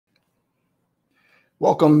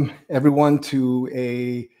Welcome, everyone, to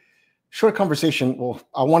a short conversation. Well,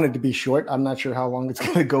 I want it to be short. I'm not sure how long it's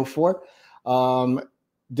going to go for.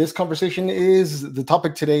 This conversation the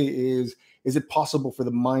topic today is it possible for the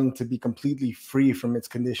mind to be completely free from its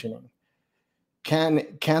conditioning? Can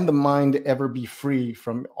the mind ever be free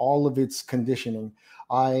from all of its conditioning?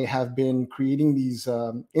 I have been creating these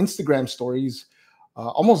Instagram stories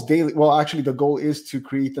almost daily. Well, actually, the goal is to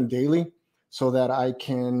create them daily so that I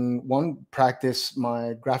can, one, practice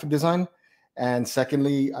my graphic design, and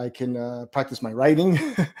secondly, I can practice my writing,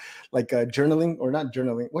 like journaling, or not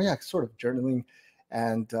journaling. Well, yeah, sort of journaling,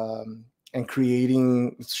 and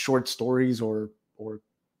creating short stories or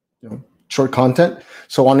short content.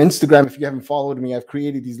 So on Instagram, if you haven't followed me, I've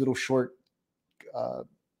created these little short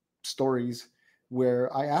stories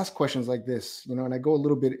where I ask questions like this, and I go a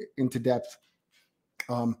little bit into depth.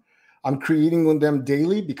 I'm creating them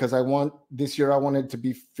daily because I want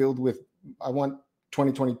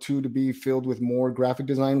 2022 to be filled with more graphic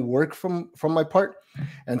design work from my part.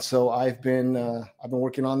 And so I've been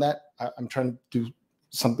working on that. I'm trying to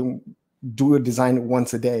do a design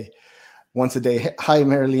once a day. Hi,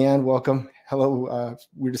 Mary Leanne, welcome. Hello,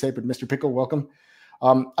 Weird Disabled Mr. Pickle, welcome.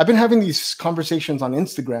 I've been having these conversations on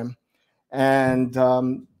Instagram, and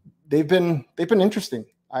they've been interesting.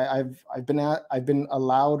 I've been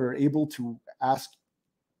allowed or able to ask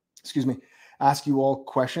you all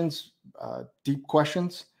questions, deep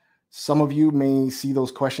questions. Some of you may see those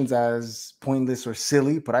questions as pointless or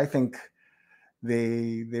silly, but I think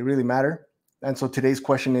they really matter. And so today's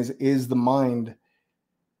question is the mind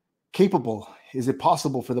capable? Is it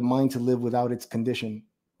possible for the mind to live without its conditioning?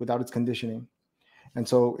 And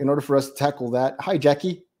so in order for us to tackle that, hi,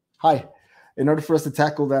 Jackie. Hi. In order for us to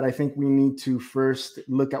tackle that, I think we need to first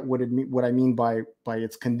look at what I mean by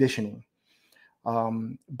its conditioning.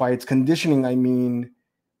 By its conditioning, I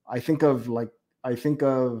think of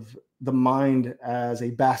the mind as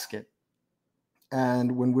a basket.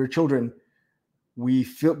 And when we're children, we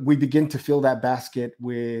begin to fill that basket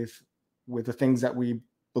with the things that we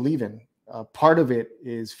believe in. Part of it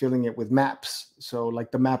is filling it with maps. So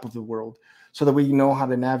like the map of the world, so that we know how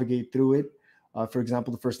to navigate through it. For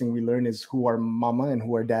example, the first thing we learn is who our mama and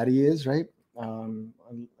who our daddy is, right? A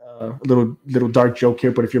little dark joke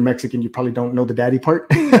here, but if you're Mexican, you probably don't know the daddy part.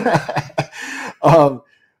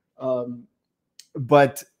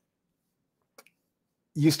 But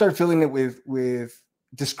you start filling it with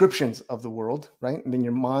descriptions of the world, right? And then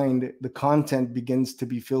your mind, the content begins to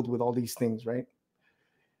be filled with all these things, right?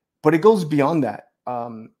 But it goes beyond that.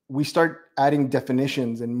 We start adding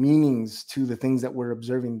definitions and meanings to the things that we're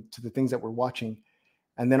observing, to the things that we're watching.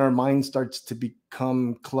 And then our mind starts to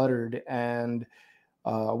become cluttered, and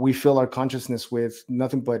we fill our consciousness with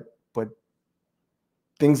nothing but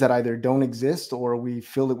things that either don't exist, or we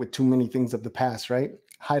fill it with too many things of the past, right?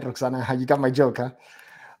 Hi, Roxana. You got my joke, huh?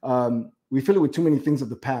 We fill it with too many things of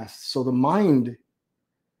the past. So the mind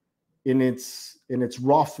in its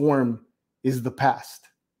raw form is the past.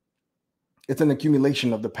 It's an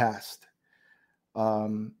accumulation of the past.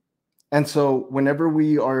 And so whenever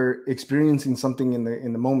we are experiencing something in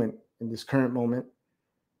the moment, in this current moment,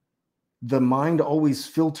 the mind always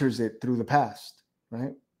filters it through the past,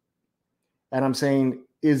 right? And I'm saying,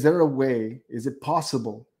 is it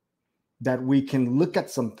possible that we can look at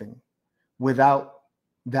something without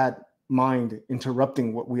that mind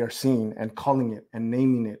interrupting what we are seeing and calling it and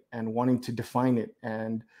naming it and wanting to define it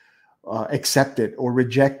and accept it or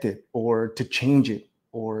reject it or to change it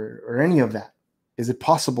or any of that? Is it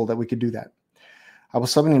possible that we could do that? I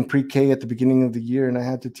was subbing in pre-K at the beginning of the year, and I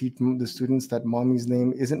had to teach the students that mommy's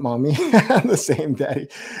name isn't mommy, the same daddy.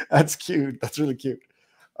 That's cute. That's really cute.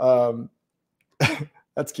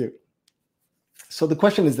 That's cute. So the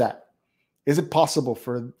question is is it possible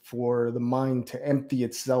for the mind to empty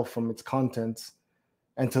itself from its contents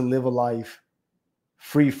and to live a life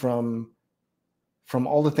free from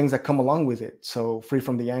all the things that come along with it? So free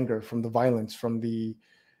from the anger, from the violence, from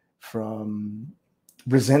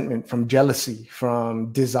resentment, from jealousy,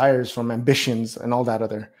 from desires, from ambitions, and all that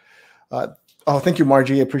other. Thank you,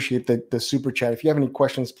 Margie. I appreciate the super chat. If you have any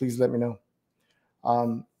questions, please let me know.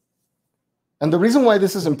 And the reason why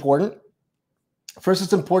this is important, first,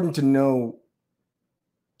 it's important to know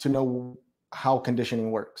how conditioning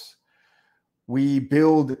works. We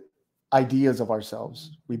build ideas of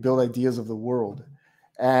ourselves. We build ideas of the world.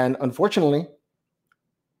 And unfortunately,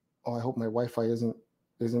 I hope my Wi-Fi isn't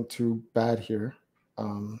too bad here.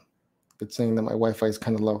 It's saying that my Wi-Fi is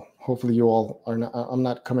kind of low. Hopefully you all are not, I'm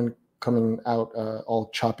not coming out all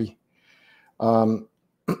choppy. But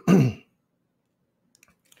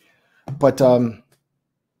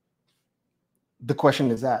the question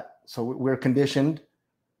is that, so we're conditioned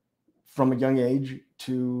from a young age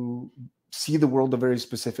to see the world a very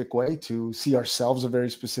specific way, to see ourselves a very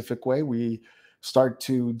specific way. We start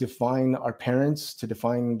to define our parents, to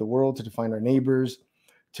define the world, to define our neighbors,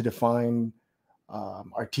 to define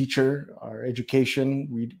our teacher, our education.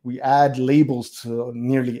 We add labels to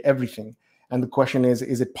nearly everything. And the question is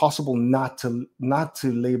it possible not to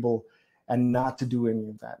label and not to do any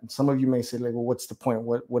of that? And some of you may say, like, well, what's the point?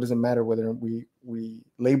 What does it matter whether we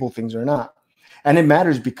label things or not? And it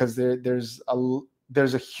matters because there's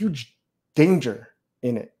a huge danger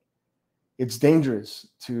in it. It's dangerous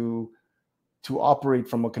to operate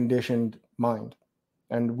from a conditioned mind.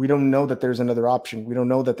 And we don't know that there's another option. We don't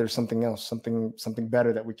know that there's something else, something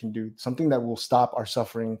better that we can do, something that will stop our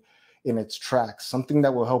suffering in its tracks, something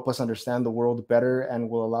that will help us understand the world better and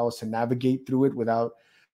will allow us to navigate through it without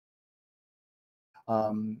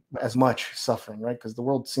as much suffering, right? Because the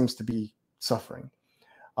world seems to be suffering.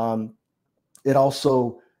 It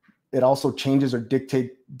also changes or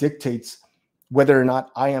dictates whether or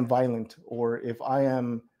not I am violent or if I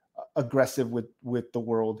am aggressive with the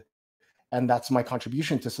world. And that's my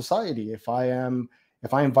contribution to society. If I am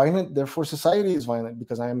violent, therefore society is violent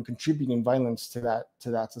because I am contributing violence to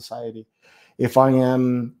that society. If I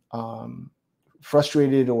am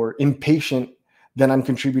frustrated or impatient, then I'm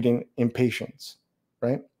contributing impatience,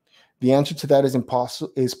 right? The answer to that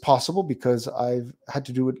is possible because I've had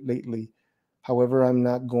to do it lately. However, I'm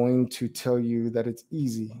not going to tell you that it's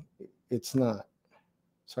easy. It's not.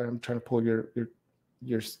 Sorry, I'm trying to pull your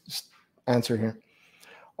answer here.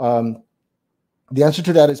 The answer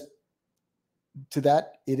to that is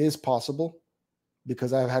it is possible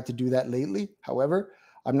because I've had to do that lately. However,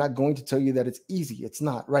 I'm not going to tell you that it's easy. It's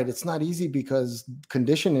not, right? It's not easy because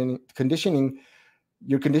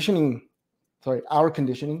our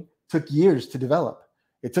conditioning took years to develop.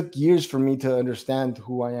 It took years for me to understand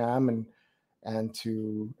who I am and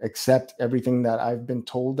to accept everything that I've been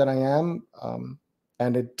told that I am.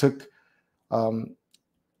 And it took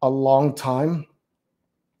a long time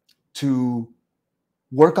to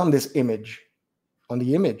work on this image, on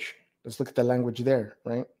the image. Let's look at the language there,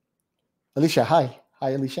 right? Alicia, hi. Hi,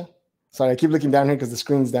 Alicia. Sorry, I keep looking down here because the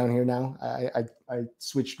screen's down here now. I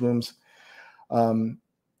switched rooms.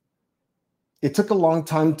 It took a long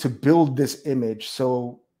time to build this image.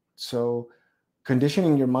 So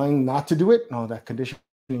conditioning your mind not to do it, no, that conditioning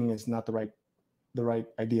is not the right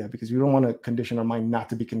idea, because we don't want to condition our mind not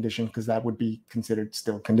to be conditioned, because that would be considered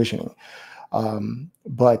still conditioning.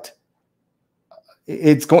 But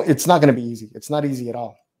it's not going to be easy. It's not easy at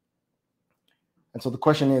all. And so the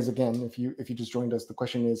question is, again, if you just joined us, the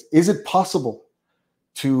question is it possible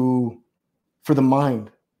for the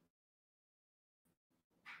mind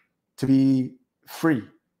to be free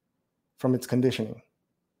from its conditioning,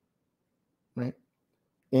 right?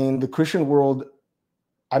 In the Christian world,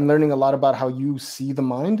 I'm learning a lot about how you see the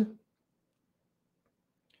mind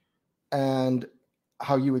and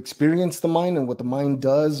how you experience the mind and what the mind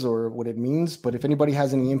does or what it means. But if anybody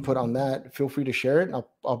has any input on that, feel free to share it.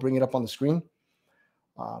 I'll bring it up on the screen.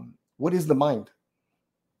 What is the mind?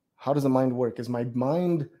 How does the mind work? Is my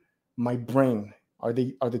mind my brain? Are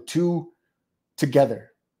the two together?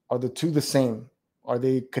 Are the two the same? Are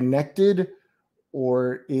they connected,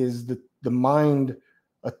 or is the mind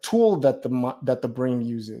a tool that the brain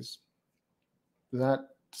uses? Does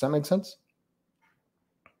that make sense?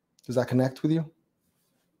 Does that connect with you?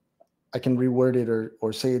 I can reword it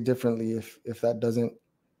or say it differently if that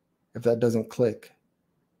doesn't click.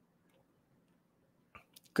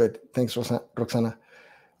 Good. Thanks, Roxana.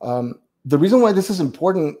 The reason why this is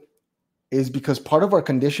important is because part of our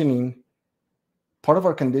conditioning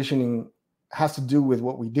has to do with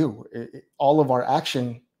what we do. All of our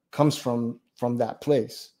action comes from that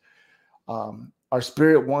place. Our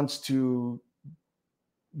spirit wants to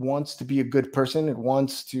be a good person. It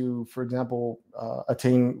wants to, for example,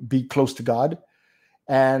 be close to God.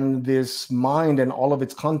 And this mind and all of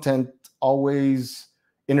its content always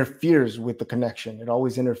interferes with the connection. It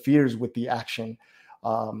always interferes with the action.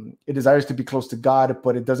 It desires to be close to God,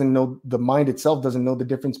 but the mind itself doesn't know the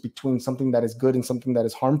difference between something that is good and something that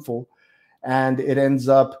is harmful. And it ends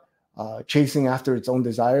up chasing after its own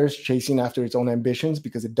desires, chasing after its own ambitions,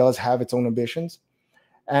 because it does have its own ambitions.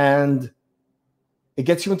 And it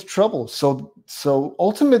gets you into trouble. So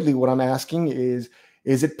ultimately what I'm asking is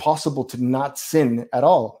it possible to not sin at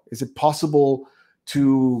all? Is it possible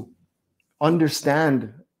to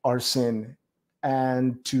understand our sin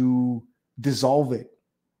and to dissolve it,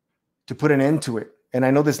 to put an end to it? And I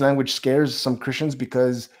know this language scares some Christians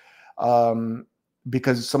because some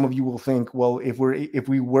of you will think, well, if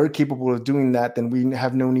we were capable of doing that, then we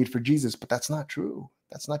have no need for Jesus. But that's not true.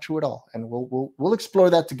 That's not true at all. And we'll explore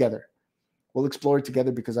that together. We'll explore it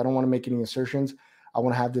together because I don't want to make any assertions. I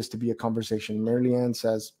want to have this to be a conversation. Mary Ann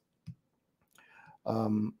says,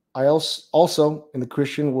 I also in the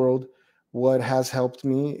Christian world, what has helped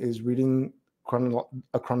me is reading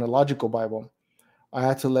a chronological Bible. I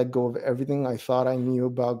had to let go of everything I thought I knew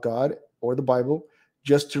about God or the Bible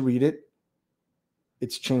just to read it.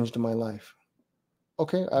 It's changed my life.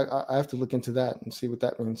 Okay, I have to look into that and see what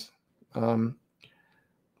that means. The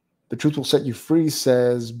Truth Will Set You Free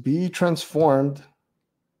says, be transformed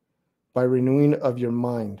by renewing of your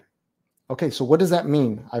mind. Okay, so what does that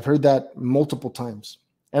mean? I've heard that multiple times.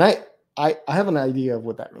 And I have an idea of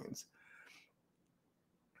what that means.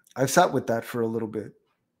 I've sat with that for a little bit.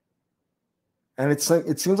 And it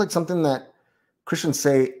seems like something that Christians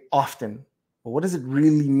say often. But what does it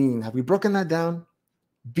really mean? Have we broken that down?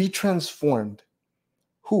 Be transformed.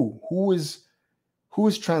 Who is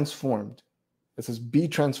transformed? It says be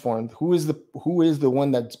transformed. Who is the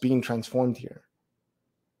one that's being transformed here?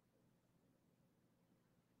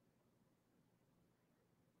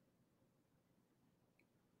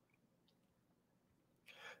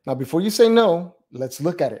 Now, before you say no, let's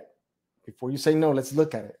look at it. Before you say no, let's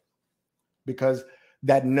look at it. Because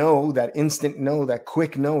that no, that instant no, that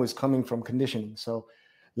quick no is coming from conditioning. So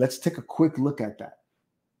let's take a quick look at that.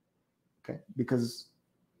 Okay? Because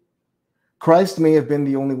Christ may have been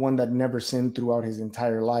the only one that never sinned throughout his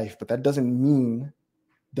entire life, but that doesn't mean,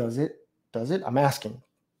 does it? Does it? I'm asking.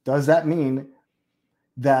 Does that mean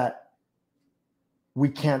that we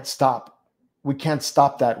can't stop? We can't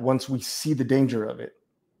stop that once we see the danger of it.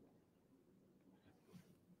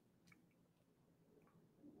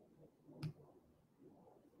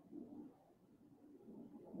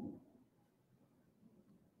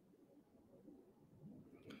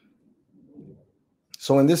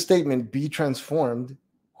 So in this statement, be transformed,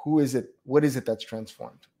 who is it? What is it that's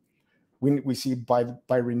transformed? We see by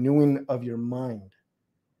renewing of your mind.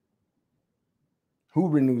 Who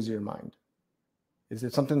renews your mind? Is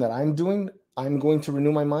it something that I'm doing? I'm going to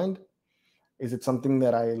renew my mind? Is it something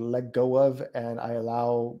that I let go of and I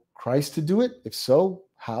allow Christ to do it? If so,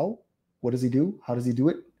 how? What does he do? How does he do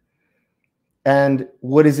it? And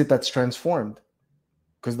what is it that's transformed?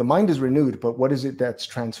 Because the mind is renewed, but what is it that's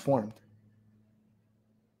transformed?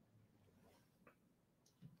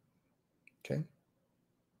 Okay.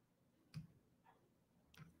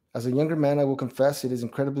 As a younger man, I will confess it is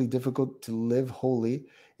incredibly difficult to live holy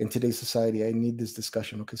in today's society. I need this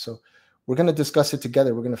discussion. Okay, so we're going to discuss it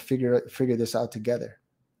together. We're going to figure this out together.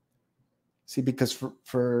 See, because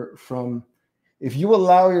from if you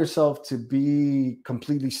allow yourself to be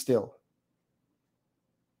completely still,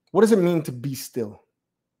 what does it mean to be still?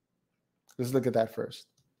 Let's look at that first.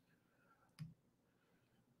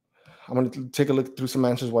 I'm going to take a look through some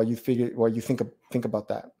answers while you think about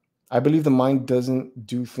that. I believe the mind doesn't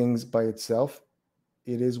do things by itself.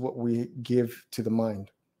 It is what we give to the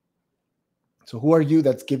mind. So who are you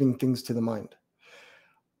that's giving things to the mind?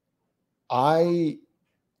 I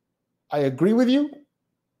agree with you,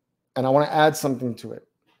 and I want to add something to it.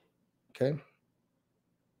 Okay?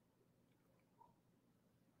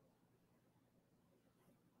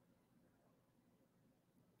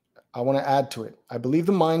 I want to add to it. I believe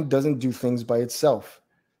the mind doesn't do things by itself.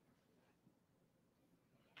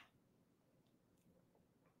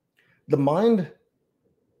 The mind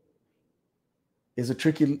is a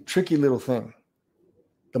tricky little thing.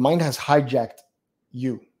 The mind has hijacked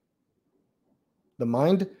you. The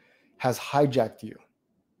mind has hijacked you.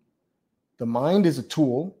 The mind is a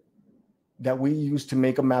tool that we use to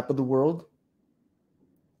make a map of the world.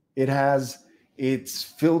 It's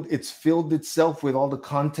filled itself with all the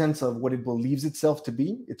contents of what it believes itself to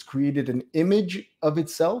be. It's created an image of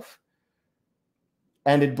itself,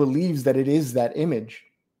 and it believes that it is that image.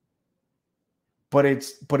 But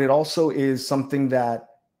it also is something that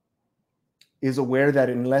is aware that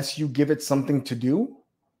unless you give it something to do,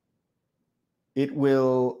 it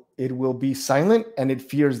will be silent, and it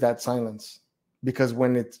fears that silence, because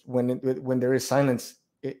when there is silence,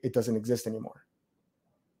 it doesn't exist anymore.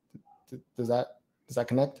 Does that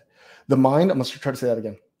connect? The mind, I'm going to try to say that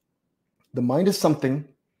again. The mind is something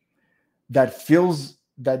that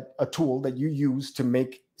a tool that you use to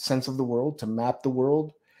make sense of the world, to map the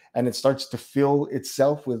world, and it starts to fill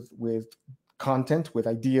itself with content, with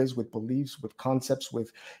ideas, with beliefs, with concepts,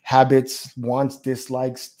 with habits, wants,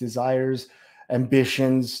 dislikes, desires,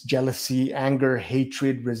 ambitions, jealousy, anger,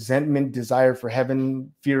 hatred, resentment, desire for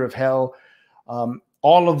heaven, fear of hell.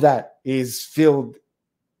 All of that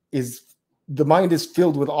the mind is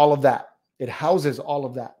filled with all of that. It houses all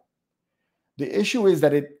of that. The issue is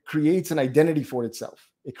that it creates an identity for itself.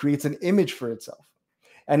 It creates an image for itself.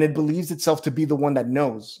 And it believes itself to be the one that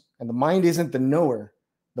knows. And the mind isn't the knower.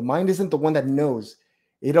 The mind isn't the one that knows.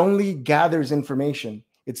 It only gathers information.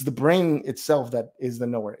 It's the brain itself that is the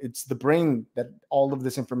knower. It's the brain that all of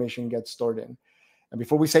this information gets stored in. And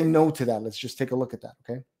before we say no to that, let's just take a look at that,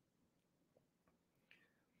 okay?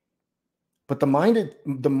 But the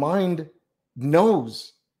mind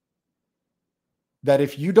knows that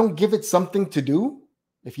if you don't give it something to do,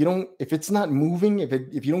 if it's not moving,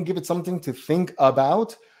 if you don't give it something to think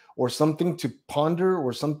about, or something to ponder,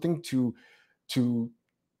 or something to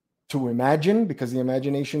imagine, because the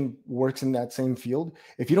imagination works in that same field.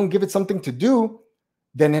 If you don't give it something to do,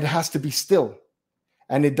 then it has to be still.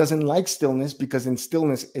 And it doesn't like stillness, because in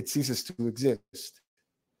stillness, it ceases to exist.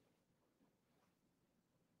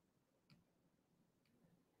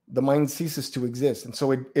 The mind ceases to exist. And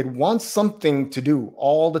so it wants something to do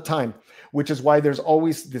all the time, which is why there's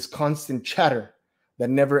always this constant chatter, that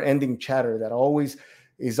never-ending chatter that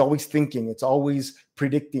is always thinking, it's always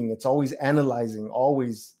predicting, it's always analyzing,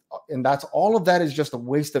 always. And all of that is just a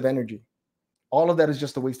waste of energy. All of that is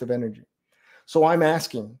just a waste of energy. So I'm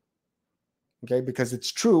asking, okay, because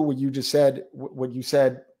it's true what you just said, what you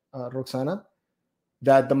said, Roxana,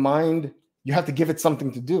 that the mind, you have to give it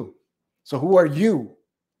something to do. So who are you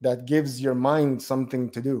that gives your mind something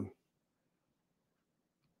to do?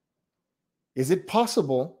 Is it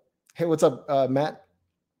possible? Hey, what's up, Matt?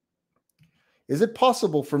 Is it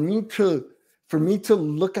possible for me to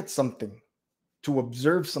look at something, to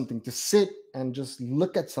observe something, to sit and just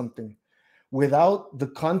look at something without the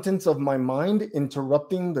contents of my mind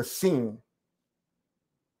interrupting the scene?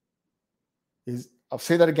 I'll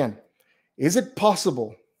say that again. Is it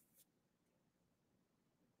possible?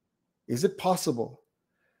 Is it possible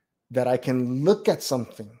that I can look at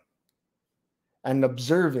something and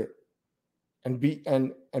observe it and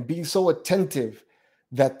be so attentive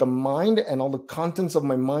that the mind and all the contents of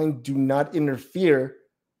my mind do not interfere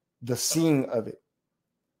the seeing of it?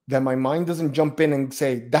 That my mind doesn't jump in and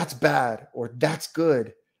say that's bad or that's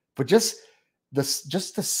good, but just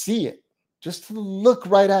to see it, just to look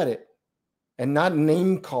right at it, and not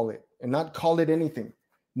name call it, and not call it anything,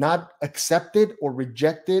 not accept it or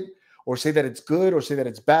reject it, or say that it's good, or say that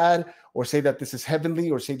it's bad, or say that this is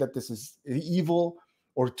heavenly, or say that this is evil,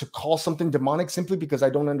 or to call something demonic simply because I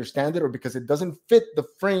don't understand it, or because it doesn't fit the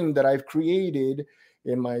frame that I've created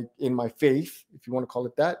in my faith, if you want to call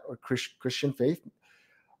it that, or Christian faith.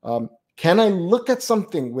 Can I look at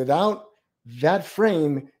something without that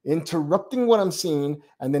frame interrupting what I'm seeing,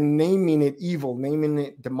 and then naming it evil, naming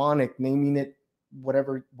it demonic, naming it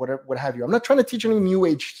whatever, what have you? I'm not trying to teach any new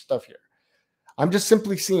age stuff here. I'm just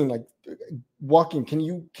simply seeing, like, walking. Can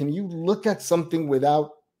you look at something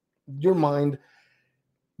without your mind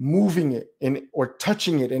moving it or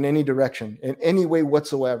touching it in any direction, in any way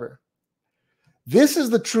whatsoever? This is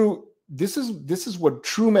what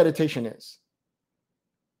true meditation is.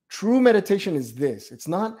 True meditation is this. It's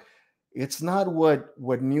not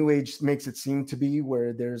what New Age makes it seem to be,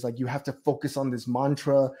 where there's like, you have to focus on this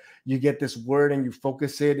mantra, you get this word and you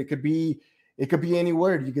focus it. It could be any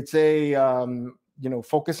word. You could say,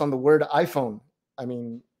 focus on the word iPhone. I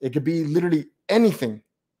mean, it could be literally anything.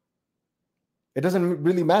 It doesn't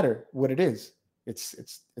really matter what it is.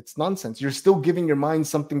 It's nonsense. You're still giving your mind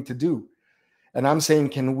something to do. And I'm saying,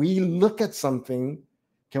 can we look at something?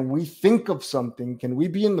 Can we think of something? Can we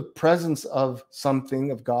be in the presence of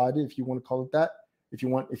something, of God, if you want to call it that? If you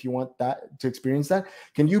want that, to experience that,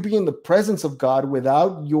 can you be in the presence of God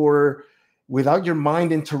without your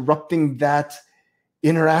mind interrupting that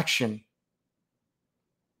interaction?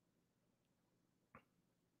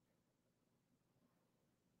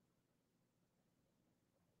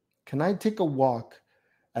 Can I take a walk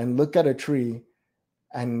and look at a tree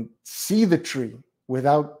and see the tree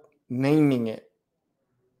without naming it,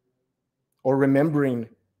 or remembering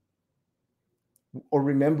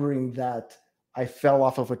that I fell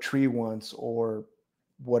off of a tree once, or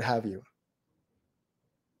what have you?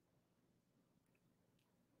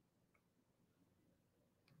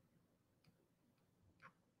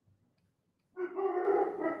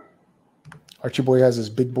 Archie Boy has his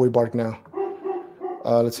big boy bark now.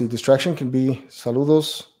 Let's see. Distraction can be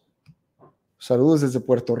saludos. Saludos desde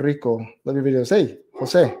Puerto Rico. Love your videos. Hey,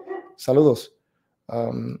 Jose. Saludos.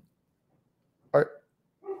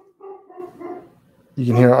 You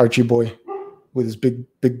can hear Archie Boy with his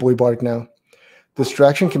big boy bark now.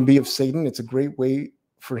 Distraction can be of Satan. It's a great way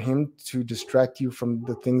for him to distract you from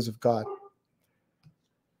the things of God.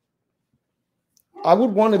 I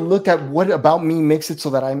would want to look at what about me makes it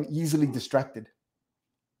so that I'm easily distracted.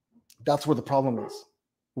 That's where the problem is.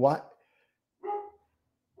 What?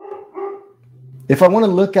 If I want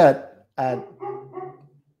to look at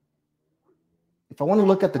if I want to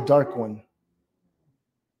look at the dark one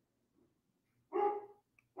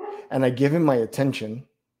and I give him my attention,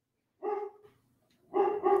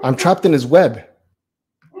 I'm trapped in his web.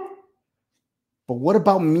 But what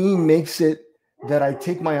about me makes it that I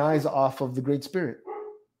take my eyes off of the Great Spirit?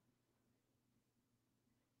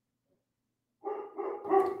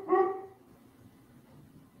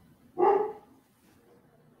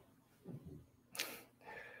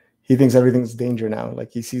 He thinks everything's danger now.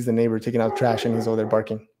 Like he sees the neighbor taking out trash and he's over there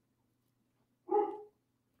barking.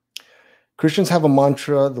 Christians have a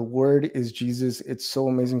mantra. The word is Jesus. It's so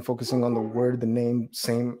amazing focusing on the word, the name,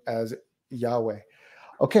 same as Yahweh.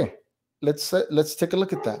 Okay, let's take a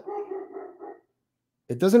look at that.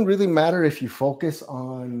 It doesn't really matter if you focus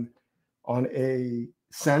on a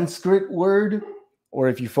Sanskrit word or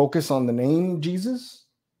if you focus on the name Jesus,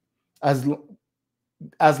 as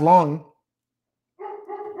long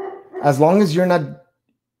as you're not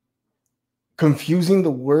confusing the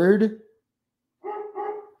word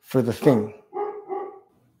for the thing.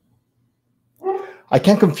 I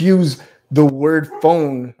can't confuse the word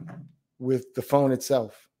phone with the phone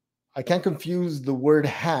itself. I can't confuse the word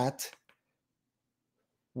hat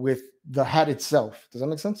with the hat itself. Does that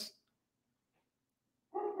make sense?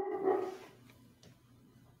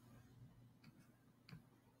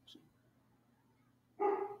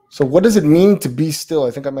 So what does it mean to be still?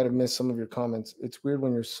 I think I might have missed some of your comments. It's weird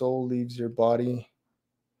when your soul leaves your body.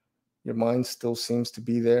 Your mind still seems to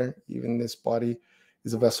be there. Even this body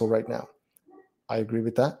is a vessel right now. I agree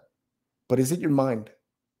with that. But is it your mind?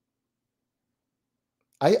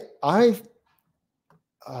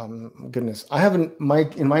 Goodness, I haven't,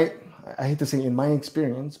 I hate to say in my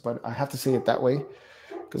experience, but I have to say it that way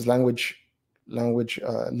because language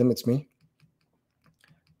limits me.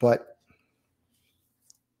 But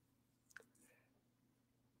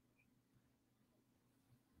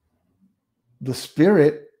the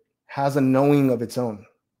spirit has a knowing of its own,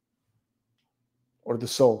 or the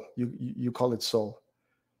soul. You call it soul.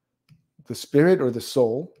 The spirit or the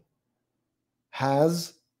soul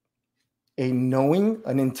has a knowing,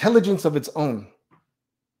 an intelligence of its own.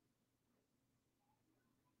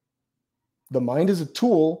 The mind is a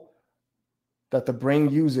tool that the brain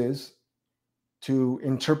uses to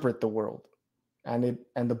interpret the world, and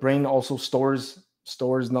the brain also stores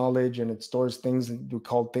knowledge, and it stores things, and we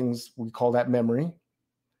call that memory.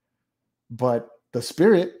 But the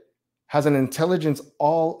spirit has an intelligence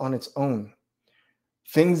all on its own.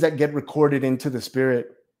 Things that get recorded into the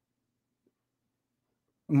spirit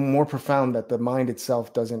more profound that the mind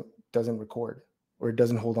itself doesn't record, or it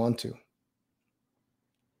doesn't hold on to.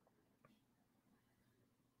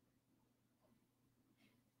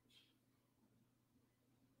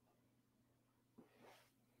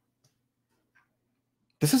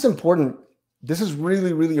 This is important. This is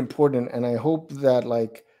really, really important. And I hope that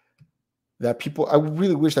I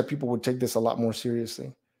really wish that people would take this a lot more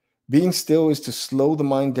seriously. Being still is to slow the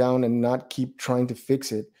mind down and not keep trying to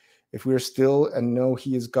fix it. If we are still and know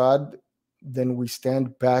he is God, then we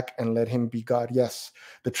stand back and let him be God. Yes.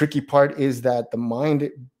 The tricky part is that the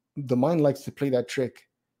mind likes to play that trick.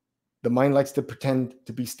 The mind likes to pretend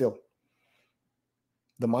to be still.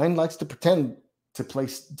 The mind likes to pretend to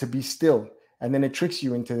be still. And then it tricks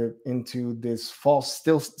you into this false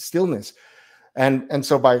stillness. And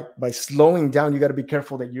so by slowing down, you got to be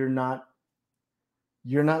careful that you're not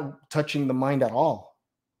touching the mind at all.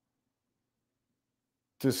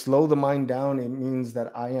 To slow the mind down, it means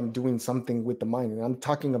that I am doing something with the mind. And I'm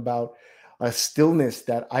talking about a stillness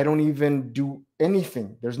that I don't even do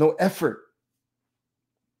anything. There's no effort.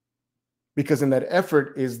 Because in that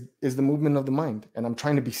effort is the movement of the mind. And I'm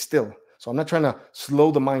trying to be still. So I'm not trying to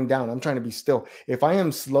slow the mind down. I'm trying to be still. If I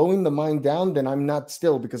am slowing the mind down, then I'm not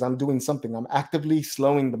still because I'm doing something. I'm actively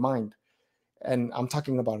slowing the mind. And I'm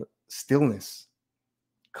talking about stillness,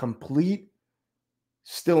 complete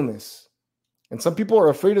stillness. And some people are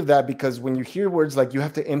afraid of that because when you hear words like you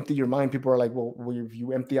have to empty your mind, people are like, well, if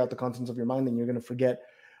you empty out the contents of your mind, then you're going to forget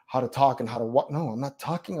how to talk and how to walk. No, I'm not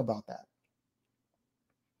talking about that.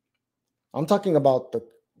 I'm talking about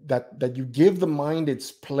that you give the mind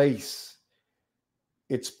its place,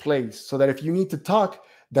 so that if you need to talk,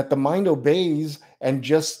 that the mind obeys and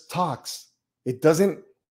just talks. It doesn't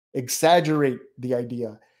exaggerate the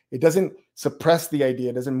idea. It doesn't suppress the idea.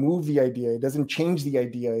 It doesn't move the idea. It doesn't change the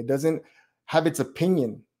idea. It doesn't have its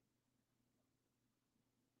opinion.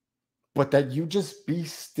 But that you just be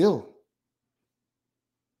still.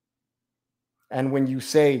 And when you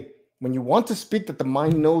want to speak, that the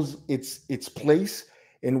mind knows its place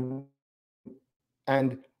and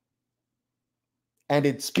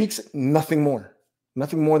it speaks nothing more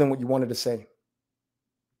than what you wanted to say.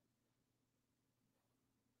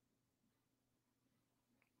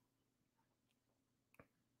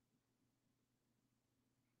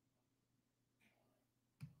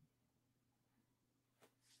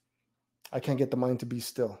 I can't get the mind to be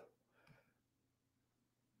still.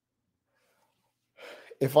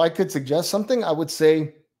 If I could suggest something, I would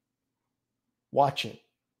say watch it.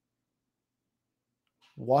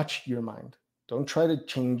 Watch your mind. Don't try to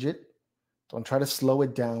change it. Don't try to slow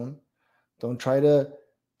it down. Don't try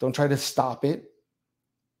to stop it.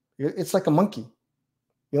 It's like a monkey.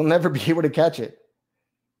 You'll never be able to catch it.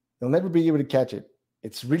 You'll never be able to catch it.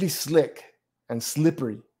 It's really slick and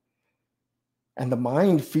slippery. And the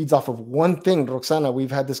mind feeds off of one thing. Roxana,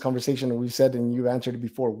 we've had this conversation and we've said, and you've answered it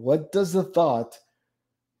before. What gives a thought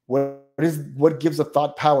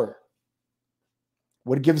power?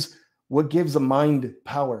 What gives a mind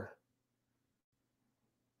power?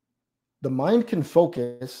 The mind can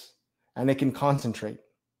focus and it can concentrate.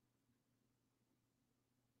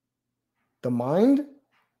 The mind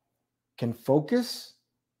can focus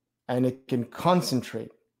and it can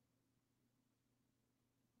concentrate.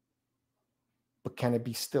 But can it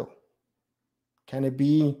be still? Can it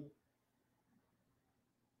be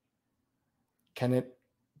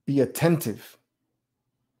attentive?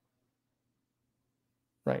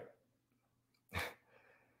 Right.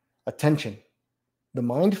 Attention. The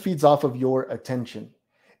mind feeds off of your attention.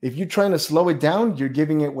 If you're trying to slow it down, you're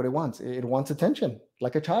giving it what it wants. It wants attention,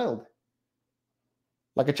 like a child.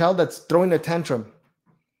 Like a child that's throwing a tantrum.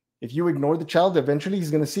 If you ignore the child, eventually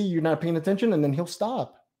he's going to see you're not paying attention and then he'll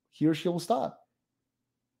stop. He or she will stop.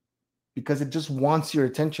 Because it just wants your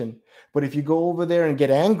attention. But if you go over there and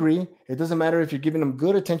get angry, it doesn't matter if you're giving them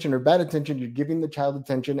good attention or bad attention, you're giving the child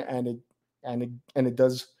attention and it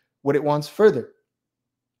does what it wants further.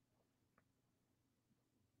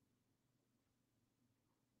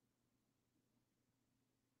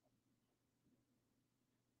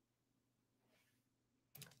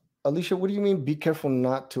 Alicia, what do you mean be careful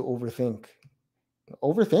not to overthink?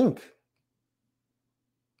 Overthink.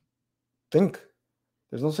 Think.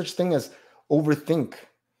 There's no such thing as overthink.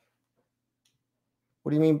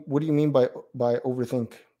 What do you mean by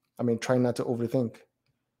overthink? I mean, try not to overthink.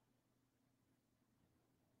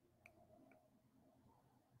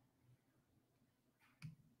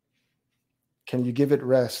 Can you give it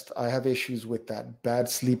rest? I have issues with that. Bad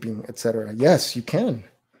sleeping, etc. Yes, you can.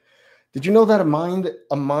 Did you know that did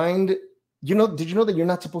you know that you're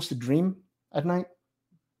not supposed to dream at night?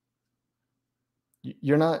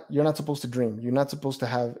 You're not supposed to dream. You're not supposed to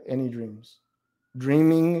have any dreams.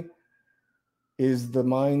 Dreaming is the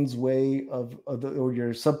mind's way or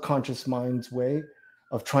your subconscious mind's way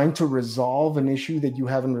of trying to resolve an issue that you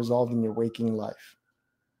haven't resolved in your waking life.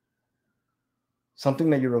 Something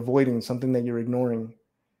that you're avoiding, something that you're ignoring.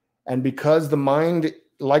 And because the mind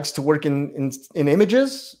likes to work in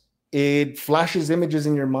images, it flashes images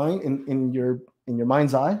in your mind, in your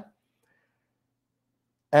mind's eye.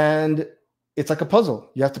 And it's like a puzzle.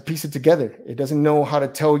 You have to piece it together. It doesn't know how to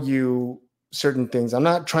tell you certain things. I'm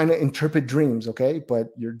not trying to interpret dreams, okay?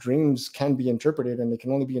 But your dreams can be interpreted, and they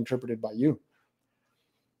can only be interpreted by you.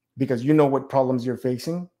 Because you know what problems you're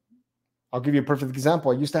facing. I'll give you a perfect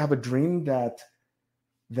example. I used to have a dream that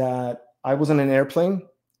I was on an airplane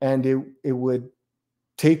and it would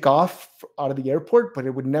take off out of the airport, but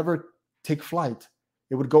it would never take flight.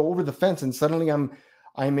 It would go over the fence, and suddenly I'm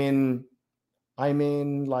in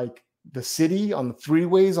like the city on the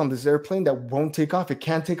freeways on this airplane that won't take off. It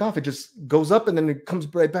can't take off. It just goes up and then it comes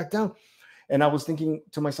right back down. And I was thinking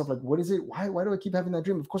to myself, like, what is it? Why do I keep having that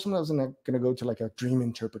dream? Of course, I'm not going to go to like a dream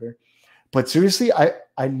interpreter. But seriously, I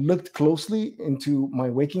looked closely into my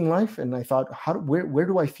waking life and I thought, where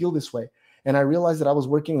do I feel this way? And I realized that I was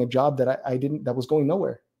working a job that that was going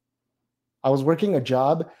nowhere. I was working a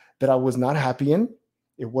job that I was not happy in.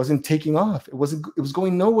 It wasn't taking off. It was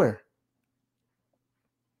going nowhere.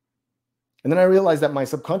 And then I realized that my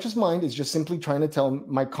subconscious mind is just simply trying to tell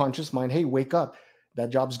my conscious mind, hey, wake up. That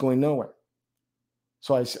job's going nowhere.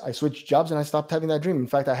 So I switched jobs and I stopped having that dream. In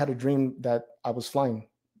fact, I had a dream that I was flying.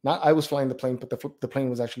 Not I was flying the plane, but the plane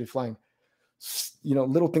was actually flying. You know,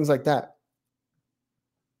 little things like that.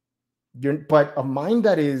 But a mind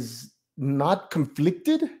that is not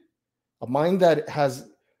conflicted, a mind that has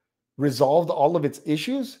resolved all of its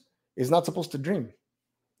issues is not supposed to dream.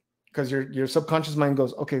 Because your subconscious mind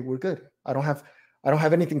goes, okay, we're good. I don't have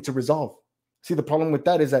anything to resolve. See, the problem with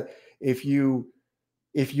that is that if you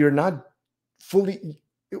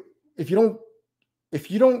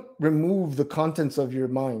don't remove the contents of your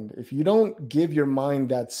mind, if you don't give your mind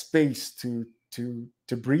that space to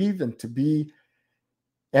breathe and to be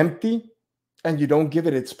empty, and you don't give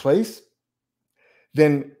it its place,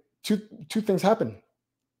 then two things happen.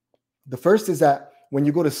 The first is that when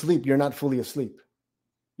you go to sleep, you're not fully asleep.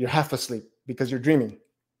 You're half asleep because you're dreaming.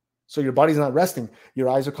 So your body's not resting. Your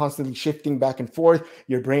eyes are constantly shifting back and forth.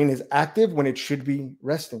 Your brain is active when it should be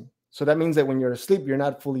resting. So that means that when you're asleep, you're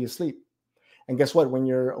not fully asleep. And guess what? When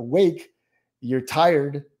you're awake, you're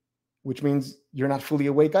tired, which means you're not fully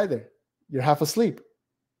awake either. You're half asleep.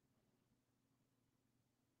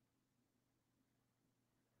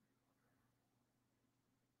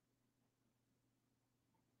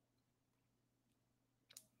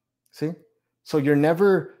 See? So you're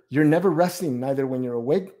never resting, neither when you're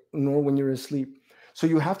awake nor when you're asleep. So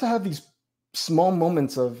you have to have these small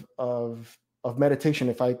moments of meditation,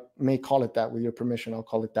 if I may call it that. With your permission, I'll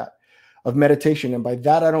call it that, of meditation. And by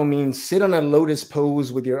that, I don't mean sit on a lotus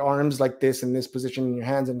pose with your arms like this in this position in your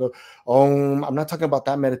hands and go, Om. I'm not talking about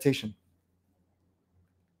that meditation.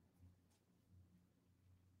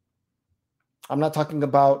 I'm not talking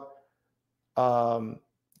about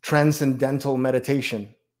transcendental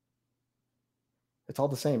meditation. It's all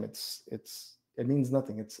the same. It means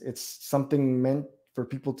nothing. It's something meant for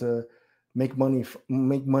people to make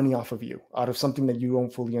money off of you, out of something that you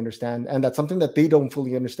don't fully understand, and that's something that they don't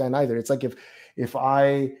fully understand either. It's like if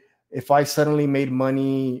I suddenly made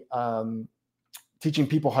money teaching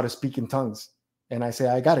people how to speak in tongues, and I say,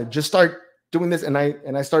 I got it, just start doing this, and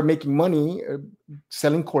I start making money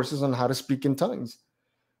selling courses on how to speak in tongues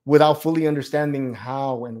without fully understanding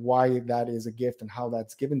how and why that is a gift and how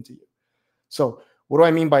that's given to you. So what do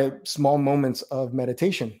I mean by small moments of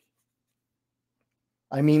meditation?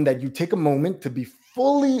 I mean that you take a moment to be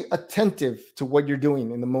fully attentive to what you're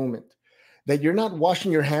doing in the moment. That you're not washing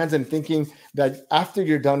your hands and thinking that after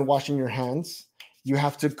you're done washing your hands, you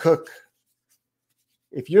have to cook.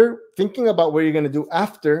 If you're thinking about what you're going to do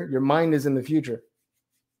after, your mind is in the future.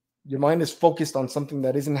 Your mind is focused on something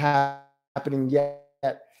that isn't happening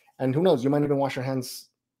yet. And who knows, you might even wash your hands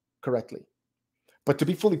correctly. But to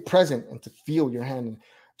be fully present and to feel your hand,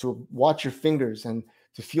 to watch your fingers and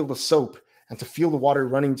to feel the soap and to feel the water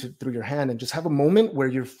running through your hand, and just have a moment where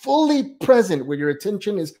you're fully present, where your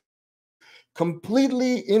attention is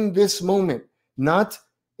completely in this moment, not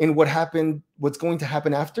in what's going to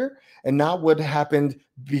happen after, and not what happened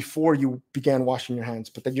before you began washing your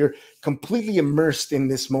hands, but that you're completely immersed in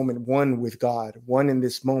this moment, one with God, one in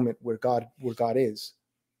this moment where God is.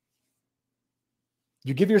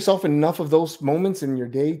 You give yourself enough of those moments in your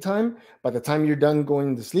daytime. By the time you're done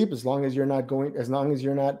going to sleep, as long as you're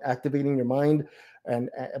not activating your mind and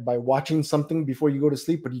by watching something before you go to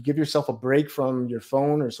sleep, but you give yourself a break from your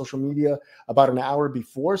phone or social media about an hour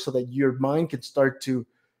before, so that your mind can start to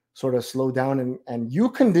sort of slow down, and you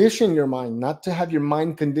condition your mind, not to have your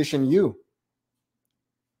mind condition you.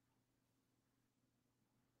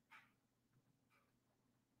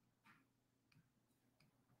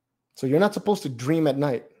 So you're not supposed to dream at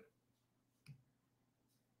night.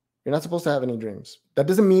 You're not supposed to have any dreams. That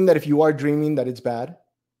doesn't mean that if you are dreaming that it's bad.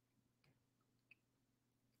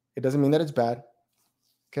 It doesn't mean that it's bad.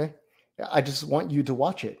 Okay? I just want you to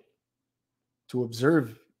watch it, to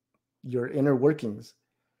observe your inner workings.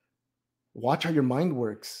 Watch how your mind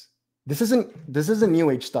works. This isn't new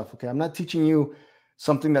age stuff, okay? I'm not teaching you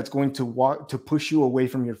something that's going to push you away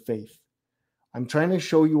from your faith. I'm trying to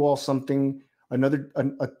show you all something,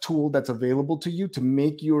 a tool that's available to you to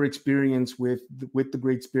make your experience with the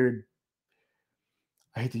Great Spirit,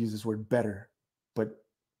 I hate to use this word, better, but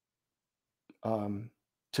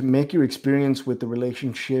to make your experience with your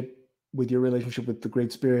relationship with the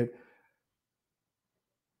Great Spirit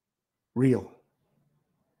real,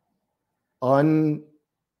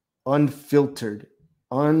 unfiltered,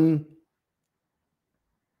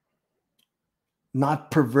 not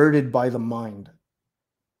perverted by the mind,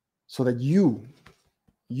 so that you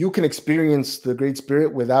can experience the Great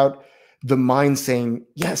Spirit without the mind saying,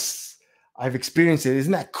 yes, I've experienced it.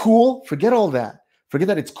 Isn't that cool? Forget all that. Forget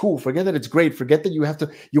that it's cool. Forget that it's great. Forget that you want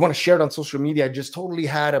to share it on social media. I just totally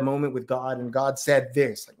had a moment with God and God said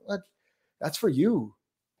this. Like, what? That's for you.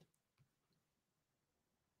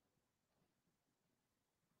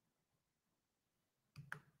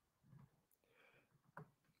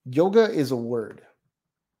 Yoga is a word.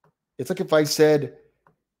 It's like if I said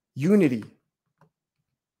unity,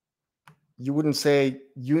 you wouldn't say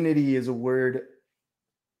unity is a word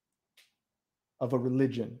of a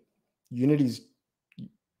religion. Unity's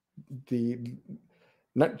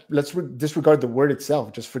let's disregard the word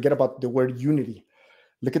itself. Just forget about the word unity.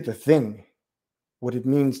 Look at the thing, what it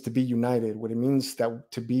means to be united, what it means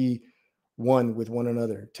to be one with one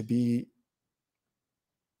another, to be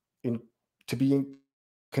in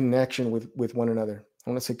connection with one another. I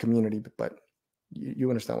want to say community, but you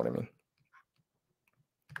understand what I mean.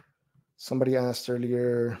 Somebody asked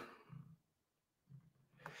earlier,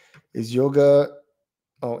 is yoga,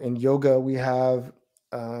 in yoga we have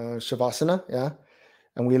Shavasana, yeah,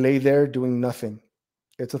 and we lay there doing nothing.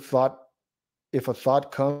 It's a thought. If a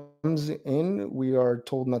thought comes in, we are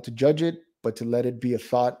told not to judge it, but to let it be a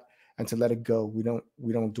thought and to let it go. We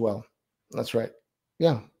don't dwell. That's right.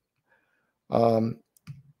 Yeah. Um,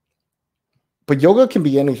 but yoga can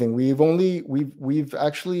be anything. We've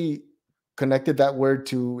actually connected that word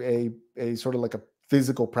to a sort of like a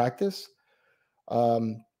physical practice.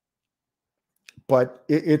 Um, but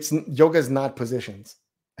it's yoga is not positions.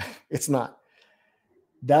 It's not.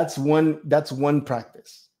 That's one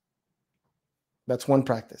practice. That's one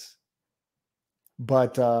practice.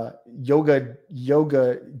 But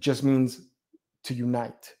yoga just means to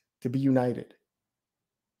unite, to be united,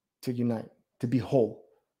 to unite, to be whole.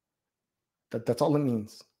 That's all it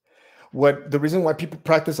means. What the reason why people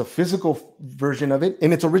practice a physical version of it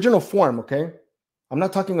in its original form, okay? I'm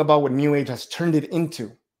not talking about what New Age has turned it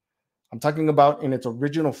into. I'm talking about in its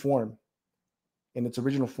original form. In its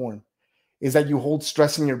original form, is that you hold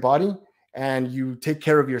stress in your body and you take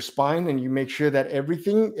care of your spine and you make sure that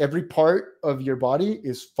every part of your body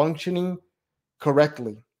is functioning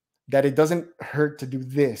correctly, that it doesn't hurt to do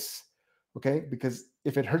this, okay? Because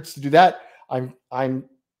if it hurts to do that, I'm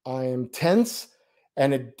tense,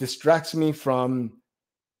 and it distracts me from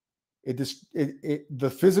it. The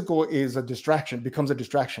physical is a distraction, becomes a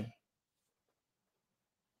distraction.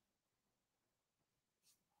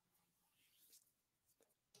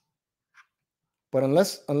 But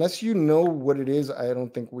unless you know what it is, I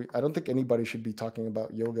don't think anybody should be talking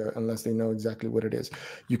about yoga unless they know exactly what it is.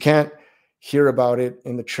 You can't hear about it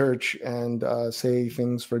in the church and say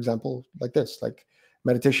things, for example, like this, like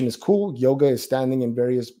meditation is cool, yoga is standing in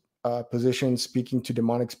various positions, speaking to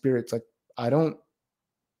demonic spirits. Like, I don't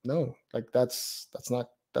know, like that's not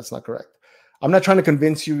correct. I'm not trying to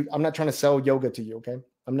convince you. I'm not trying to sell yoga to you. Okay,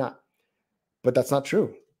 I'm not. But that's not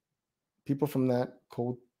true. People from that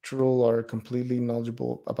cultural are completely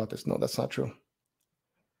knowledgeable about this. No, that's not true.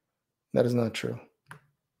 That is not true.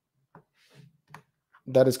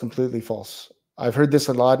 That is completely false. I've heard this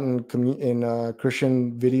a lot in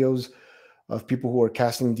Christian videos of people who are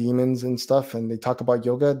casting demons and stuff, and they talk about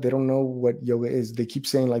yoga. They don't know what yoga is. They keep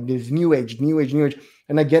saying like there's New Age, New Age, New Age,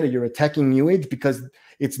 and I get it. You're attacking New Age because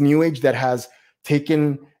it's New Age that has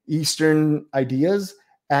taken Eastern ideas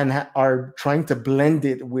and are trying to blend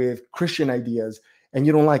it with Christian ideas, and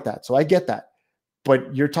you don't like that. So I get that.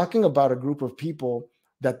 But you're talking about a group of people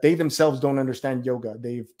that they themselves don't understand yoga.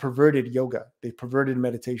 They've perverted yoga. They've perverted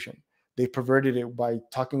meditation. They've perverted it by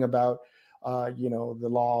talking about, the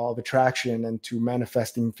law of attraction and to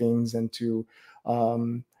manifesting things and to,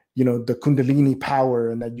 the Kundalini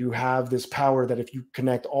power, and that you have this power that if you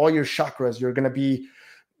connect all your chakras, you're going to be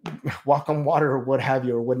walk on water or what have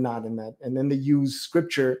you or whatnot. And then they use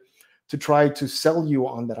scripture to try to sell you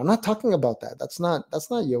on that. I'm not talking about that. That's not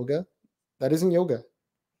yoga. That isn't yoga.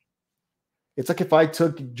 It's like if I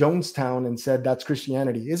took Jonestown and said that's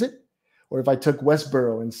Christianity, is it? Or if I took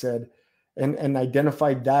Westboro and said and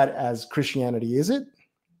identified that as Christianity, is it?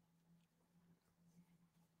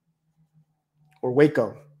 Or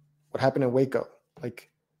Waco? What happened in Waco? Like,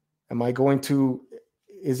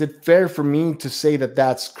 is it fair for me to say that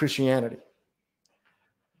that's Christianity?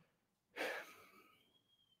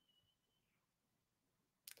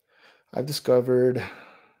 I've discovered,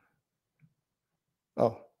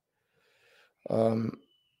 oh, um,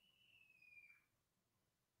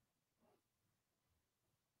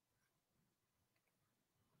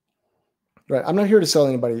 right. I'm not here to sell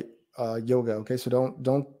anybody yoga. Okay. So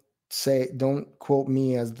don't quote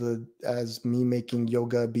me as me making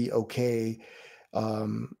yoga be okay,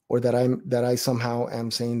 or that I somehow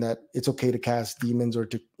am saying that it's okay to cast demons or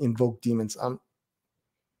to invoke demons.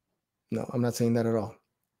 No, I'm not saying that at all.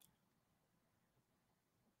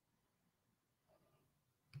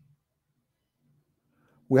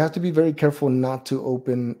 We have to be very careful not to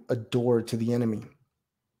open a door to the enemy.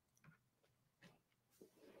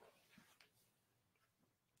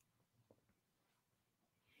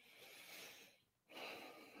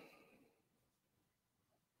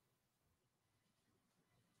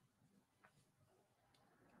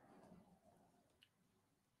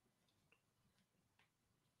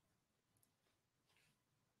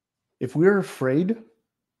 If we're afraid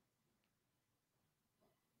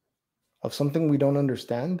of something we don't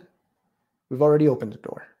understand, we've already opened the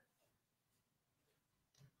door.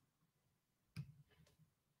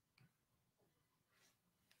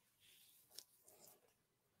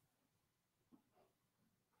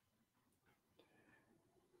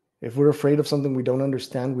 If we're afraid of something we don't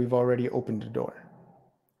understand, we've already opened the door.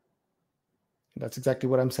 That's exactly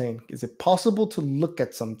what I'm saying. Is it possible to look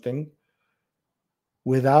at something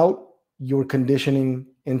without your conditioning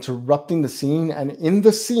interrupting the scene, and in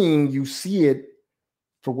the scene you see it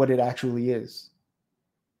for what it actually is.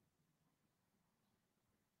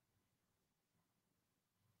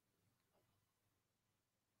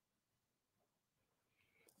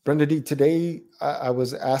 Brenda D, today I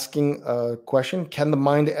was asking a question: can the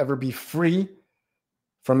mind ever be free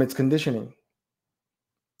from its conditioning?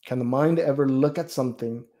 Can the mind ever look at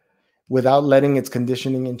something without letting its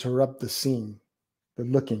conditioning interrupt the scene, the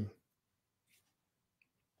looking?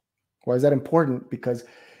 Why is that important? Because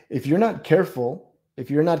if you're not careful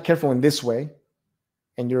in this way,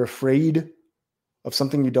 and you're afraid of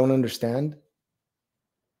something you don't understand,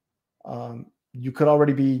 you could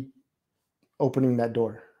already be opening that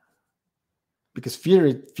door. Because fear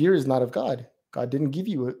is not of God. God didn't give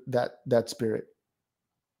you that spirit.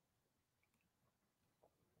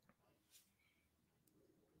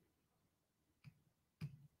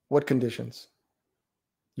 What conditions?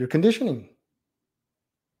 Your conditioning,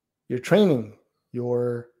 your training,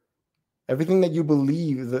 your everything that you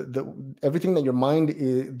believe, the everything that your mind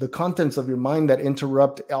is, the contents of your mind that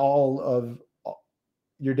interrupt all of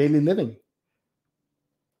your daily living.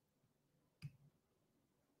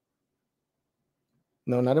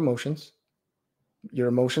 No, not emotions. Your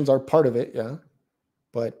emotions are part of it, yeah.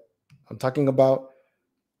 But I'm talking about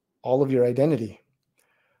all of your identity.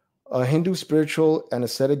 A Hindu spiritual and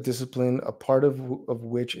ascetic discipline, a part of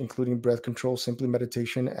which including breath control, simply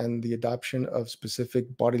meditation, and the adoption of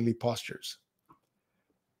specific bodily postures.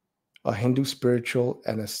 A Hindu spiritual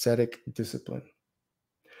and ascetic discipline.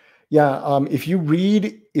 Yeah, I'm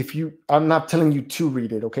not telling you to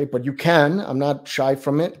read it, okay? But you can. I'm not shy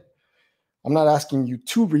from it. I'm not asking you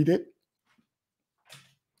to read it.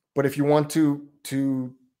 But if you want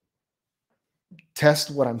to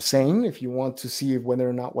test what I'm saying, if you want to see whether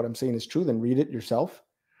or not what I'm saying is true, then read it yourself.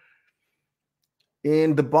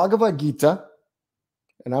 In the Bhagavad Gita,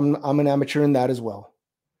 and I'm an amateur in that as well,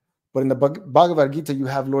 but in the Bhagavad Gita, you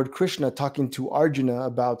have Lord Krishna talking to Arjuna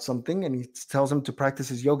about something, and he tells him to practice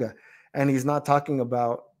his yoga. And he's not talking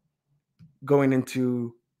about going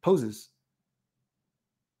into poses.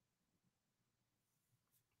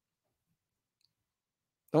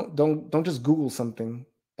 Don't just Google something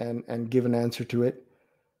and give an answer to it.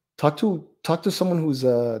 Talk to someone who's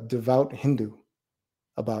a devout Hindu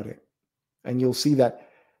about it, and you'll see that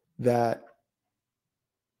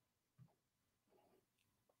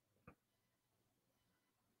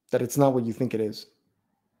it's not what you think it is.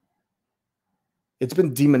 It's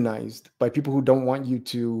been demonized by people who don't want you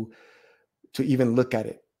to even look at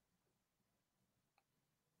it.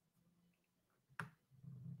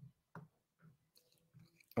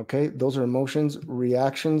 Okay, those are emotions,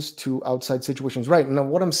 reactions to outside situations. Right. Now,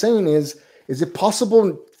 what I'm saying is it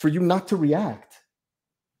possible for you not to react?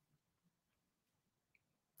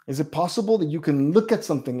 Is it possible that you can look at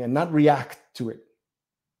something and not react to it?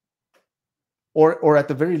 Or at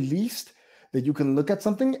the very least, that you can look at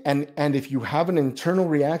something and if you have an internal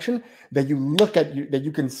reaction, that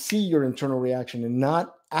you can see your internal reaction and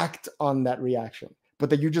not act on that reaction, but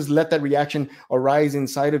that you just let that reaction arise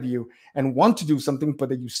inside of you and want to do something, but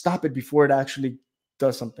that you stop it before it actually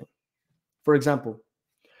does something. For example,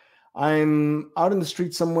 I'm out in the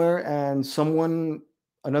street somewhere and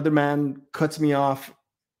another man cuts me off,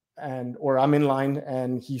 or I'm in line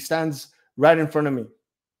and he stands right in front of me.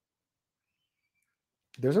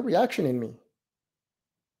 There's a reaction in me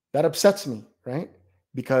that upsets me, right?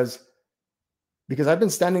 Because I've been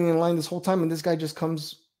standing in line this whole time and this guy just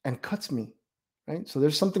comes and cuts me, right? So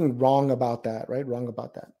there's something wrong about that, right? Wrong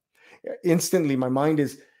about that. Instantly, my mind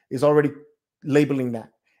is already labeling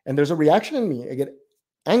that. And there's a reaction in me. I get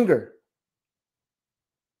anger.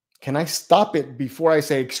 Can I stop it before I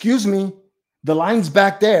say, excuse me, the line's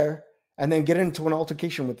back there, and then get into an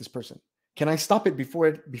altercation with this person? Can I stop it before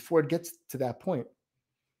it gets to that point?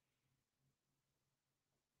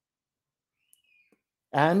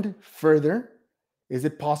 And further, is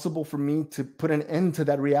it possible for me to put an end to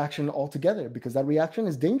that reaction altogether? Because that reaction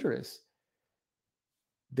is dangerous.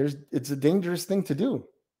 It's a dangerous thing to do.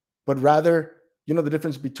 But rather, the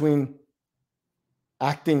difference between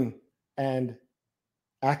reacting and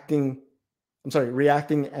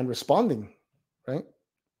responding, right?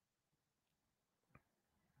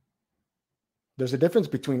 There's a difference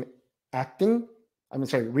between reacting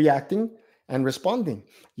and responding.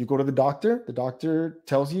 You go to the doctor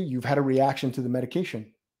tells you've had a reaction to the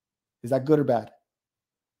medication. Is that good or bad?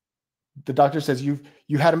 The doctor says your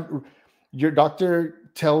doctor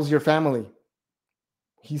tells your family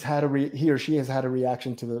he or she has had a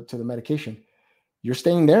reaction to the medication. You're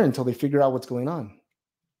staying there until they figure out what's going on,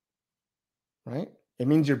 right? It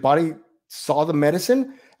means your body saw the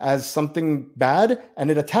medicine as something bad and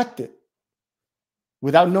it attacked it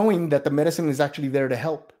without knowing that the medicine is actually there to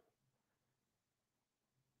help.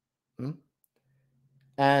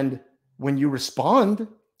 And when you respond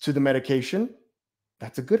to the medication,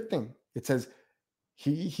 that's a good thing. It says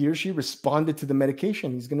he or she responded to the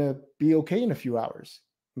medication. He's going to be okay in a few hours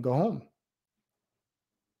and go home.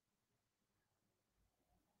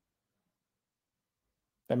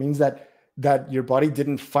 That means that your body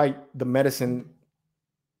didn't fight the medicine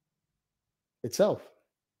itself.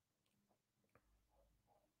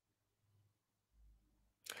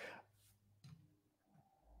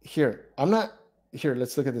 Here,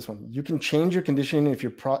 let's look at this one. You can change your conditioning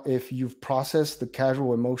if you've processed the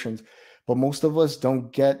casual emotions, but most of us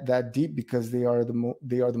don't get that deep because they are the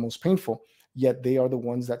most painful, yet they are the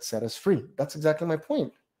ones that set us free. That's exactly my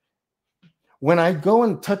point. When I go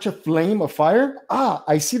and touch a flame of fire,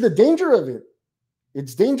 I see the danger of it.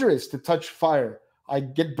 It's dangerous to touch fire. I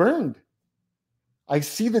get burned. I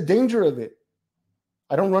see the danger of it.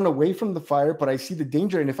 I don't run away from the fire, but I see the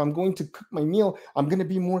danger. And if I'm going to cook my meal, I'm going to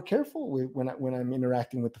be more careful when I'm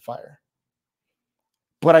interacting with the fire.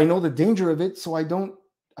 But I know the danger of it, so I don't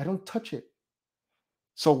touch it.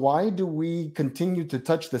 So why do we continue to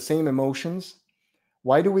touch the same emotions?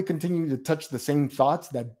 Why do we continue to touch the same thoughts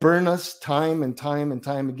that burn us time and time and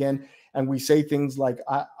time again? And we say things like,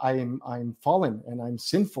 I'm fallen and I'm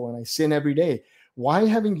sinful and I sin every day. Why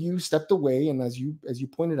haven't you stepped away? And as you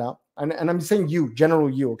pointed out, and I'm saying you, general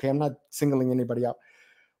you, okay? I'm not singling anybody out.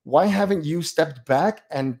 Why haven't you stepped back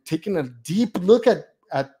and taken a deep look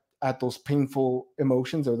at those painful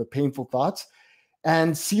emotions or the painful thoughts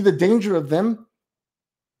and see the danger of them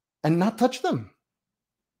and not touch them?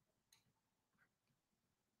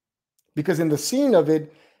 Because in the scene of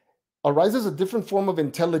it arises a different form of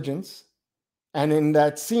intelligence. And in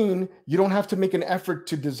that scene, you don't have to make an effort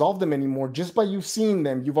to dissolve them anymore. Just by you seeing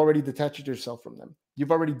them, you've already detached yourself from them.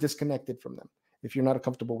 You've already disconnected from them, if you're not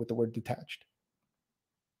comfortable with the word detached.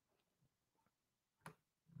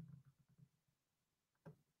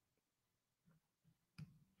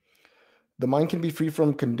 The mind can be free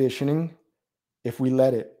from conditioning if we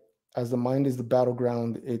let it. As the mind is the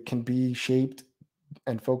battleground, it can be shaped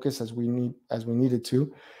and focused as we need it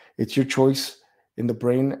to. It's your choice in the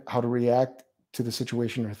brain how to react to the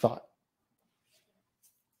situation or thought.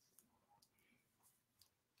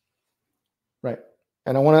 Right.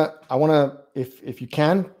 And I want to, if you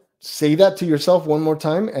can, say that to yourself one more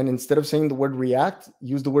time. And instead of saying the word react,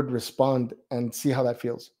 use the word respond and see how that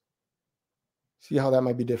feels. See how that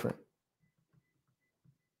might be different.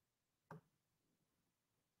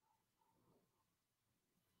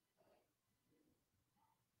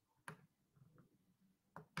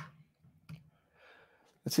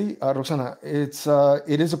 Let's see, Roxana, it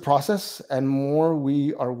is a process, and more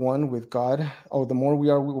we are one with God. Oh, the more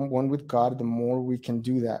we are one with God, the more we can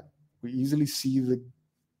do that. We easily see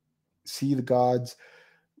the God's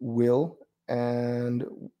will and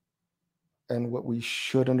what we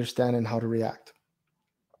should understand and how to react.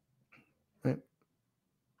 Right?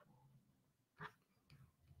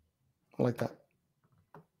 I like that.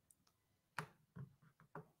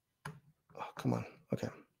 Oh, come on. Okay.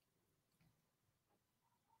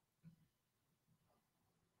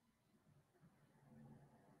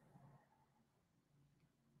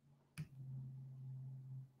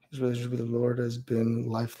 His relationship with the Lord has been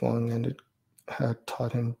lifelong, and it had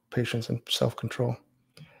taught him patience and self-control.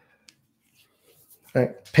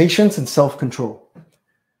 Right. Patience and self-control.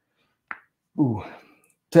 Ooh.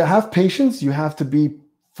 To have patience, you have to be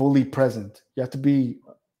fully present. You have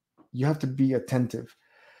to be attentive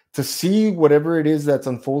to see whatever it is that's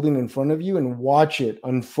unfolding in front of you and watch it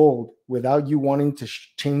unfold without you wanting to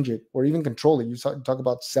change it or even control it. You talk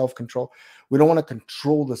about self-control. We don't want to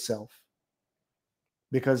control the self,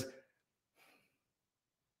 because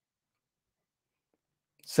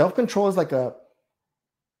self-control is like the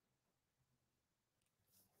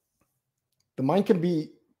mind can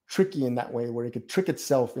be tricky in that way, where it could trick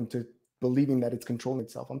itself into believing that it's controlling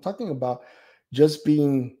itself. I'm talking about just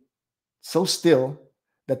being so still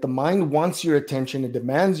that the mind wants your attention, it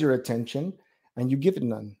demands your attention, and you give it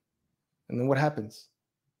none. And then what happens?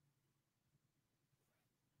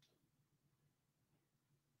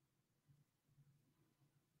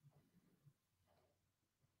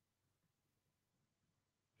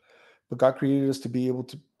 But God created us to be able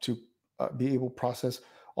to be able to process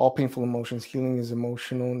all painful emotions. Healing is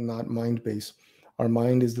emotional, not mind-based. Our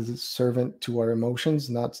mind is the servant to our emotions,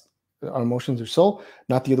 not our emotions or soul,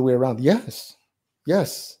 not the other way around. Yes.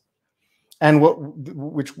 And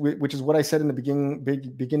which is what I said in the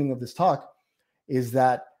beginning of this talk, is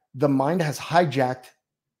that the mind has hijacked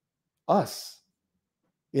us.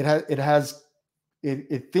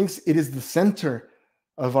 It thinks it is the center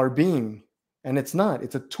of our being, and it's not.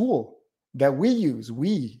 It's a tool that we use.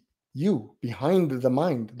 You, behind the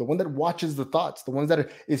mind, the one that watches the thoughts, the one that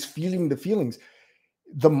is feeling the feelings.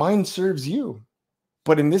 The mind serves you.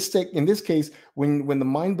 But in this case, when the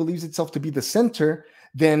mind believes itself to be the center,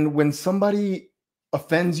 then when somebody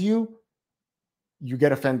offends you, you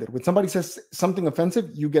get offended. When somebody says something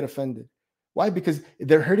offensive, you get offended. Why? Because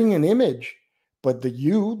they're hurting an image. But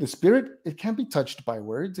the spirit, it can't be touched by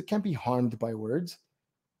words. It can't be harmed by words.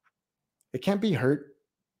 It can't be hurt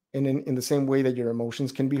in the same way that your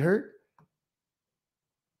emotions can be hurt.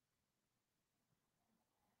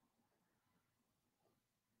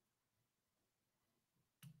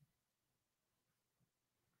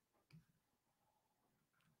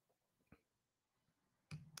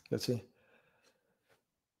 Let's see.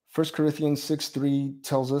 1 Corinthians 6:3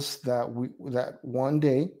 tells us that one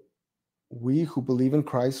day we who believe in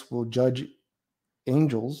Christ will judge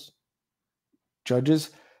angels. Judges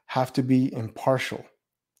have to be impartial.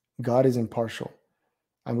 God is impartial.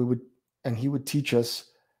 And he would teach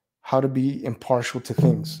us how to be impartial to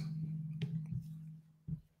things.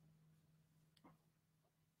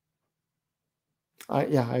 I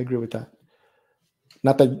agree with that.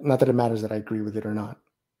 Not that it matters that I agree with it or not.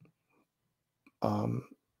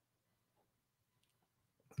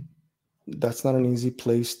 That's not an easy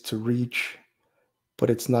place to reach, but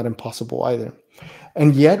it's not impossible either.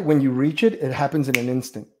 And yet, when you reach it, it happens in an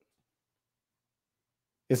instant.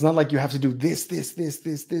 It's not like you have to do this,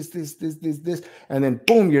 and then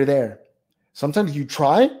boom, you're there. Sometimes you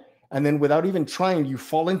try, and then without even trying, you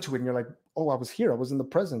fall into it, and you're like, oh, I was here. I was in the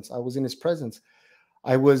presence. I was in his presence.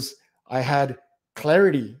 I had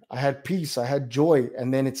clarity. I had peace. I had joy,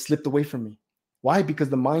 and then it slipped away from me. Why? Because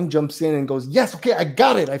the mind jumps in and goes, yes, okay, I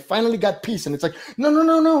got it. I finally got peace. And it's like, no.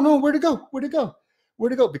 Where to go?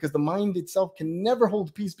 Because the mind itself can never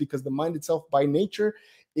hold peace, because the mind itself by nature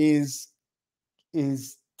is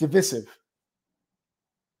divisive.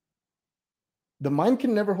 The mind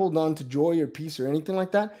can never hold on to joy or peace or anything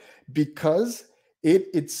like that, because it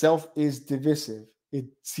itself is divisive. It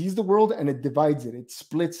sees the world and it divides it. It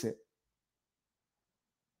splits it.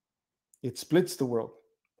 It splits the world.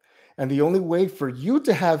 And the only way for you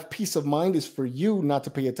to have peace of mind is for you not to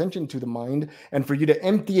pay attention to the mind, and for you to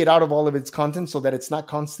empty it out of all of its content so that it's not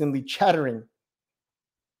constantly chattering.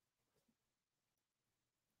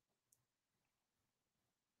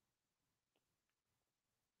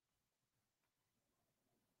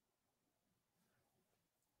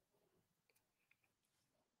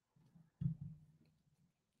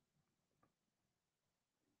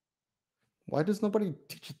 Why does nobody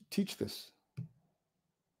teach this?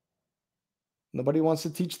 Nobody wants to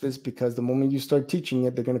teach this, because the moment you start teaching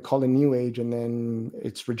it, they're going to call it New Age, and then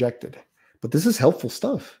it's rejected. But this is helpful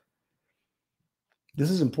stuff. This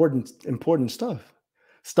is important stuff.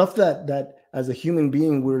 Stuff that as a human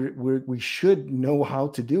being we should know how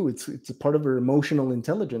to do. It's a part of our emotional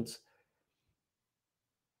intelligence.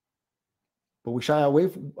 But we shy away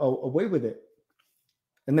with it.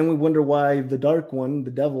 And then we wonder why the dark one,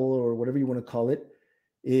 the devil, or whatever you want to call it,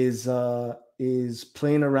 is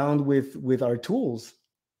playing around with our tools,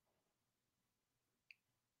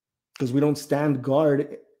 because we don't stand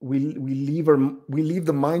guard. We leave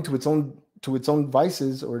the mind to its own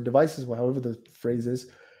vices or devices, however the phrase is,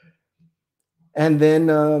 and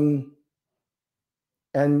then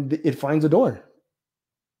and it finds a door.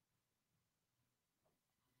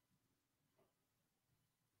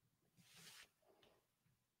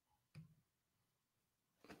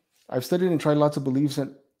 I've studied and tried lots of beliefs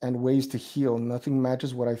and ways to heal. Nothing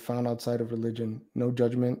matches what I found outside of religion. No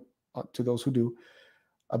judgment to those who do.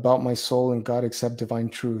 About my soul and God, except divine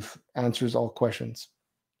truth answers all questions.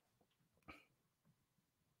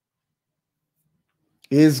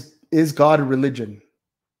 Is God a religion?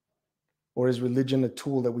 Or is religion a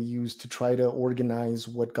tool that we use to try to organize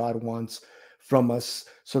what God wants from us,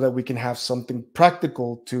 so that we can have something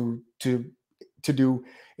practical to do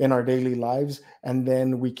in our daily lives, and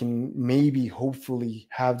then we can maybe hopefully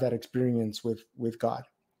have that experience with God?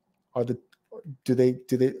 Do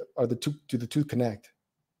the two connect?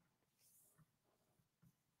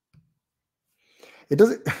 It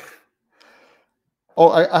doesn't. Oh,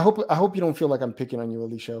 I hope you don't feel like I'm picking on you,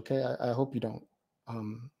 Alicia. Okay, I hope you don't.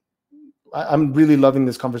 I'm really loving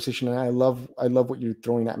this conversation, and I love what you're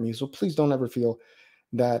throwing at me. So please don't ever feel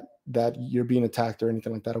that you're being attacked or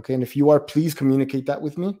anything like that. Okay, and if you are, please communicate that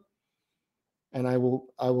with me, and I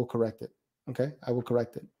will correct it. Okay, I will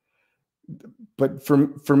correct it. But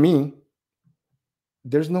for me,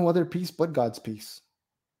 there's no other peace but God's peace,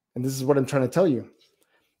 and this is what I'm trying to tell you.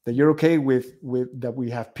 that you're okay with that we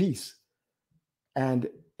have peace, and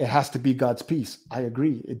it has to be God's peace. I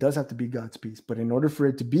agree. It does have to be God's peace. But in order for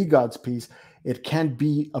it to be God's peace, it can't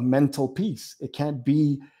be a mental peace. It can't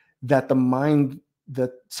be that the mind,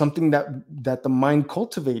 that something that the mind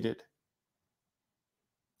cultivated.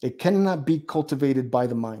 It cannot be cultivated by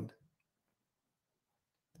the mind.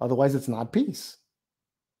 Otherwise, it's not peace.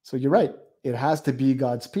 So you're right. It has to be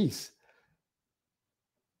God's peace.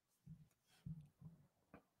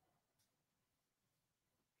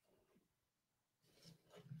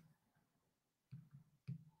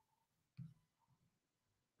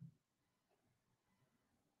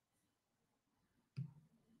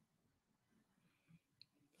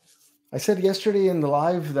 I said yesterday in the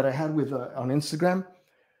live that I had with on Instagram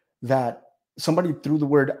that somebody threw the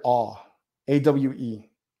word awe, AWE.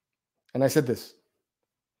 And I said this: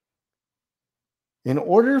 in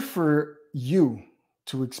order for you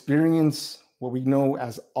to experience what we know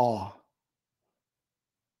as awe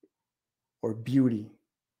or beauty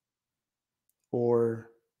or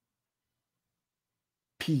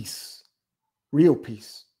peace, real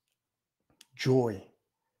peace, joy,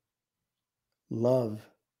 love,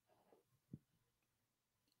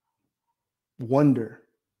 wonder,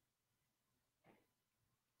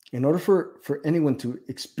 in order for anyone to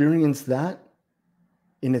experience that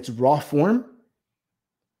in its raw form,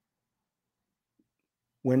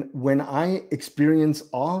 when I experience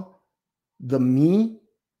awe, the me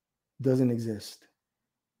doesn't exist.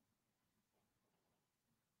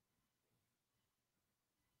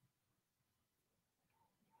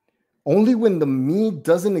 Only when the me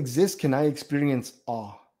doesn't exist can I experience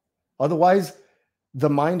awe. Otherwise, the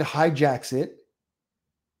mind hijacks it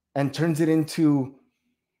and turns it into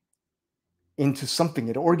something.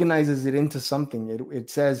 It organizes it into something. It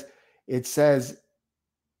says,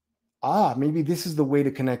 maybe this is the way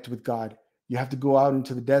to connect with God. You have to go out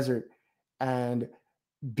into the desert and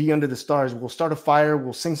be under the stars. We'll start a fire,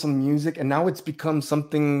 we'll sing some music, and now it's become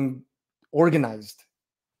something organized.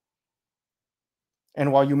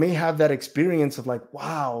 And while you may have that experience of like,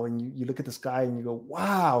 wow, and you look at the sky and you go,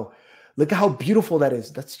 wow, look at how beautiful that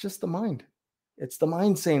is. That's just the mind. It's the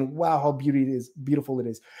mind saying, wow, how beautiful it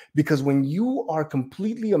is. Because when you are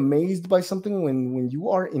completely amazed by something, when you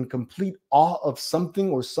are in complete awe of something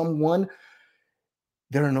or someone,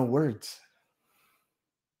 there are no words.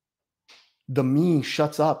 The me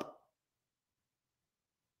shuts up.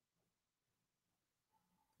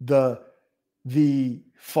 The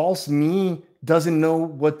false me doesn't know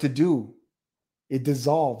what to do. It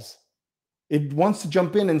dissolves. It wants to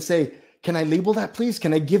jump in and say, can I label that, please?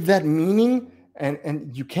 Can I give that meaning?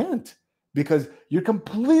 And you can't, because you're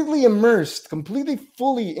completely immersed, completely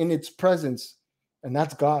fully in its presence. And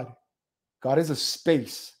that's God. God is a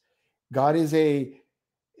space. God is a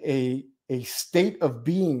state of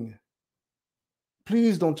being.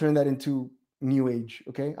 Please don't turn that into New Age,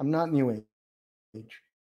 okay? I'm not New Age.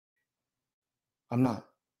 I'm not.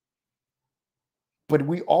 But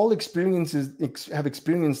we all have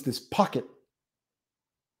experienced this pocket.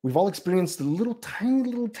 We've all experienced a little tiny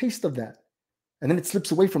little taste of that. And then it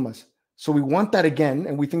slips away from us. So we want that again.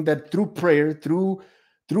 And we think that through prayer, through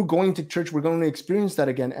going to church, we're going to experience that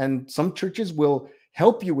again. And some churches will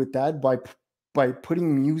help you with that by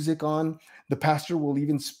putting music on. The pastor will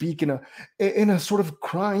even speak in a sort of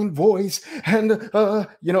crying voice. And, I'm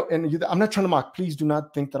not trying to mock. Please do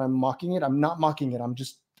not think that I'm mocking it. I'm not mocking it. I'm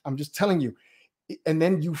just telling you. And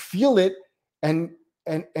then you feel it, and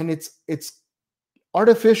it's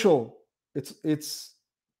artificial. It's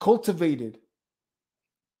cultivated.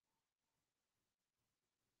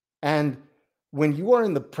 And when you are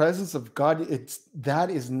in the presence of God,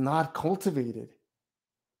 that is not cultivated.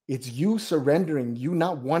 It's you surrendering, you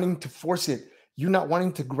not wanting to force it, you not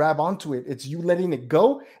wanting to grab onto it. It's you letting it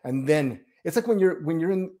go. And then it's like when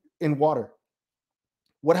you're in water.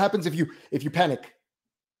 What happens if you panic?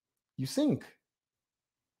 You sink.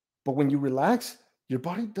 But when you relax, your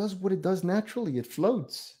body does what it does naturally. It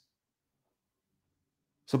floats.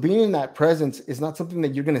 So being in that presence is not something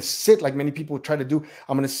that you're going to sit like many people try to do.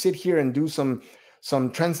 I'm going to sit here and do some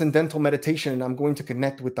transcendental meditation, and I'm going to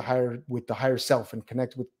connect with the higher self and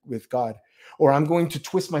connect with God. Or I'm going to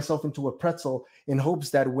twist myself into a pretzel in hopes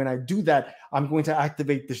that when I do that, I'm going to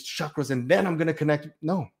activate the chakras and then I'm going to connect.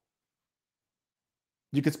 No.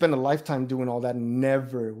 You could spend a lifetime doing all that and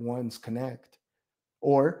never once connect.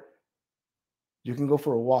 Or you can go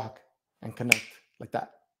for a walk and connect like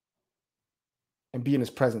that and be in his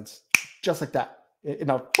presence, just like that.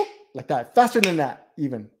 Like that, faster than that,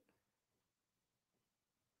 even.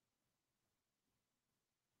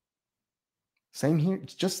 Same here.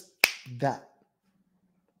 It's just that.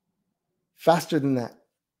 Faster than that.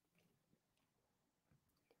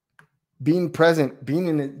 being present, being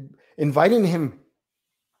in it, inviting him.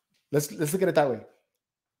 Let's look at it that way.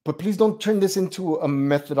 But please don't turn this into a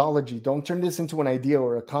methodology. Don't turn this into an idea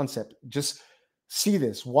or a concept. Just see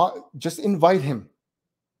this. Just invite him.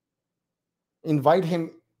 Invite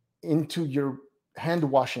him into your hand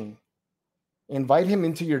washing. Invite him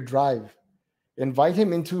into your drive. Invite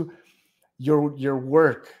him into your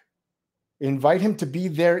work. Invite him to be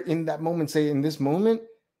there in that moment. Say, in this moment,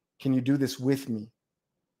 can you do this with me?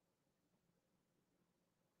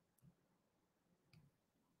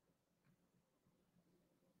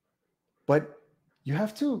 But we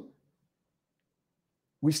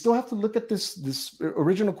still have to look at this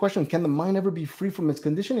original question. Can the mind ever be free from its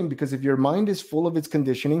conditioning? Because if your mind is full of its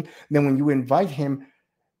conditioning, then when you invite him,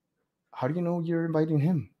 how do you know you're inviting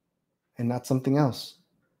him and not something else?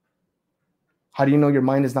 How do you know your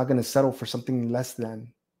mind is not going to settle for something less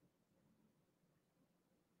than?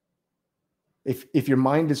 If your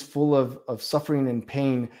mind is full of suffering and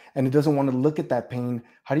pain and it doesn't want to look at that pain,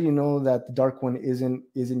 how do you know that the dark one isn't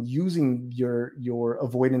using your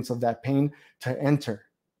avoidance of that pain to enter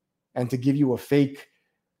and to give you a fake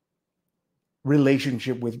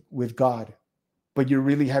relationship with God, but you're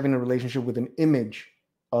really having a relationship with an image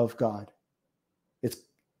of God?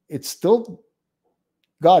 It's still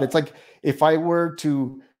God. It's like if I were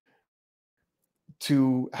to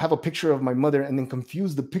have a picture of my mother and then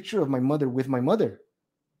confuse the picture of my mother with my mother.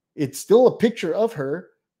 It's still a picture of her,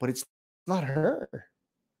 but it's not her.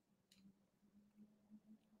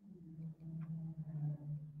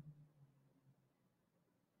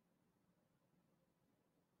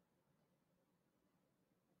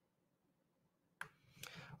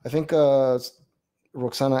 I think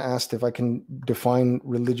Roxana asked if I can define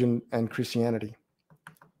religion and Christianity.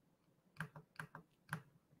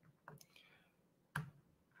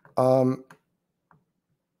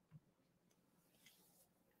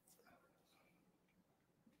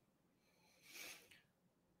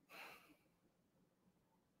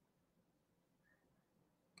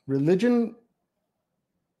 Religion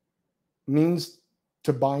means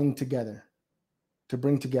to bind together, to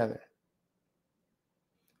bring together.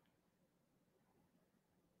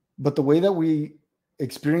 But the way that we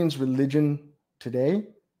experience religion today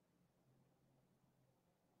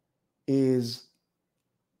is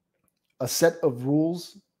a set of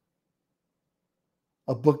rules,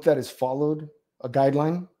 a book that is followed, a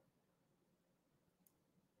guideline,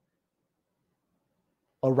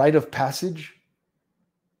 a rite of passage,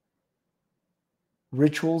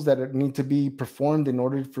 rituals that need to be performed in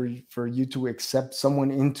order for you to accept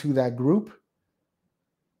someone into that group,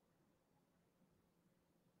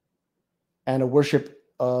 and a worship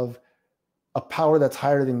of a power that's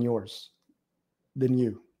higher than yours, than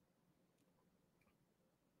you.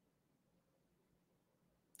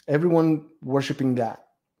 Everyone worshiping that.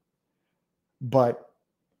 But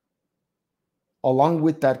along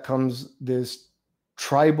with that comes this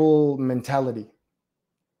tribal mentality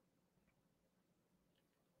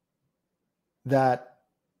that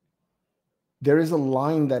there is a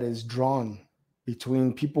line that is drawn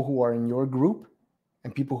between people who are in your group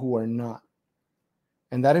and people who are not.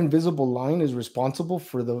 And that invisible line is responsible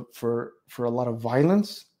for a lot of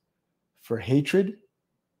violence, for hatred,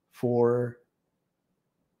 for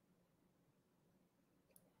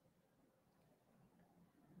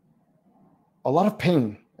a lot of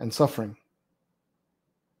pain and suffering.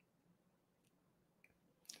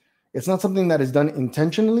 It's not something that is done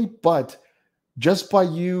intentionally, but just by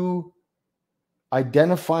you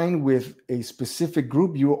identifying with a specific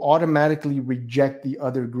group, you automatically reject the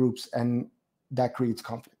other groups, and that creates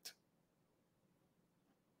conflict.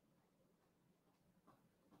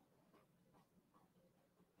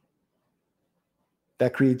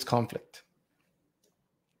 That creates conflict.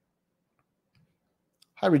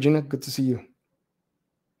 Hi, Regina. Good to see you.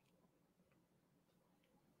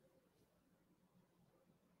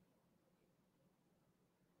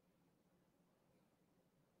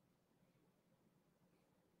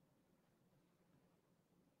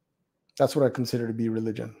 That's what I consider to be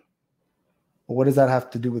religion. But what does that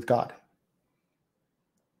have to do with God?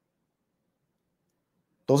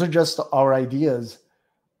 Those are just our ideas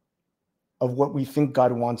of what we think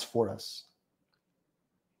God wants for us.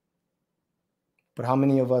 But how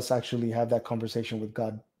many of us actually have that conversation with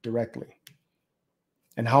God directly?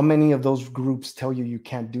 And how many of those groups tell you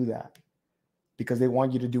can't do that because they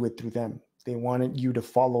want you to do it through them? They wanted you to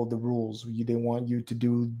follow the rules. They want you to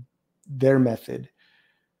do their method,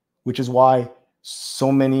 which is why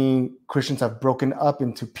so many Christians have broken up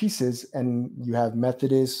into pieces, and you have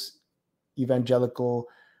Methodist, evangelical,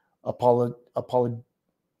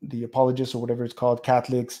 the apologists or whatever it's called,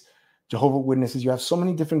 Catholics, Jehovah's Witnesses. You have so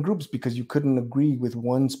many different groups because you couldn't agree with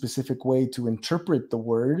one specific way to interpret the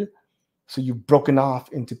word. So you've broken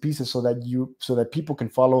off into pieces so that people can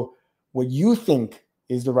follow what you think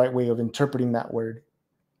is the right way of interpreting that word.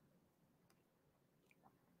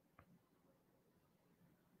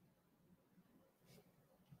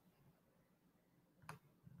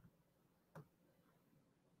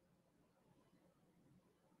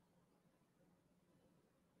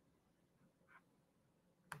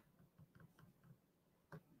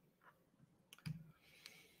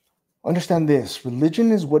 Understand this: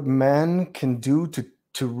 religion is what man can do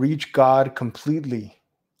to reach God completely,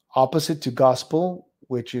 opposite to gospel,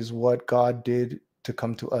 which is what God did to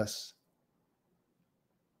come to us.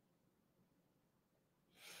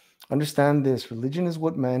 Understand this: religion is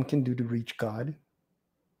what man can do to reach God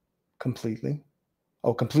completely.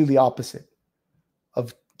 Oh, completely opposite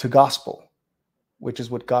to gospel, which is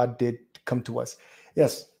what God did to come to us.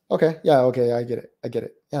 Yes. Okay. Yeah. Okay. I get it. I get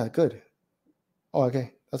it. Yeah. Good. Oh,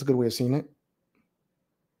 okay. That's a good way of seeing it.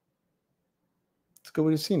 It's a good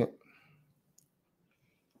way of seeing it.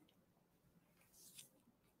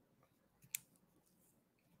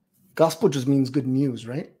 Gospel just means good news,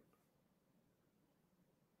 right?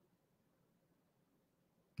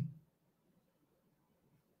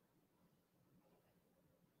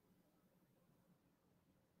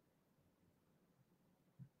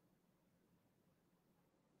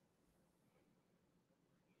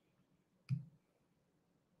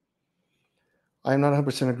 I'm not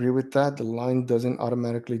 100% agree with that. The line doesn't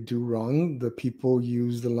automatically do wrong. The people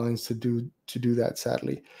use the lines to do that,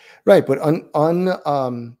 sadly. Right, but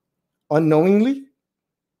unknowingly,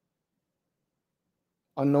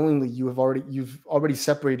 you've already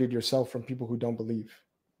separated yourself from people who don't believe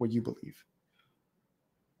what you believe.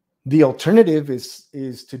 The alternative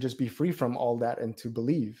is to just be free from all that and to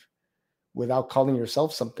believe without calling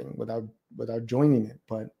yourself something, without joining it.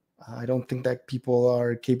 But I don't think that people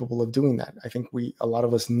are capable of doing that. I think a lot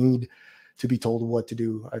of us need to be told what to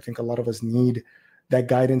do. I think a lot of us need that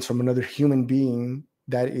guidance from another human being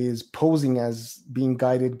that is posing as being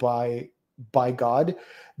guided by God,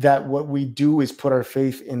 that what we do is put our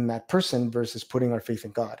faith in that person versus putting our faith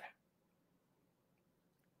in God.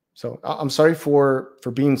 So I'm sorry for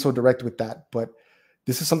being so direct with that, but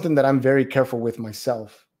this is something that I'm very careful with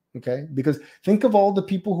myself. Okay, because think of all the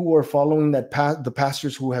people who are following that the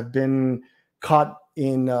pastors who have been caught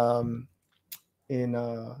in having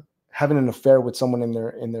an affair with someone in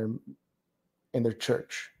their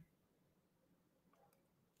church.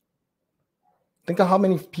 Think of how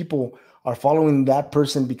many people are following that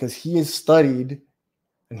person because he has studied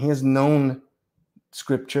and he has known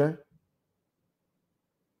scripture,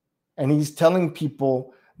 and he's telling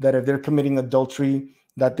people that if they're committing adultery,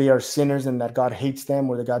 that they are sinners and that God hates them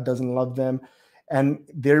or that God doesn't love them, and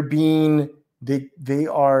they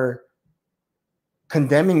are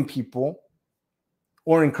condemning people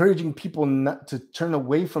or encouraging people not to turn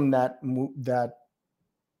away from that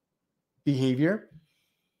behavior,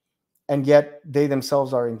 and yet they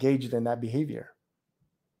themselves are engaged in that behavior.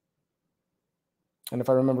 And if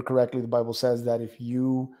I remember correctly, the Bible says that if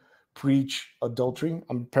you preach adultery,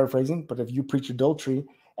 I'm paraphrasing, but if you preach adultery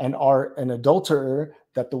and are an adulterer,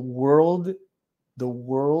 that the world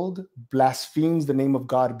blasphemes the name of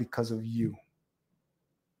God because of you.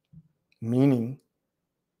 Meaning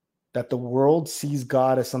that the world sees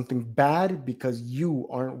God as something bad because you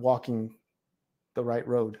aren't walking the right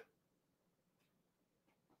road.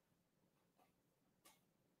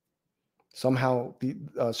 Somehow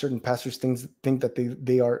certain pastors think that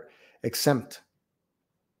they are exempt.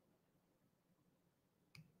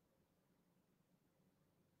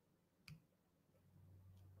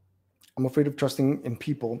 I'm afraid of trusting in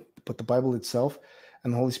people, but the Bible itself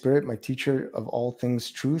and the Holy Spirit, my teacher of all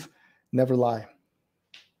things truth, never lie.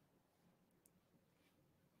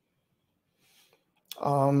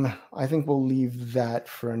 I think we'll leave that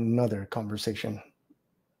for another conversation.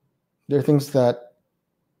 There are things that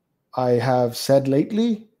I have said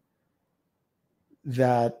lately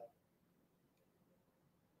that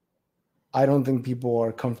I don't think people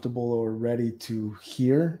are comfortable or ready to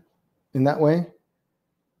hear in that way.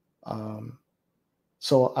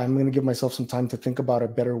 So I'm going to give myself some time to think about a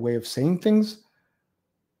better way of saying things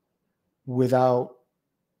without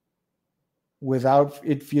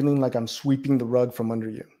it feeling like I'm sweeping the rug from under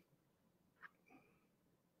you.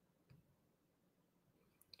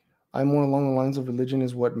 I'm more along the lines of religion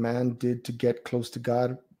is what man did to get close to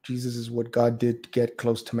God. Jesus is what God did to get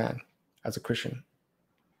close to man as a Christian.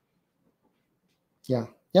 Yeah,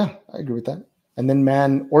 I agree with that. And then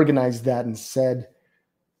man organized that and said,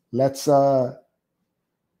 let's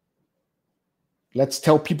Let's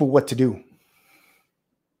tell people what to do.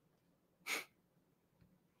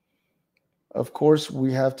 Of course,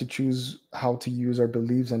 we have to choose how to use our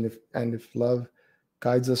beliefs, and if love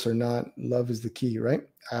guides us or not, love is the key, right?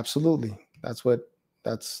 Absolutely. That's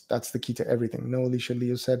the key to everything. No, Alicia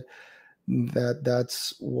Leo said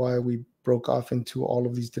that's why we broke off into all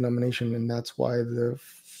of these denominations, and that's why the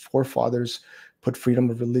forefathers put freedom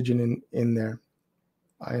of religion in there.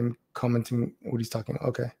 I'm commenting what he's talking about.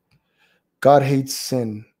 Okay. God hates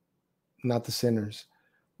sin, not the sinners.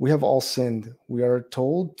 We have all sinned. We are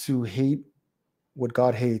told to hate what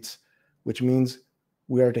God hates, which means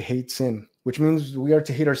we are to hate sin, which means we are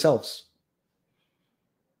to hate ourselves,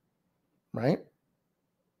 right?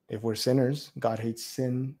 If we're sinners, God hates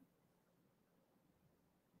sin.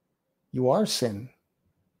 You are sin,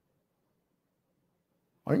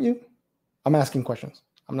 aren't you? I'm asking questions.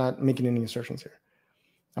 I'm not making any assertions here.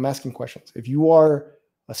 I'm asking questions. If you are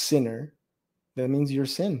a sinner, that means you're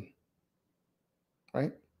sin,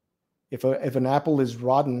 right? If an apple is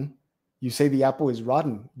rotten, you say the apple is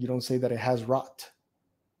rotten. You don't say that it has rot.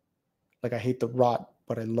 Like, I hate the rot,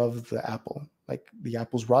 but I love the apple. Like, the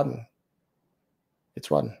apple's rotten.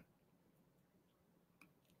 It's rotten.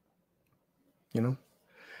 You know?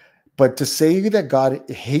 But to say that God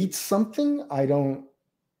hates something, I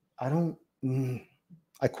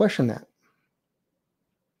question that.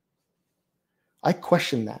 I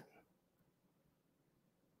question that.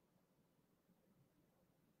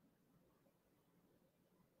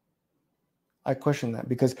 I question that,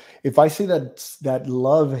 because if I say that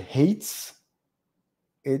love hates,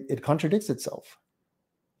 it contradicts itself.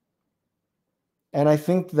 And I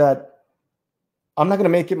think that I'm not going to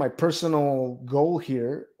make it my personal goal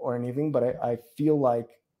here or anything, but I feel like,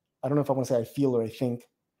 I don't know if I want to say I feel or I think,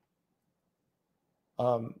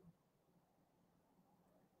 I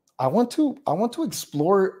want to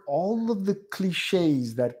explore all of the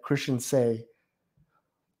cliches that Christians say,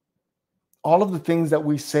 all of the things that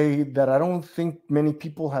we say that I don't think many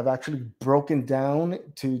people have actually broken down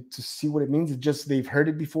to see what it means. It's just they've heard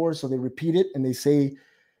it before, so they repeat it and they say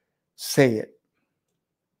it.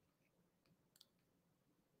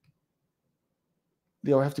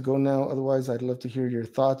 Leo, I have to go now. Otherwise, I'd love to hear your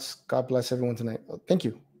thoughts. God bless everyone tonight. Thank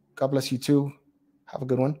you. God bless you too. Have a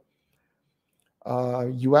good one.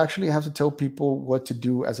 You actually have to tell people what to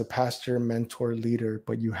do as a pastor, mentor, leader,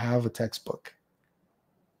 but you have a textbook.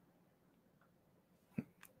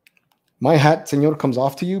 My hat, senor, comes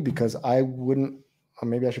off to you because I wouldn't, or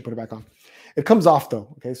maybe I should put it back on. It comes off though,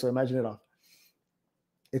 okay? So imagine it off.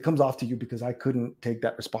 It comes off to you because I couldn't take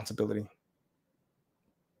that responsibility.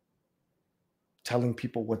 Telling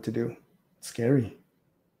people what to do. It's scary.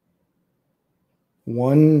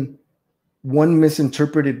 One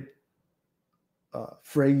misinterpreted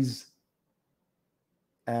phrase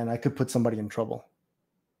and I could put somebody in trouble.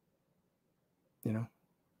 You know?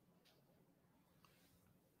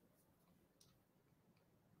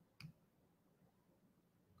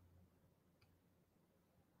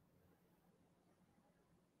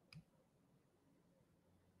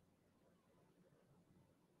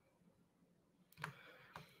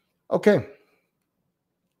 Okay.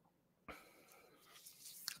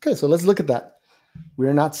 Okay, so let's look at that. We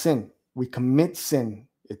are not sin. We commit sin.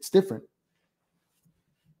 It's different.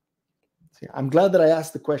 See, I'm glad that I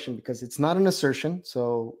asked the question because it's not an assertion.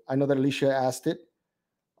 So I know that Alicia asked it.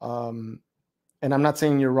 And I'm not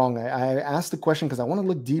saying you're wrong. I asked the question because I want to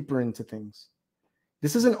look deeper into things.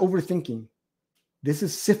 This isn't overthinking. This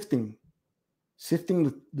is sifting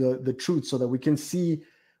the truth so that we can see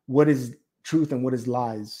what is truth and what is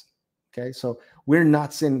lies. Okay, so we're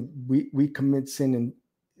not sin. We commit sin, and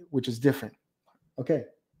which is different. Okay,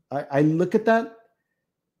 I look at that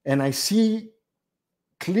and I see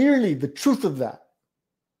clearly the truth of that.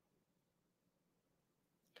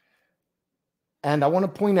 And I want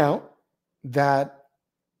to point out that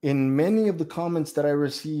in many of the comments that I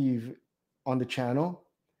receive on the channel,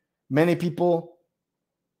 many people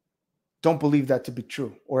don't believe that to be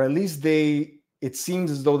true, or at least it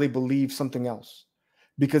seems as though they believe something else.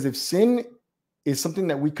 Because if sin is something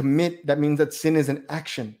that we commit, that means that sin is an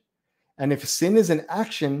action. And if sin is an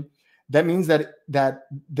action, that means that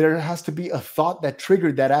there has to be a thought that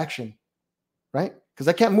triggered that action, right? Because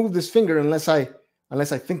I can't move this finger unless I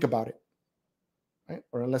think about it, right?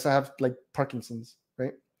 Or unless I have like Parkinson's,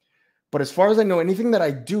 right? But as far as I know, anything that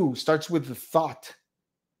I do starts with the thought.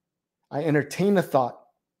 I entertain a thought,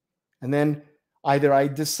 and then either I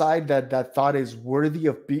decide that thought is worthy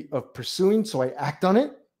of pursuing, so I act on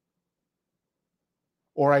it,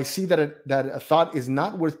 or I see that a thought is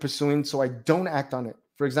not worth pursuing, so I don't act on it.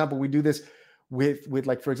 For example, we do this with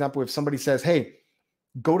like, for example, if somebody says, hey,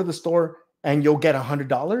 go to the store and you'll get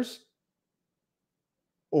 $100,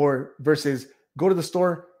 or versus go to the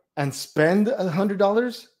store and spend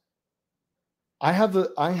 $100. I have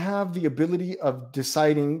the ability of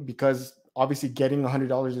deciding, because obviously getting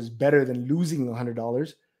 $100 is better than losing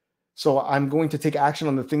 $100. So I'm going to take action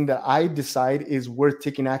on the thing that I decide is worth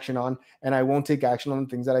taking action on, and I won't take action on the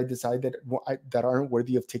things that I decide that aren't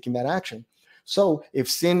worthy of taking that action. So if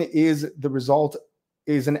sin is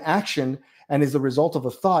an action and is the result of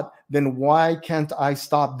a thought, then why can't I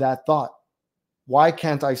stop that thought? Why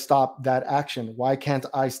can't I stop that action? Why can't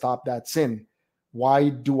I stop that sin? Why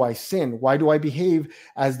do I sin? Why do I behave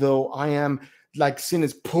as though I am like sin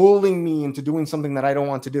is pulling me into doing something that I don't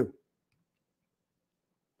want to do?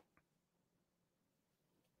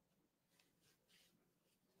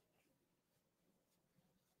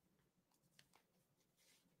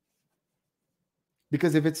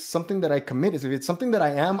 Because if it's something that I commit, if it's something that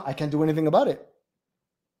I am, I can't do anything about it.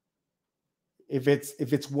 If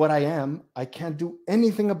it's what I am, I can't do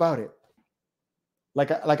anything about it.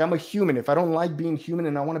 Like I'm a human. If I don't like being human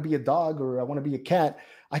and I want to be a dog or I want to be a cat,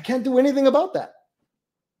 I can't do anything about that.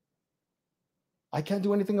 I can't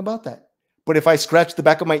do anything about that. But if I scratch the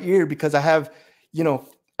back of my ear because I have,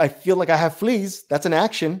 I feel like I have fleas, that's an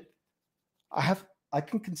action. I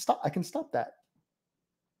can stop that.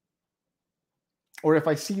 Or if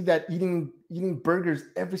I see that eating burgers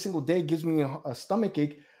every single day gives me a stomach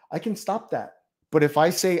ache, I can stop that. But if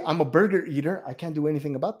I say I'm a burger eater, I can't do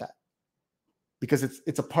anything about that, because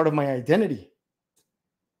it's a part of my identity.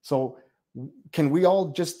 So can we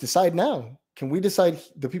all just decide now? Can we decide,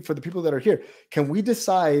 for the people that are here, can we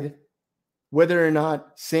decide whether or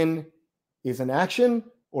not sin is an action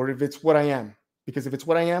or if it's what I am? Because if it's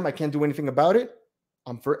what I am, I can't do anything about it.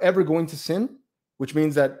 I'm forever going to sin, which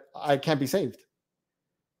means that I can't be saved.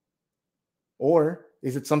 Or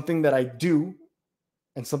is it something that I do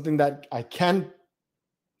and something that I can,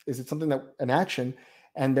 is it something that an action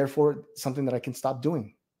and therefore something that I can stop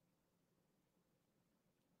doing?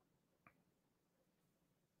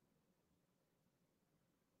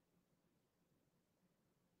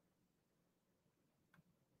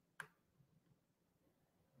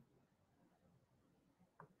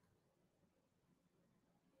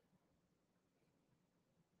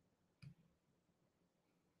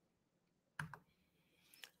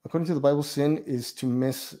 According to the Bible, sin is to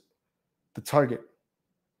miss the target,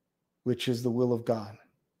 which is the will of God.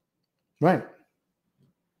 Right.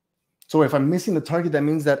 So if I'm missing the target, that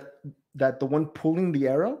means that the one pulling the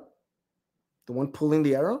arrow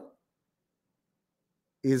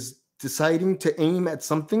is deciding to aim at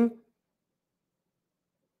something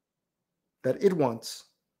that it wants,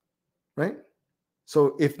 right?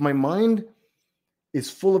 So if my mind is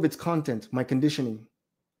full of its content, my conditioning,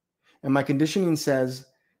 and my conditioning says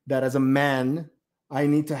that as a man, I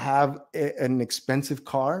need to have an expensive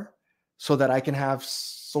car so that I can have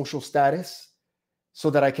social status, so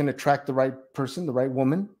that I can attract the right person, the right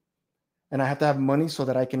woman, and I have to have money so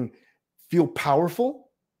that I can feel powerful,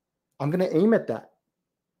 I'm going to aim at that.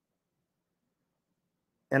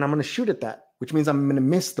 And I'm going to shoot at that, which means I'm going to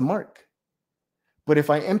miss the mark. But if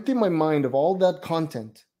I empty my mind of all that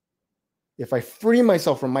content, if I free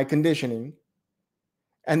myself from my conditioning,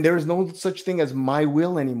 and there is no such thing as my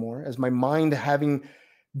will anymore, as my mind having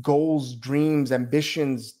goals, dreams,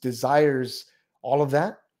 ambitions, desires, all of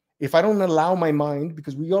that, if I don't allow my mind,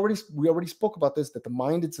 because we already spoke about this, that the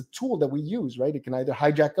mind, it's a tool that we use, right? It can either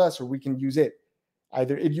hijack us or we can use it.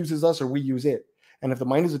 Either it uses us or we use it. And if the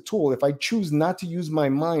mind is a tool, if I choose not to use my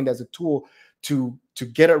mind as a tool to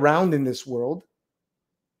get around in this world,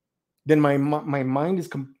 then my mind is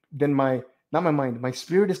my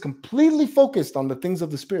spirit is completely focused on the things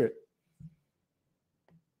of the spirit.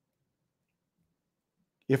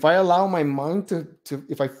 If I allow my mind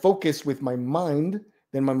if I focus with my mind,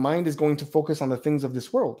 then my mind is going to focus on the things of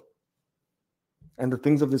this world. And the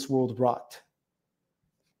things of this world rot.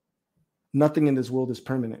 Nothing in this world is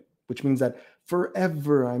permanent, which means that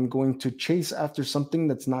forever I'm going to chase after something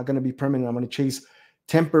that's not going to be permanent. I'm going to chase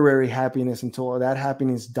temporary happiness until that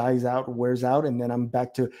happiness dies out, wears out, and then I'm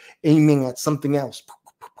back to aiming at something else.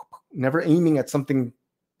 Never aiming at something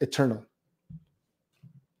eternal.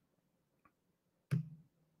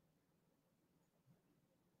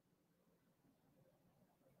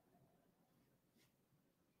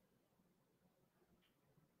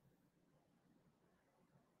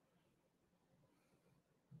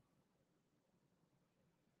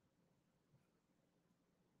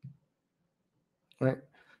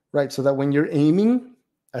 Right. So that when you're aiming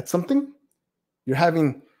at something,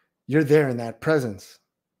 you're there in that presence,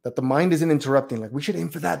 that the mind isn't interrupting. Like, we should aim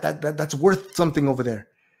for that. That's worth something over there.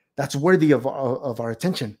 That's worthy of our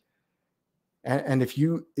attention. And if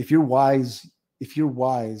you're wise, you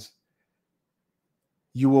will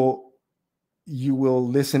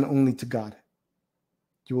listen only to God.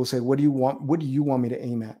 You will say, what do you want me to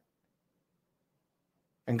aim at?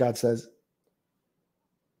 And God says,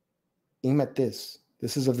 aim at this.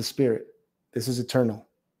 This is of the Spirit. This is eternal.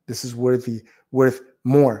 This is worth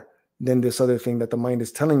more than this other thing that the mind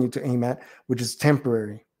is telling you to aim at, which is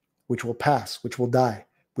temporary, which will pass, which will die,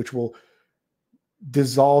 which will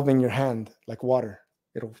dissolve in your hand like water.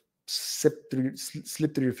 It'll slip through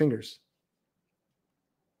your fingers.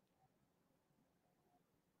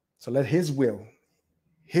 So let His will,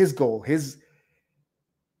 His goal, His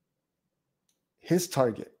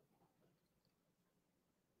target.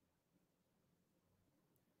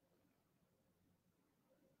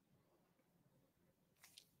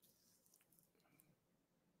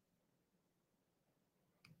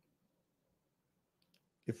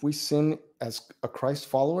 If we sin as a Christ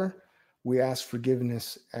follower, we ask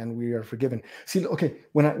forgiveness and we are forgiven. See, okay,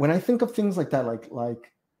 when I think of things like that,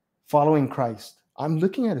 like following Christ, I'm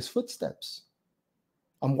looking at His footsteps.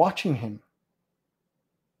 I'm watching Him.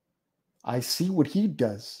 I see what He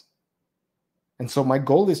does. And so my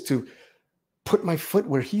goal is to put my foot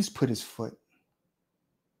where He's put His foot.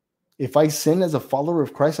 If I sin as a follower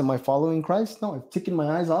of Christ, am I following Christ? No, I've taken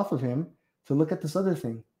my eyes off of Him to look at this other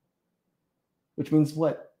thing. Which means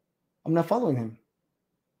what? I'm not following Him.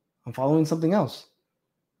 I'm following something else.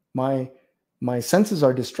 My senses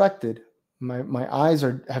are distracted. My eyes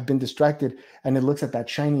have been distracted, and it looks at that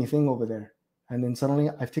shiny thing over there. And then suddenly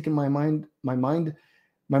I've taken my mind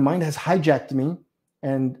has hijacked me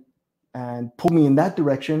and pulled me in that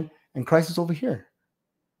direction, and Christ is over here.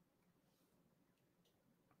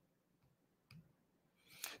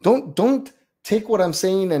 Don't take what I'm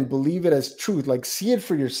saying and believe it as truth. Like, see it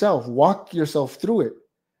for yourself. Walk yourself through it.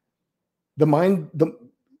 The mind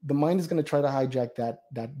is going to try to hijack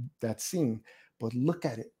that scene, but look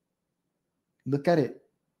at it. Look at it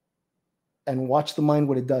and watch the mind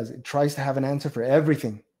what it does. It tries to have an answer for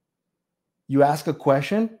everything. You ask a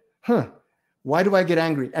question, why do I get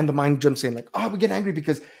angry? And the mind jumps in like, oh, we get angry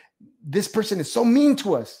because this person is so mean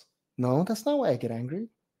to us. No, that's not why I get angry.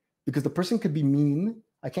 Because the person could be mean.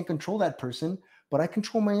 I can't control that person, but I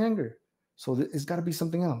control my anger. So it's got to be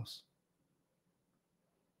something else.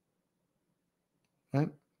 Right?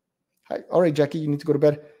 Hi. All right, Jackie, you need to go to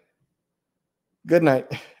bed. Good night.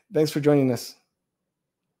 Thanks for joining us.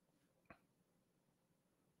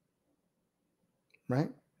 Right?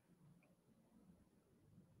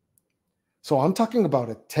 So I'm talking about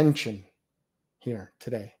attention here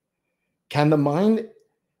today. Can the mind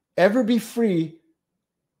ever be free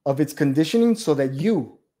of its conditioning so that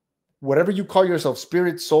you, whatever you call yourself,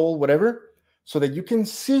 spirit, soul, whatever, so that you can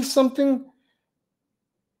see something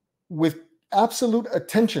with absolute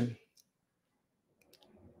attention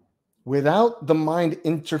without the mind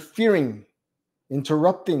interfering,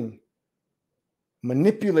 interrupting,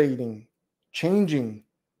 manipulating, changing,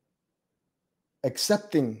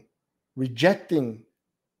 accepting, rejecting,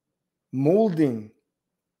 molding,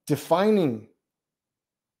 defining,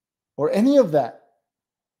 or any of that?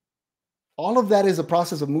 All of that is a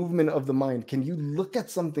process of movement of the mind. Can you look at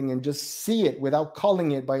something and just see it without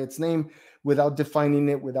calling it by its name, without defining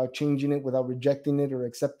it, without changing it, without rejecting it or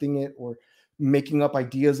accepting it or making up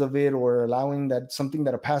ideas of it or allowing that something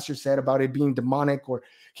that a pastor said about it being demonic? Or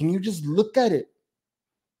can you just look at it?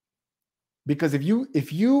 Because if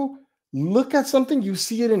you look at something, you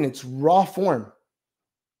see it in its raw form.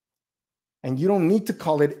 And you don't need to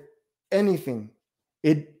call it anything.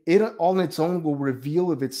 It on its own will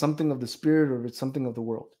reveal if it's something of the spirit or if it's something of the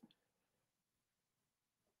world.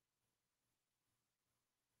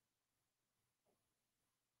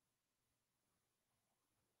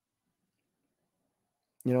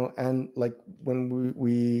 You know, and like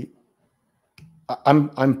when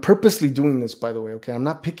I'm purposely doing this, by the way, okay? I'm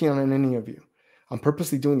not picking on any of you. I'm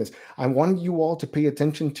purposely doing this. I want you all to pay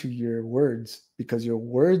attention to your words because your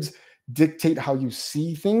words dictate how you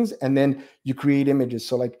see things and then you create images.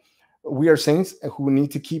 So like we are saints who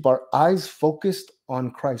need to keep our eyes focused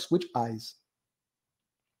on Christ. Which eyes?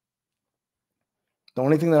 The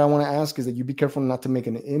only thing that I want to ask is that you be careful not to make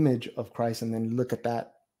an image of Christ and then look at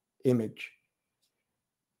that image.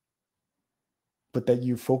 But that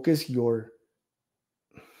you focus your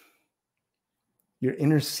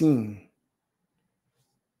inner seeing.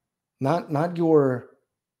 Not your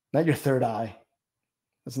third eye.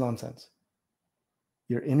 That's nonsense.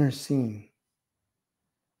 Your inner seeing.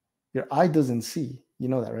 Your eye doesn't see. You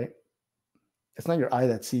know that, right? It's not your eye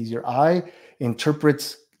that sees. Your eye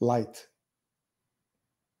interprets light.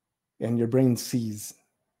 And your brain sees.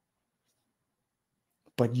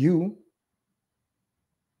 But you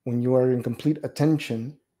when you are in complete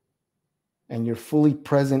attention and you're fully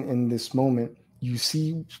present in this moment, you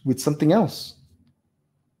see with something else.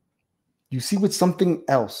 You see with something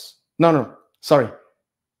else. No, sorry.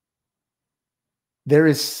 There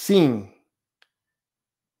is seeing.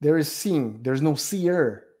 There is seeing. There's no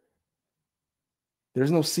seer.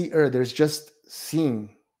 There's no seer. There's just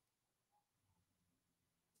seeing.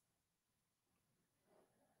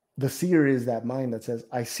 The seer is that mind that says,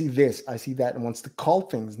 I see this, I see that, and wants to call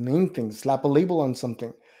things, name things, slap a label on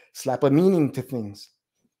something, slap a meaning to things.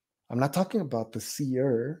 I'm not talking about the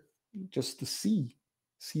seer, just the see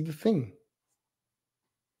the thing.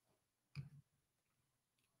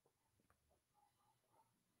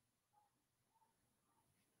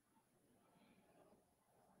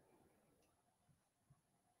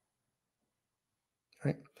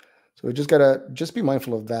 Right? So we just gotta be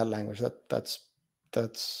mindful of that language.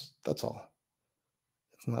 That's all.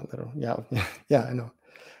 It's not literal. Yeah, I know.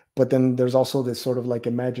 But then there's also this sort of like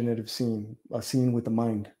imaginative scene, a scene with the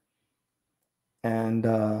mind. And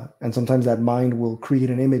sometimes that mind will create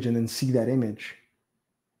an image and then see that image.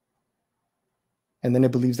 And then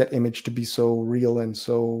it believes that image to be so real and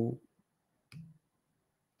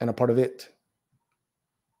a part of it.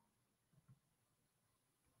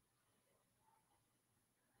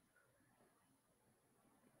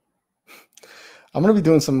 I'm going to be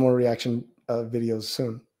doing some more reaction videos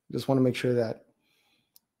soon. Just want to make sure that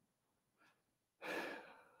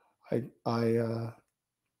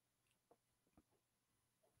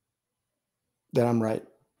that I'm right,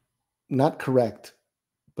 not correct,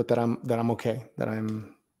 but that I'm okay, that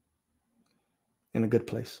I'm in a good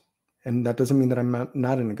place. And that doesn't mean that I'm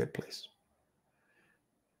not in a good place.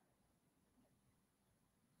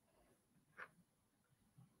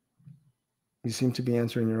 You seem to be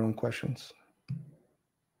answering your own questions.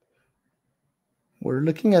 We're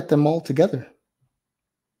looking at them all together.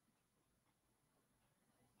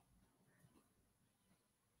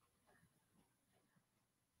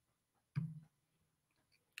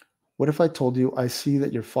 What if I told you, I see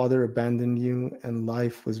that your father abandoned you and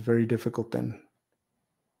life was very difficult then?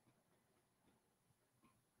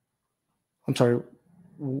 I'm sorry,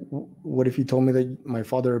 what if you told me that my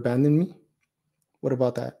father abandoned me? What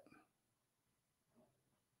about that?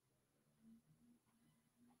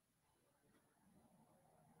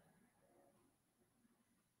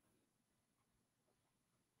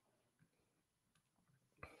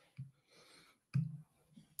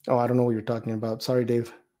 Oh, I don't know what you're talking about. Sorry,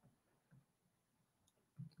 Dave.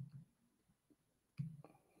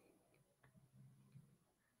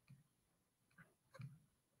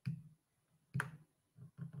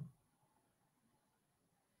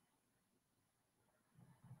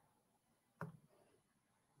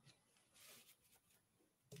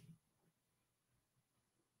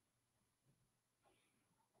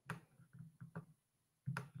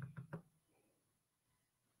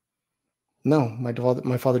 No,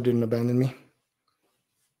 my father didn't abandon me.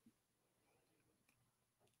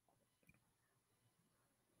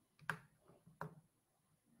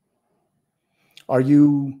 Are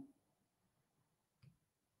you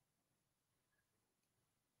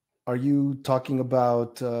talking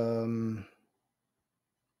about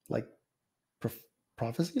like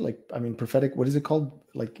prophecy? Like, I mean, prophetic, what is it called?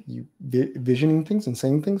 Like you visioning things and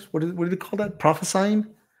saying things? What did it call that? Prophesying?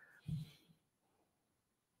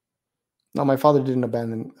 No, my father didn't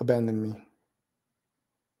abandon me.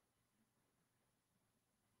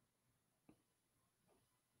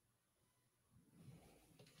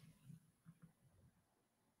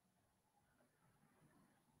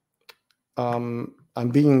 I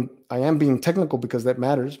am being technical because that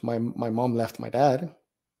matters. My mom left my dad,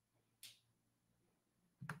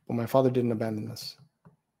 but my father didn't abandon us.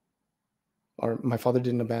 Or my father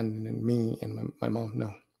didn't abandon me and my mom,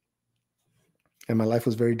 no. And my life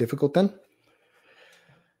was very difficult then?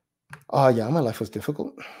 Yeah, my life was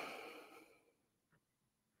difficult.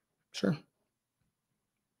 Sure.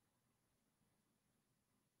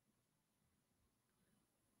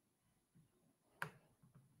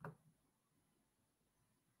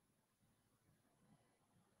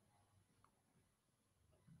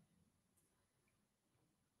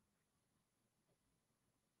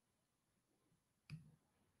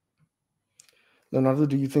 Leonardo,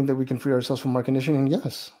 do you think that we can free ourselves from our conditioning?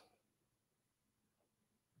 Yes,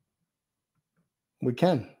 we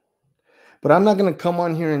can. But I'm not going to come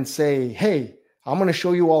on here and say, hey, I'm going to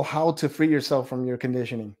show you all how to free yourself from your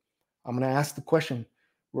conditioning. I'm going to ask the question.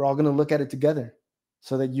 We're all going to look at it together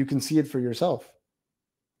so that you can see it for yourself.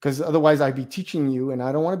 Because otherwise I'd be teaching you and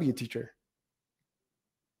I don't want to be a teacher.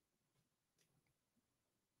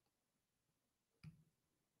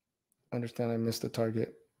 Understand I missed the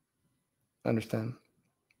target. Understand.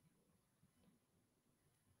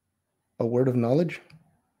 A word of knowledge?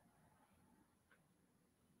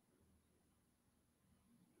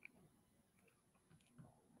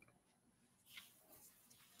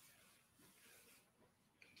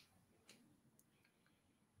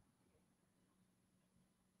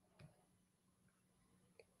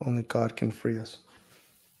 Only God can free us.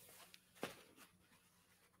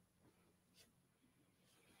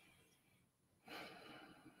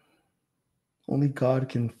 Only God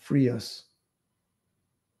can free us.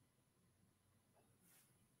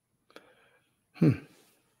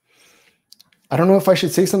 I don't know if I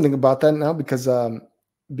should say something about that now because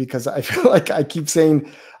I feel like I keep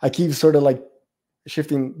sort of like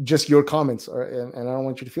shifting just your comments, and I don't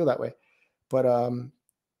want you to feel that way. But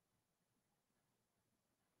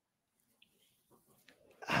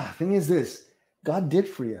thing is this: God did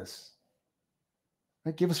free us.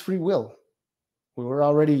 Right? Give us free will. We were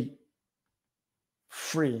already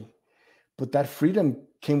free, but that freedom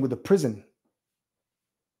came with a prison,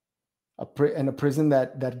 a prison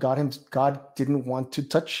that God didn't want to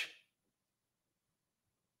touch,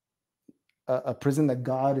 a prison that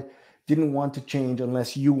God didn't want to change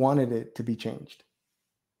unless you wanted it to be changed.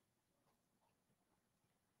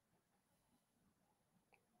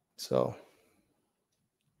 So,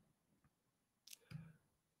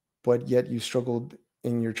 but yet you struggled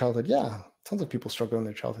in your childhood. Yeah, tons of people struggle in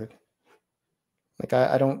their childhood. Like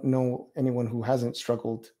I don't know anyone who hasn't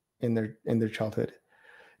struggled in their childhood.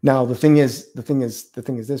 Now the thing is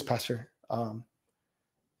this, Pastor,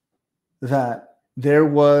 that there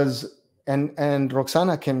was, and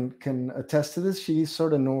Roxana can attest to this. She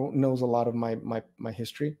sort of knows a lot of my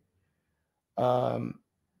history.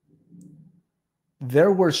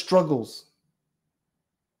 There were struggles.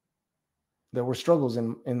 There were struggles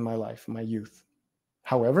in my life, my youth.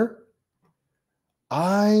 However,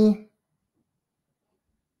 I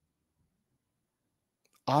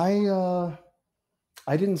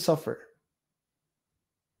didn't suffer.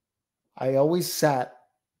 I always sat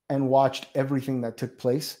and watched everything that took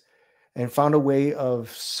place and found a way of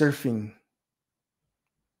surfing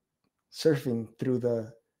through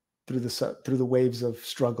the waves of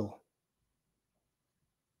struggle.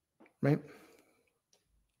 Right?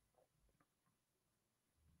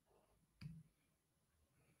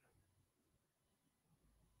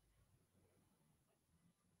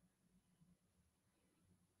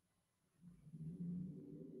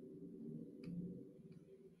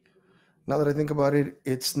 Now that I think about it,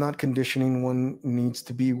 it's not conditioning. One needs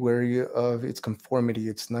to be wary of its conformity.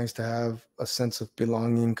 It's nice to have a sense of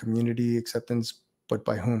belonging, community, acceptance, but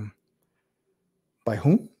by whom? By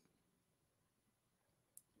whom?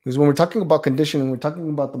 Because when we're talking about conditioning, we're talking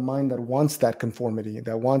about the mind that wants that conformity,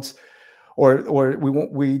 that wants, or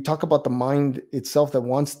we talk about the mind itself that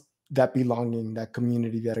wants that belonging, that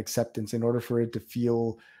community, that acceptance, in order for it to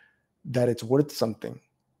feel that it's worth something.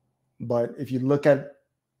 But if you look at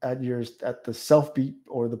the self beat,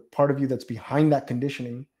 or the part of you that's behind that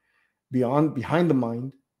conditioning, behind the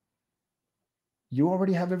mind, you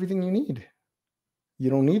already have everything you need. You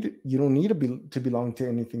don't need to belong to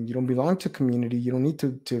anything. You don't belong to community. You don't need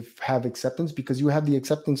to have acceptance, because you have the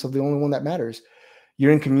acceptance of the only one that matters.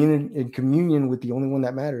 You're in communion with the only one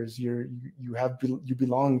that matters. You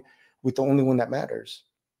belong with the only one that matters.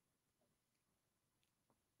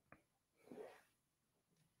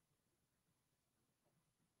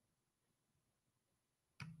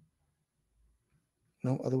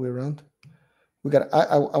 No other way around.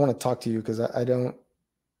 I want to talk to you, because I don't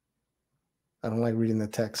like reading the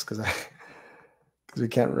text, because we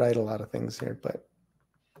can't write a lot of things here. But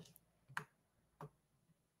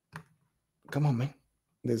come on, man,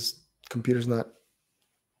 this computer's not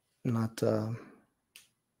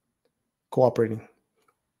cooperating.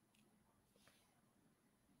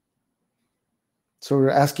 So we're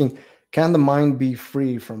asking, can the mind be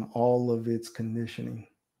free from all of its conditioning?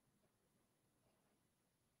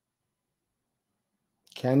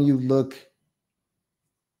 Can you look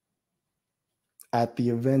at the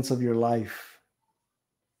events of your life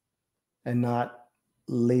and not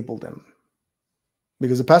label them?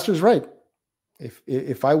 Because the pastor is right.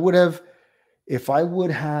 If I would have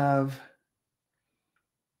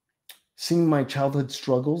seen my childhood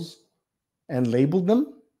struggles and labeled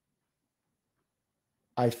them,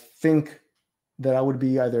 I think that I would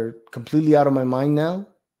be either completely out of my mind now,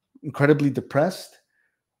 incredibly depressed,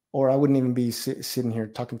 or I wouldn't even be sitting here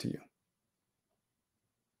talking to you.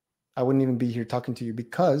 I wouldn't even be here talking to you,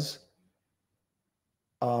 because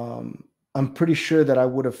I'm pretty sure that I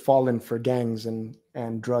would have fallen for gangs and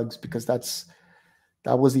drugs, because that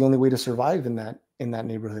was the only way to survive in that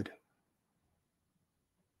neighborhood.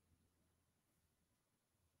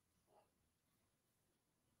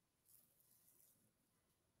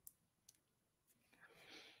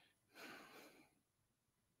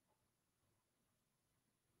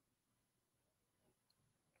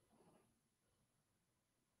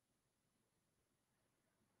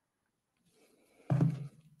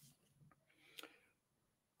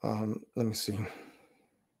 Let me see.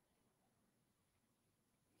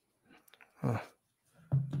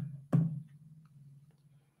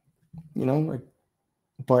 You know, like,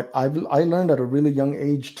 but I learned at a really young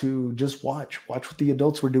age to just watch what the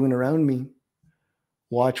adults were doing around me,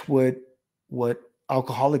 watch what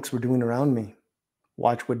alcoholics were doing around me,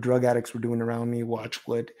 watch what drug addicts were doing around me, watch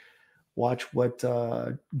what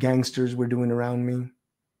gangsters were doing around me,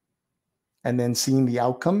 and then seeing the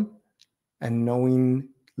outcome and knowing,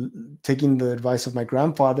 taking the advice of my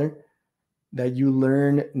grandfather, that you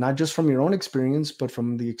learn not just from your own experience, but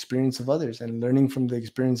from the experience of others. And learning from the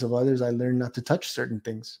experience of others, I learned not to touch certain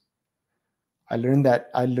things. I learned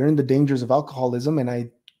the dangers of alcoholism, and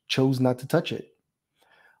I chose not to touch it.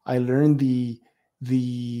 I learned the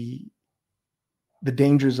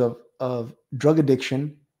dangers of drug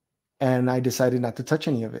addiction, and I decided not to touch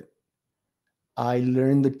any of it. I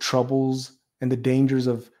learned the troubles and the dangers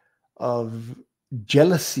of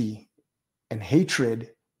jealousy and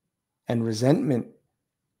hatred and resentment.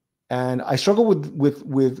 And I struggle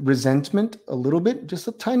with resentment a little bit, just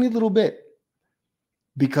a tiny little bit,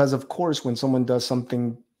 because of course, when someone does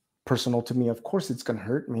something personal to me, of course it's going to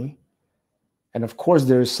hurt me, and of course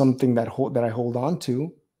there's something that I hold on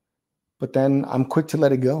to, but then I'm quick to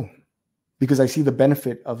let it go because I see the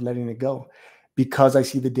benefit of letting it go, because I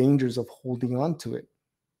see the dangers of holding on to it.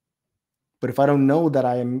 But if I don't know that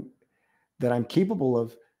I'm capable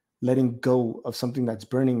of letting go of something that's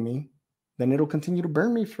burning me, then it'll continue to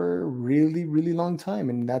burn me for a really, really long time.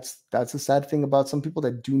 And that's a sad thing about some people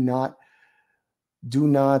that do not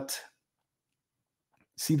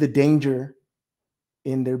see the danger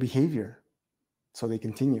in their behavior, so they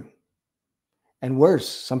continue. And worse,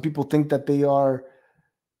 some people think that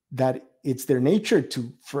that it's their nature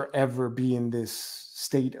to forever be in this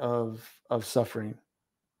state of suffering.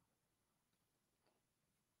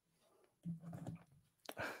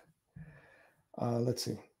 Let's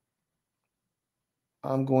see.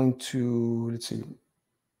 I'm going to, let's see.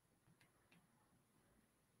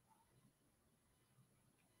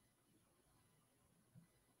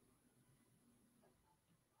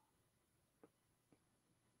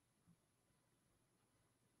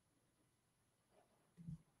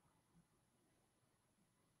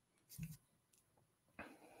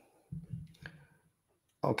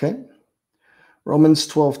 Okay. Romans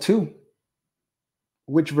 12:2.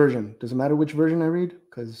 Which version? Does it matter which version I read?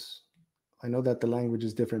 Because I know that the language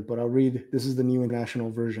is different, but I'll read. This is the New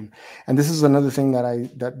International Version, and this is another thing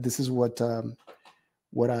that this is what I'm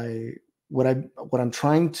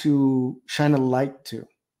trying to shine a light to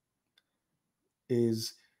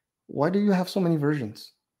is, why do you have so many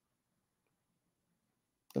versions?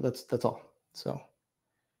 That's all. So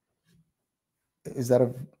is that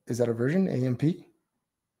a version, AMP?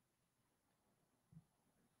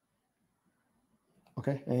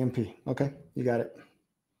 Okay, AMP. Okay, you got it.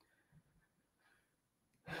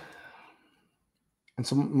 And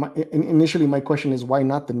so initially my question is, why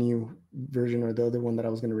not the new version or the other one that I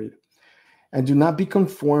was going to read? And do not be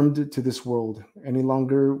conformed to this world any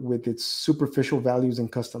longer with its superficial values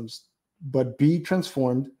and customs, but be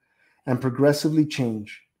transformed and progressively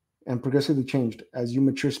changed as you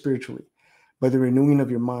mature spiritually by the renewing of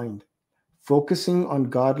your mind, focusing on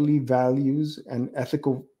godly values and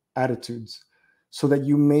ethical attitudes, so that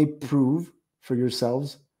you may prove for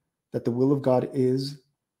yourselves that the will of God is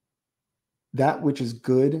that which is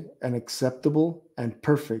good and acceptable and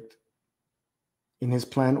perfect in his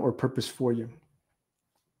plan or purpose for you.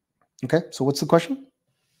 Okay, so what's the question?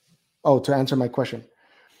 Oh, to answer my question.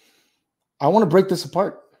 I want to break this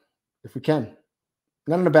apart if we can.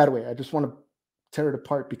 Not in a bad way. I just want to tear it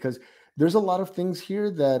apart because there's a lot of things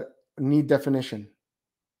here that need definition.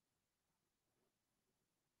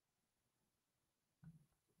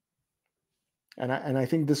 And I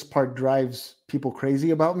think this part drives people crazy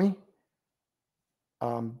about me,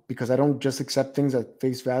 because I don't just accept things at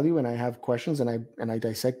face value, and I have questions, and I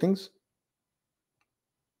dissect things.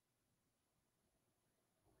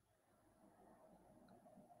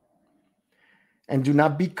 And do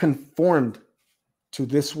not be conformed to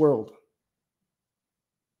this world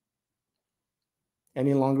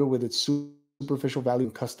any longer with its superficial value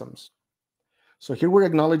and customs. So here we're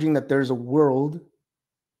acknowledging that there's a world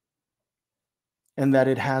and that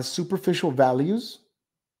it has superficial values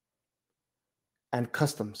and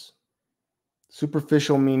customs.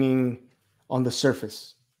 Superficial meaning on the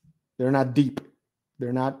surface. They're not deep.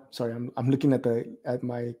 They're not, sorry, I'm looking at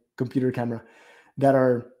my computer camera, that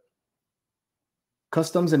are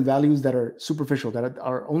customs and values that are superficial, that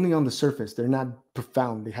are only on the surface. They're not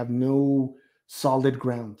profound. They have no solid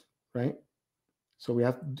ground, right? So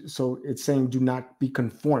it's saying do not be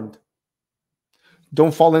conformed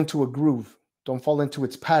Don't fall into a groove. Don't fall into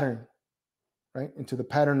its pattern, right? Into the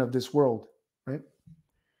pattern of this world, right?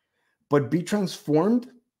 But be transformed.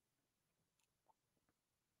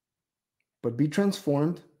 But be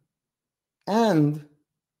transformed and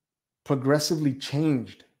progressively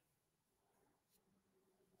changed.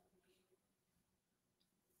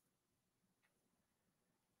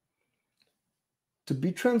 To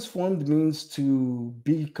be transformed means to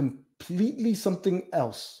be completely something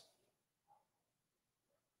else.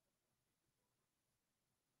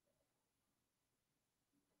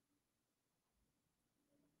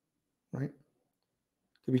 Right?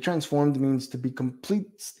 To be transformed means to be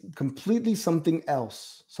completely something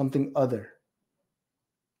else, something other.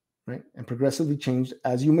 Right? And progressively changed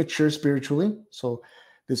as you mature spiritually. So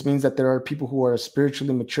this means that there are people who are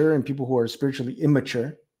spiritually mature and people who are spiritually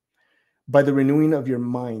immature by the renewing of your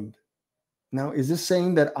mind. Now, is this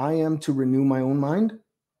saying that I am to renew my own mind?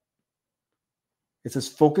 It says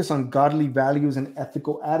focus on godly values and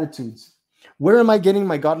ethical attitudes. Where am I getting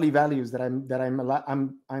my godly values that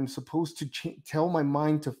I'm supposed to tell my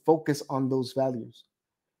mind to focus on those values?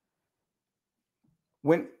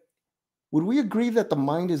 Would we agree that the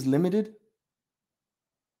mind is limited?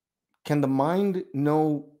 Can the mind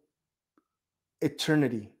know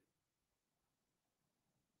eternity?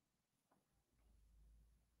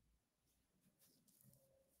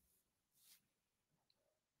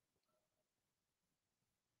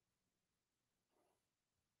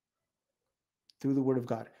 Through the word of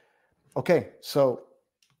God. Okay, so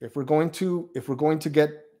if we're going to go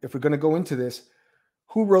into this,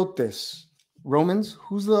 who wrote this? Romans?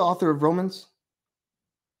 Who's the author of Romans?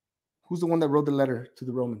 Who's the one that wrote the letter to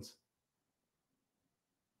the Romans?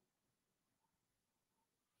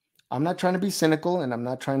 I'm not trying to be cynical and I'm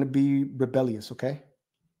not trying to be rebellious, okay?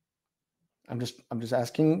 I'm just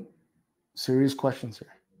asking serious questions here.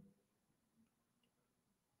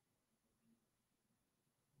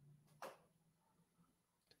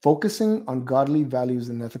 Focusing on godly values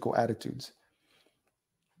and ethical attitudes.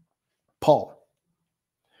 Paul.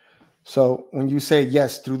 So when you say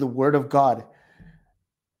yes, through the word of God,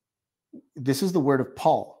 this is the word of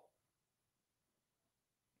Paul.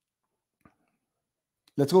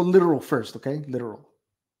 Let's go literal first, okay? Literal.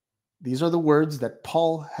 These are the words that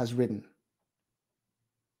Paul has written,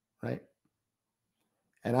 right?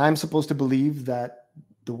 And I'm supposed to believe that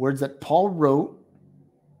the words that Paul wrote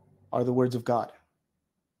are the words of God,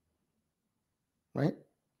 right?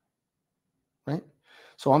 Right?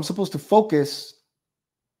 So I'm supposed to focus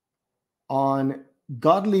on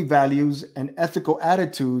godly values and ethical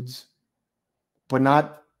attitudes, but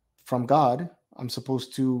not from God. I'm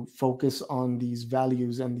supposed to focus on these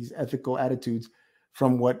values and these ethical attitudes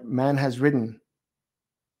from what man has written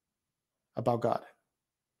about God.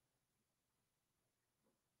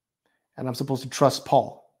 And I'm supposed to trust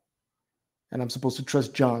Paul. And I'm supposed to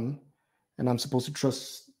trust John. And I'm supposed to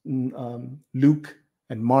trust Luke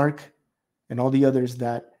and Mark and all the others,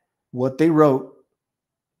 that what they wrote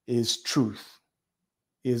is truth,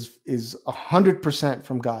 is 100%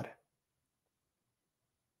 from God.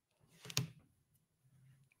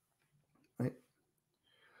 Right?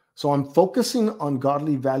 So I'm focusing on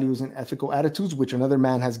godly values and ethical attitudes, which another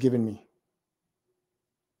man has given me.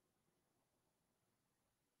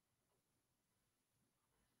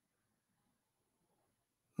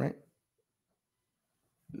 Right?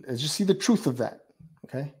 Let's just see the truth of that.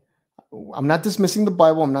 Okay. I'm not dismissing the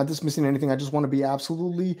Bible. I'm not dismissing anything. I just want to be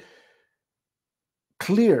absolutely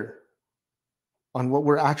clear on what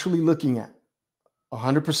we're actually looking at.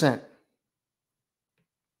 100%.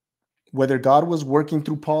 Whether God was working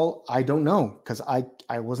through Paul, I don't know, because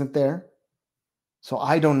I wasn't there. So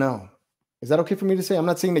I don't know. Is that okay for me to say? I'm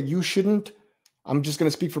not saying that you shouldn't. I'm just going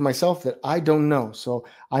to speak for myself that I don't know. So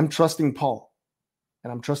I'm trusting Paul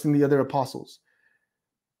and I'm trusting the other apostles.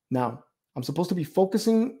 Now, I'm supposed to be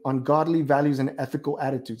focusing on godly values and ethical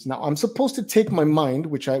attitudes. Now, I'm supposed to take my mind,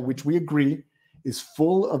 which we agree is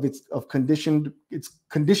full of it's conditioned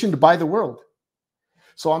by the world.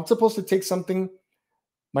 So I'm supposed to take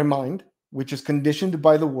my mind, which is conditioned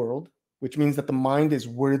by the world, which means that the mind is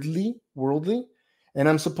worldly, and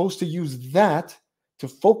I'm supposed to use that to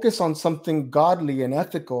focus on something godly and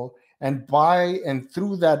ethical, and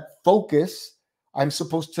through that focus, I'm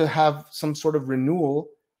supposed to have some sort of renewal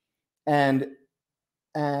and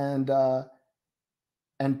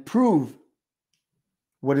prove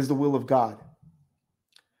what is the will of God.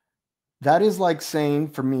 That is like saying,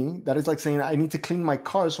 for me, I need to clean my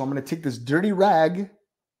car, so I'm going to take this dirty rag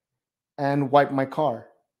and wipe my car.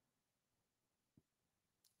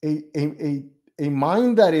 A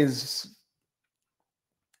mind that is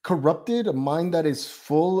corrupted, a mind that is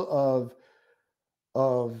full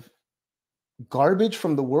of garbage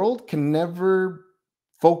from the world can never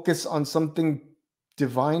focus on something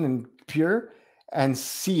divine and pure and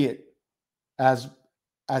see it as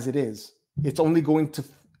it is. It's only going to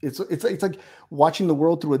it's like watching the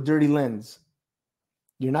world through a dirty lens.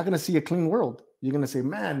 You're not going to see a clean world. You're going to say,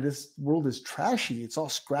 man, this world is trashy. It's all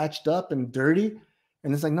scratched up and dirty.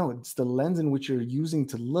 And it's like, no, it's the lens in which you're using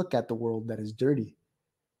to look at the world that is dirty.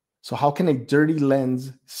 So how can a dirty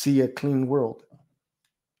lens see a clean world?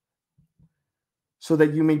 So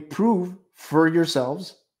that you may prove for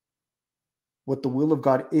yourselves what the will of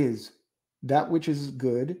God is, that which is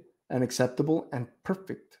good and acceptable and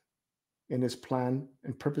perfect in his plan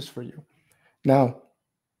and purpose for you. Now,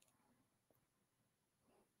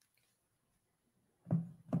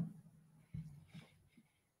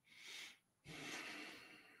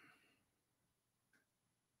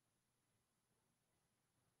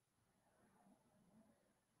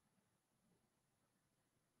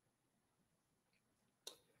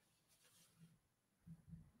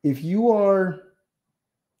 if you are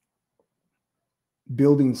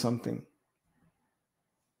building something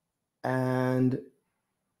and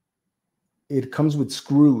it comes with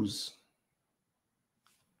screws,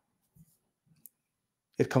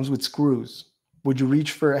 would you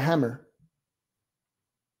reach for a hammer?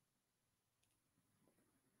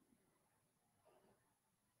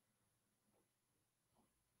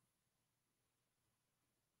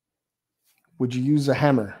 Would you use a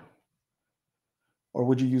hammer? Or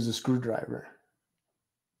would you use a screwdriver?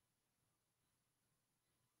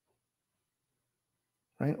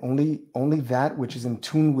 Right? Only that which is in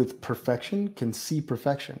tune with perfection can see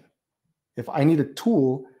perfection. If I need a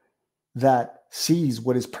tool that sees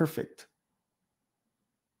what is perfect,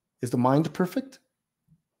 is the mind perfect?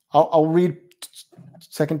 I'll read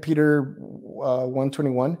 2 Peter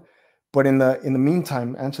 1:21, but in the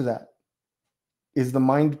meantime, answer that. Is the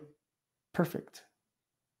mind perfect?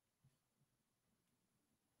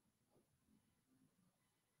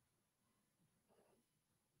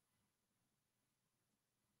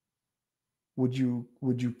 Would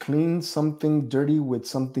you clean something dirty with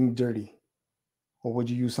something dirty? Or would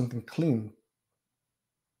you use something clean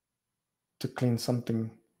to clean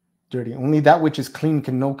something dirty? Only that which is clean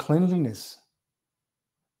can know cleanliness.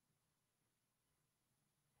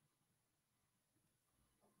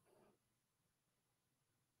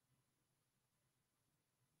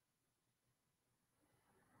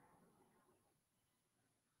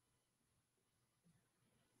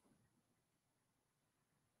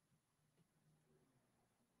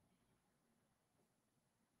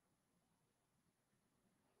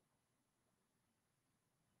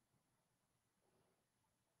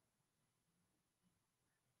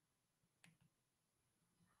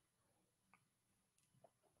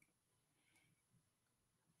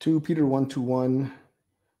 Peter 1:1,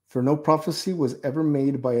 for no prophecy was ever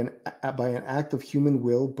made by an act of human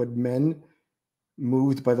will, but men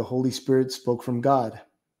moved by the Holy Spirit spoke from God.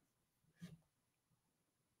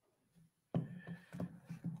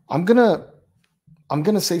 I'm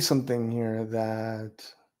gonna say something here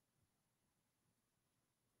that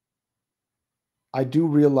I do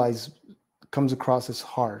realize comes across as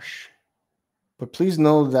harsh, but please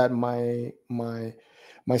know that my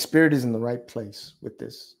spirit is in the right place with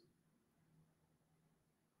this.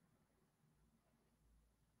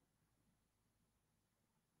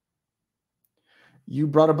 You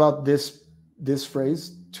brought about this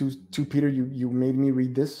phrase to Peter. You made me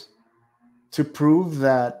read this to prove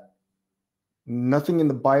that nothing in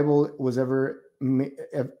the Bible was ever made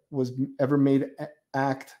was ever made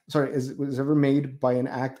by an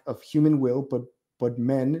act of human will, but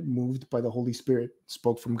men moved by the Holy Spirit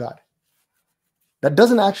spoke from God. That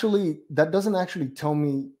doesn't actually tell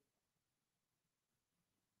me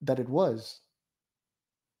that it was.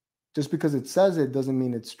 Just because it says it doesn't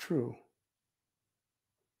mean it's true.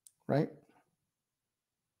 Right?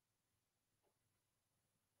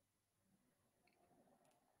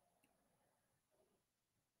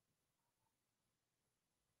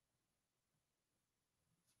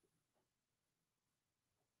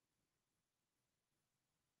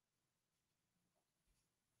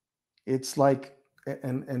 It's like,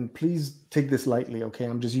 and please take this lightly, okay?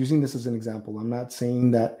 I'm just using this as an example. I'm not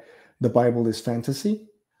saying that the Bible is fantasy.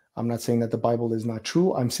 I'm not saying that the Bible is not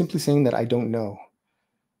true. I'm simply saying that I don't know.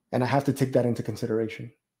 And I have to take that into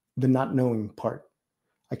consideration, the not knowing part.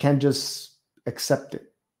 I can't just accept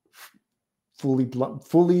it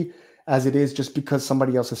fully as it is just because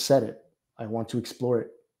somebody else has said it. I want to explore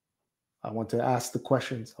it. I want to ask the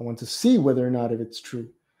questions. I want to see whether or not if it's true.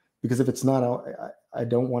 Because if it's not, I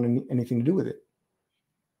don't want anything to do with it.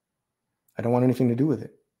 I don't want anything to do with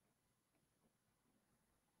it.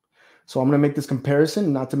 So I'm going to make this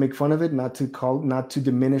comparison, not to make fun of it, not to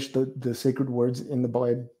diminish the sacred words in the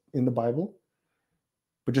Bible,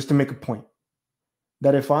 but just to make a point.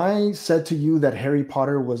 That if I said to you that Harry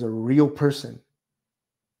Potter was a real person,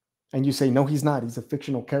 and you say, no, he's not, he's a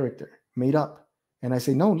fictional character, made up. And I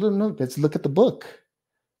say, no, let's look at the book.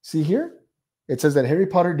 See here? It says that Harry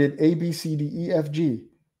Potter did A, B, C, D, E, F, G.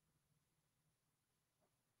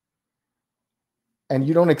 And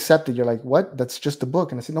you don't accept it. You're like, what? That's just a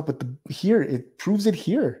book. And I say, no, but here, it proves it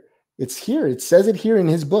here. It's here. It says it here in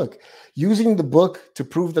his book. Using the book to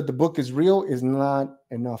prove that the book is real is not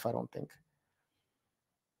enough, I don't think.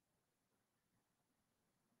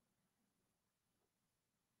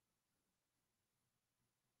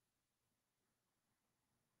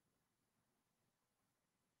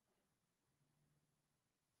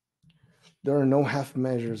 There are no half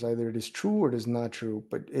measures. Either it is true or it is not true.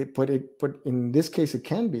 But in this case, it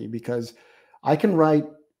can be, because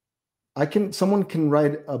someone can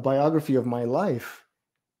write a biography of my life,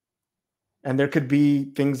 and there could be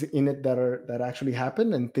things in it that actually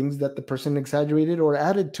happened, and things that the person exaggerated or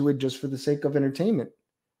added to it just for the sake of entertainment,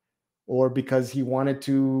 or because he wanted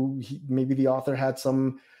to. Maybe the author had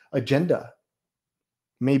some agenda.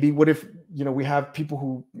 Maybe what if we have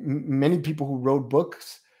many people who wrote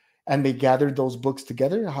books, and they gathered those books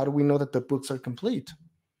together? How do we know that the books are complete?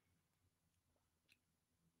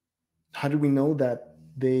 How do we know that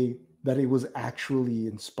it was actually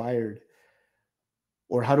inspired?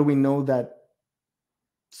 Or how do we know that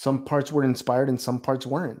some parts were inspired and some parts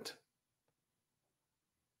weren't?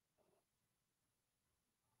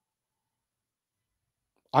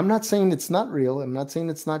 I'm not saying it's not real. I'm not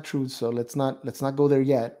saying it's not true. So let's not go there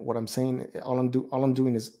yet. What I'm saying, all I'm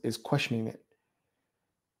doing is questioning it.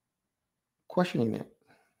 Questioning it.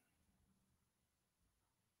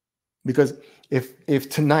 Because if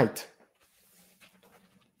tonight,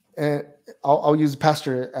 and I'll use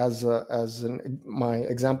pastor as my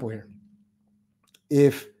example here.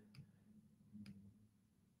 If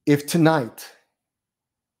tonight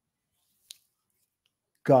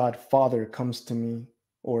God Father comes to me,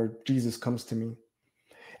 or Jesus comes to me,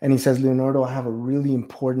 and he says, Leonardo, I have a really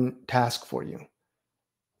important task for you.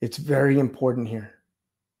 It's very important here.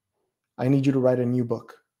 I need you to write a new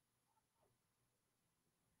book.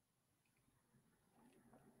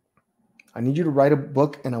 I need you to write a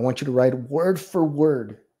book, and I want you to write word for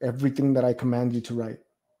word everything that I command you to write.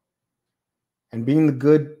 And being the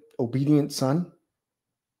good, obedient son,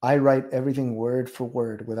 I write everything word for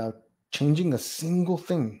word without changing a single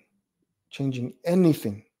thing, changing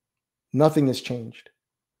anything. Nothing has changed.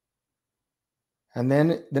 And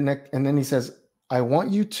then he says, I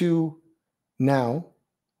want you to now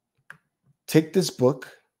take this book,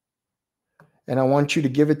 and I want you to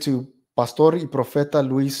give it to Pastor y Profeta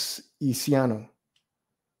Luis Isiano.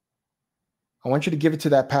 I want you to give it to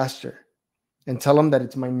that pastor and tell him that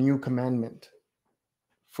it's my new commandment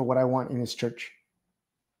for what I want in his church.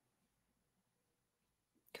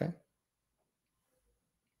 Okay?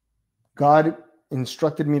 God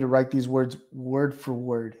instructed me to write these words word for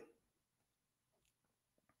word.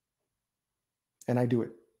 And I do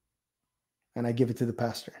it. And I give it to the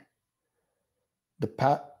pastor.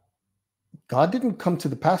 God didn't come to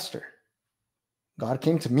the pastor. God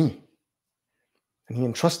came to me. And he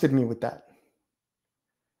entrusted me with that.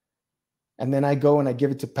 And then I go and I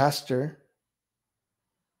give it to Pastor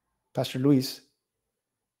Luis.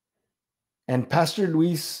 And Pastor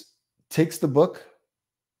Luis takes the book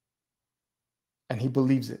and he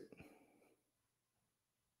believes it.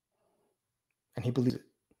 And he believes it.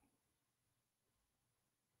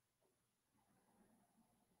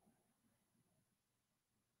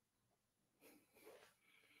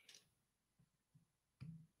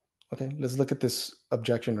 Okay, let's look at this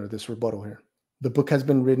objection or this rebuttal here. The book has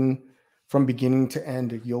been written from beginning to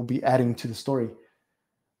end. You'll be adding to the story.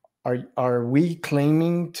 Are we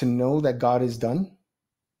claiming to know that God is done?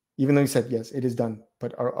 Even though he said, yes, it is done.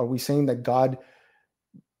 But are we saying that God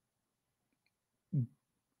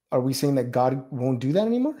won't do that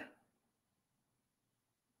anymore?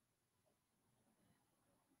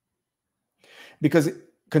 Because,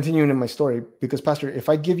 continuing in my story, because Pastor, if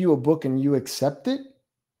I give you a book and you accept it,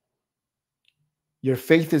 your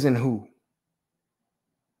faith is in who?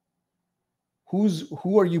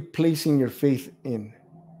 Who are you placing your faith in?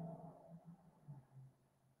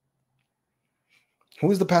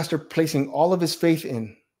 Who is the pastor placing all of his faith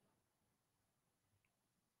in?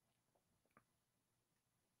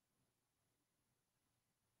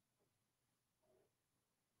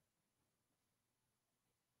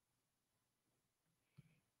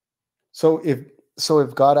 So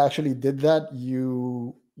if God actually did that,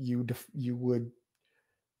 you would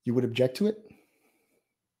You would object to it?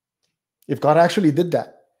 If God actually did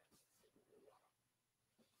that,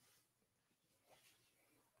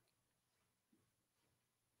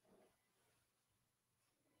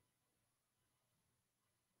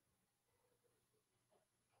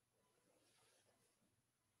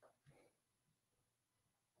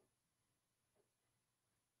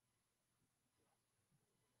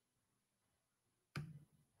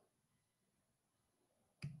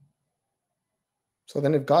 so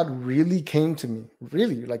then if God really came to me,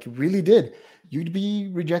 really, like really did, you'd be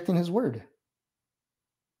rejecting his word.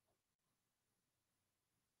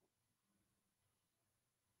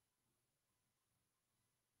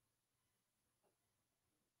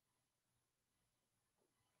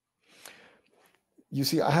 You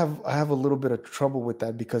see, I have a little bit of trouble with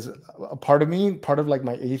that because a part of me, part of like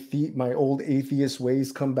my old atheist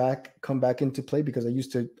ways come back into play, because I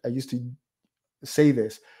used to say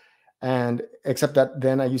this, and except that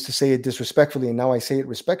then I used to say it disrespectfully and now I say it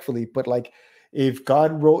respectfully. But like, if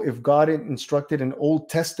God instructed an Old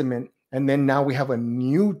Testament and then now we have a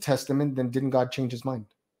New Testament, then didn't God change his mind?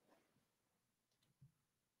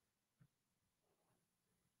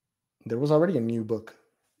 There was already a new book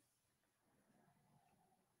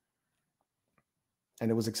and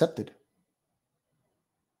it was accepted.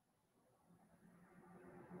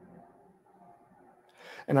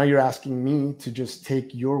 And now you're asking me to just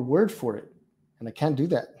take your word for it. And I can't do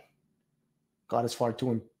that. God is far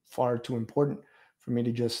too important for me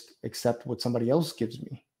to just accept what somebody else gives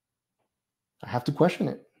me. I have to question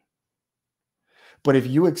it. But if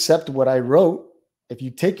you accept what I wrote, if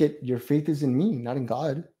you take it, your faith is in me, not in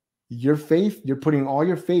God. Your faith, you're putting all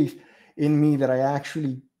your faith in me, that I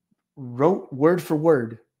actually wrote word for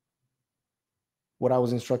word what I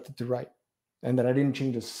was instructed to write, and that I didn't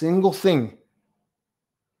change a single thing.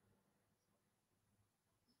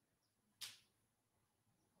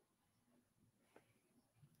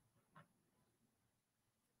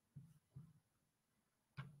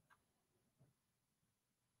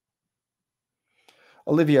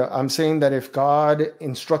 Olivia, I'm saying that if God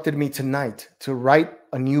instructed me tonight to write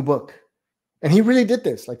a new book, and he really did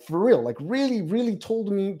this, like for real, like really, really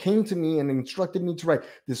told me, came to me and instructed me to write,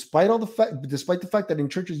 despite the fact that in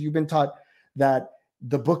churches you've been taught that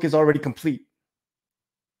the book is already complete.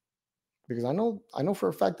 Because I know for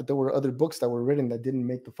a fact that there were other books that were written that didn't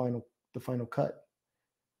make the final cut.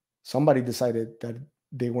 Somebody decided that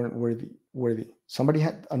they weren't worthy. Somebody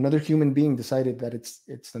had another human being decided that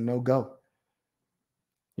it's a no-go.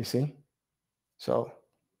 You see? So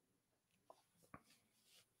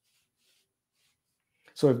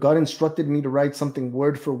if God instructed me to write something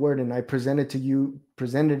word for word and I presented it to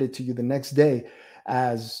you the next day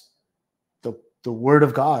as the word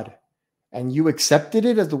of God, and you accepted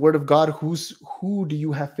it as the word of God, who do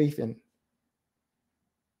you have faith in?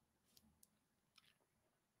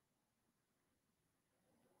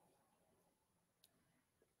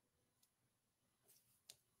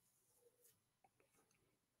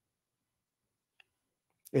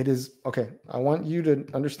 It is okay. I want you to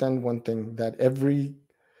understand one thing, that every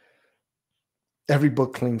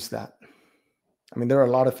book claims that. I mean, there are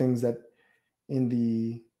a lot of things that in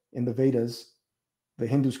the Vedas, the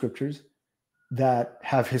Hindu scriptures, that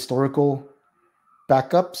have historical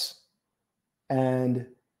backups, and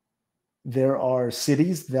there are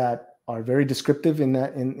cities that are very descriptive in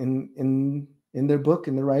that in their book,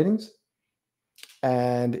 in their writings,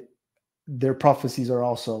 and their prophecies are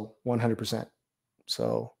also 100%.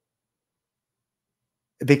 So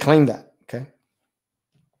they claim that. Okay.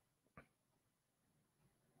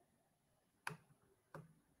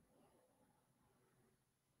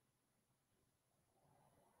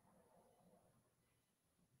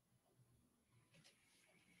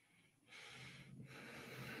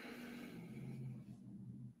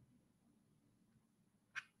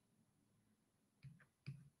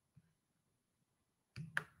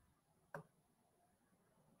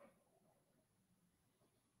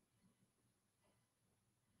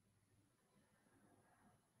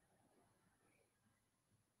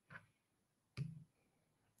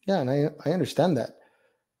 Yeah, and I understand that.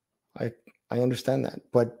 I I understand that,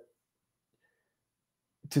 but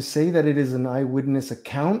to say that it is an eyewitness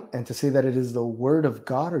account and to say that it is the word of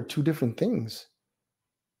God are two different things.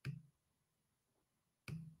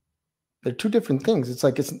 They're two different things. It's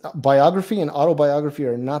like it's biography and autobiography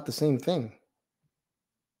are not the same thing.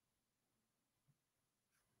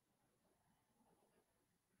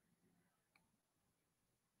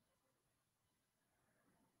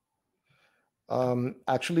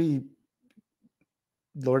 Actually,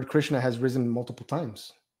 Lord Krishna has risen multiple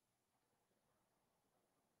times.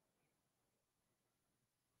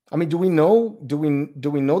 I mean, do we know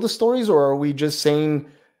the stories, or are we just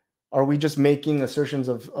saying, are we just making assertions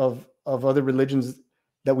of other religions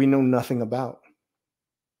that we know nothing about?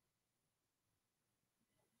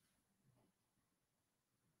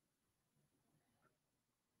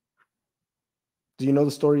 Do you know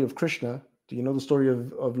the story of Krishna? Do you know the story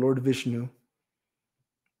of Lord Vishnu?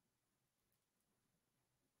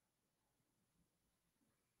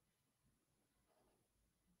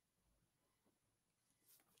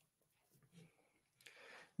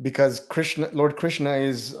 Because Lord Krishna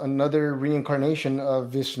is another reincarnation of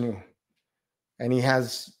Vishnu, and he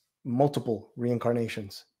has multiple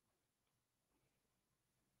reincarnations.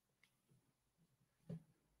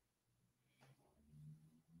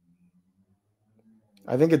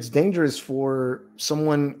 I think it's dangerous for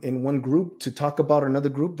someone in one group to talk about another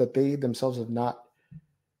group that they themselves have not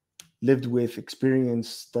lived with,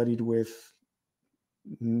 experienced, studied with,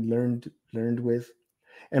 learned with.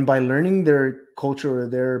 And by learning their culture or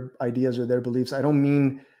their ideas or their beliefs, I don't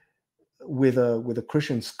mean with a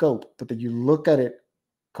Christian scope, but that you look at it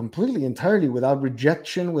completely, entirely, without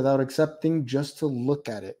rejection, without accepting, just to look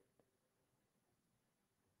at it.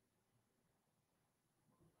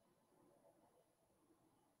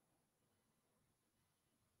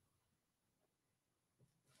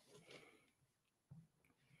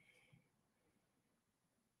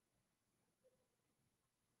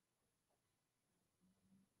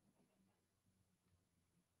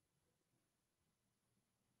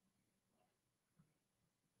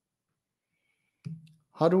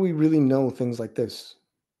 How do we really know things like this?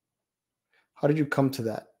 How did you come to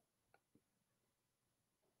that?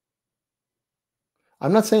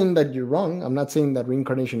 I'm not saying that you're wrong. I'm not saying that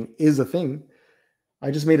reincarnation is a thing.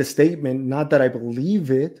 I just made a statement, not that I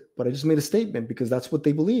believe it, but I just made a statement because that's what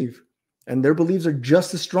they believe. And their beliefs are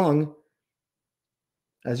just as strong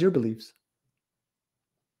as your beliefs.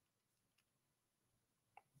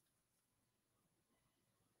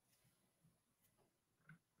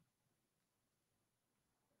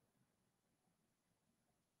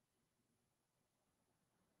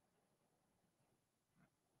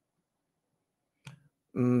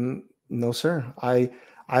 No, sir.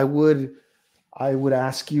 I would I would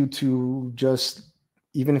ask you to just,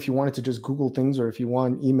 even if you wanted to just Google things, or if you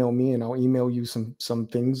want, email me and I'll email you some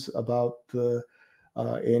things about the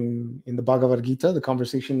in the Bhagavad Gita, the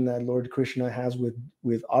conversation that Lord Krishna has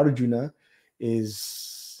with Arjuna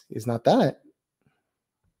is not that.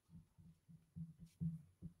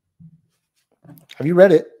 Have you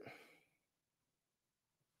read it?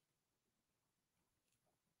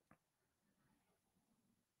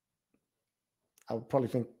 I would probably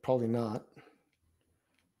think probably not.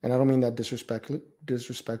 And I don't mean that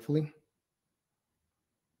disrespectfully.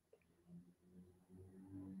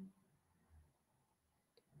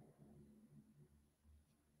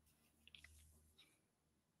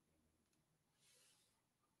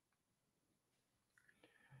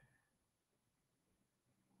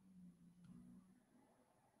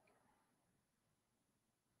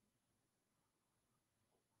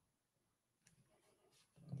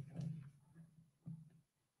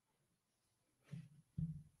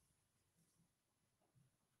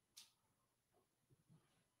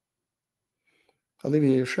 I'll leave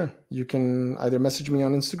you here. Sure. You can either message me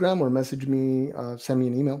on Instagram or message me, send me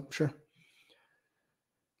an email. Sure.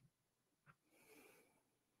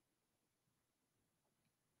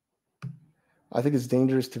 I think it's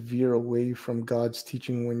dangerous to veer away from God's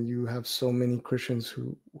teaching when you have so many Christians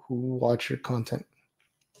who watch your content.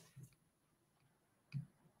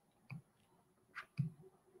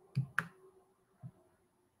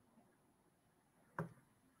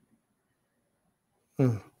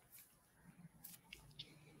 Hmm.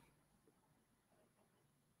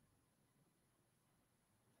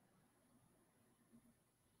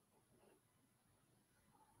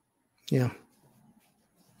 Yeah.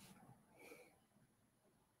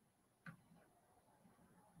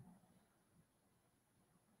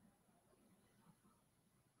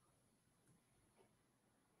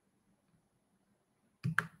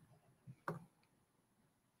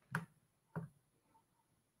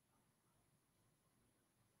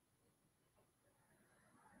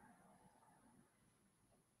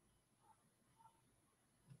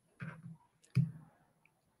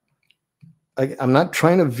 I'm not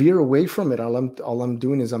trying to veer away from it. All I'm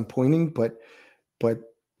doing is I'm pointing, but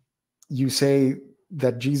you say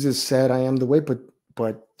that Jesus said, "I am the way,"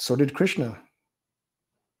 but so did Krishna.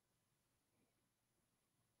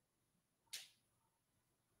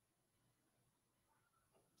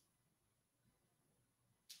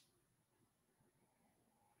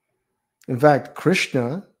 In fact,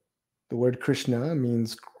 Krishna, the word Krishna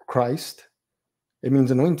means Christ, It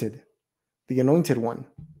means anointed, the anointed one.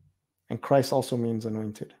 And Christ also means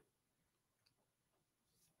anointed.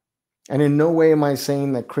 And in no way am I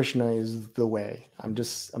saying that Krishna is the way. I'm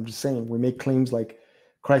just saying we make claims like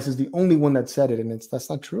Christ is the only one that said it, and that's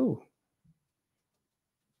not true.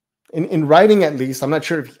 In writing, at least, I'm not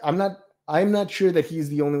sure that he's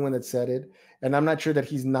the only one that said it, and I'm not sure that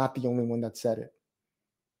he's not the only one that said it.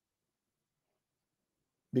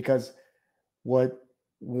 Because what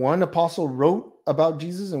one apostle wrote about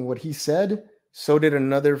Jesus and what he said, so did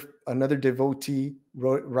another devotee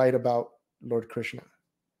write about Lord Krishna.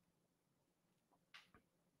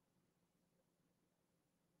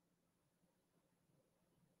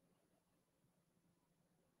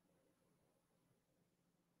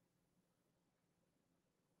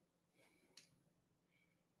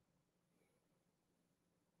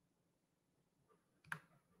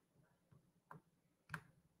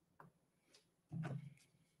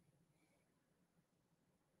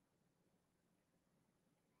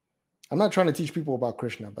 I'm not trying to teach people about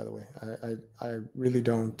Krishna, by the way. I really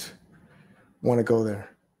don't want to go there.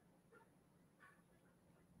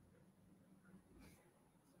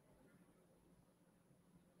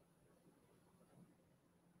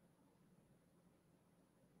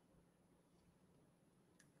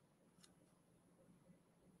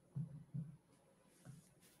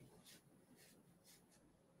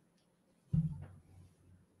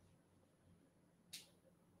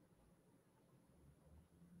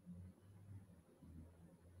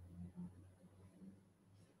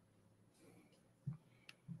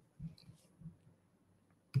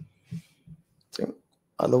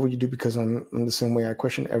 I love what you do because I'm the same way. I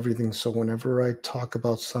question everything. So whenever I talk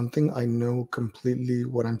about something, I know completely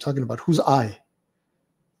what I'm talking about. Who's I?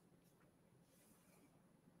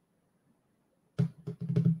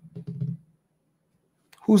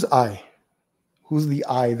 Who's I? Who's the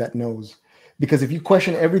I that knows? Because if you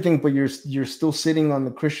question everything, but you're still sitting on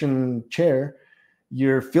the Christian chair,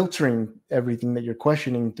 you're filtering everything that you're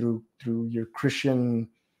questioning through your Christian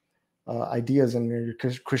ideas and your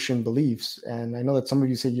Christian beliefs. And I know that some of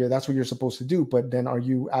you say, yeah, that's what you're supposed to do. But then are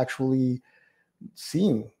you actually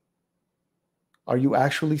seeing? Are you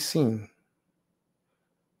actually seeing?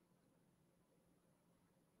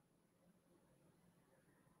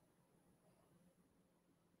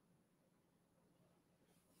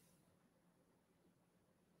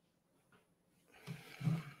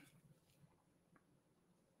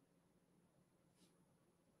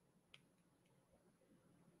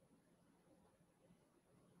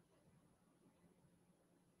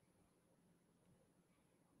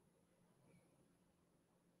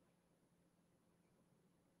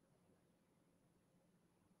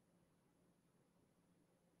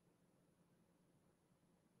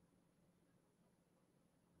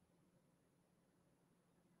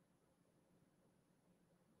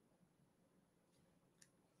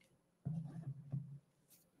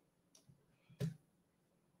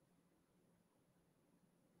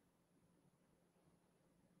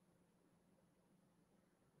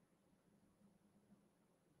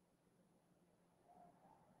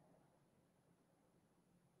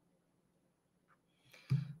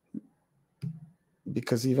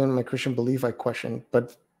 Because even my Christian belief, I question.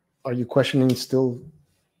 But are you questioning still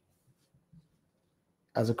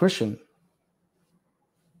as a Christian?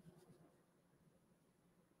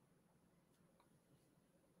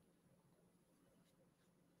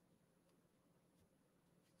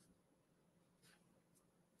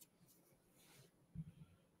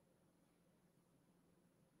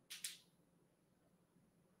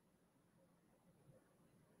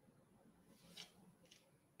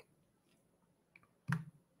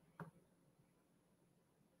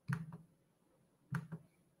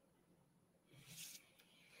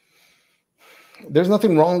 There's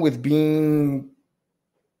nothing wrong with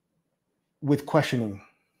questioning.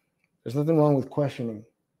 There's nothing wrong with questioning.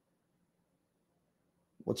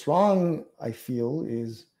 What's wrong, I feel,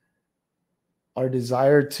 is our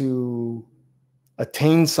desire to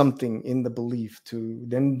attain something in the belief. To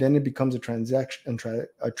then it becomes a transaction,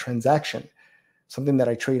 something that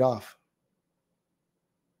I trade off.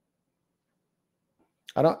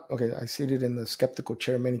 I seated in the skeptical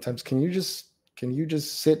chair many times. Can you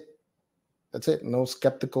just sit? That's it. No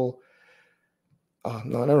skeptical.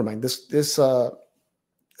 No, never mind. The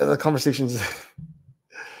conversations.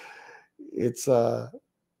 It's a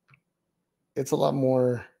lot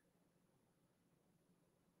more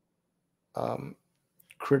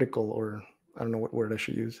critical, or I don't know what word I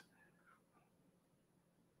should use.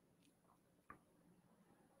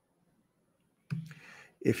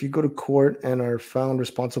 If you go to court and are found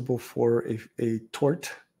responsible for a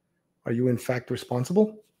tort, are you in fact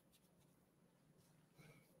responsible?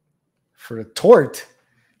 For a tort,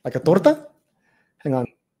 like a torta? Hang on.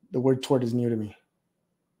 The word tort is new to me.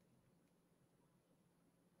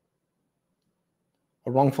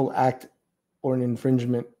 A wrongful act or an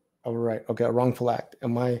infringement of a right. Okay, a wrongful act.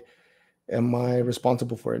 Am I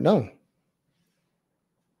responsible for it? No.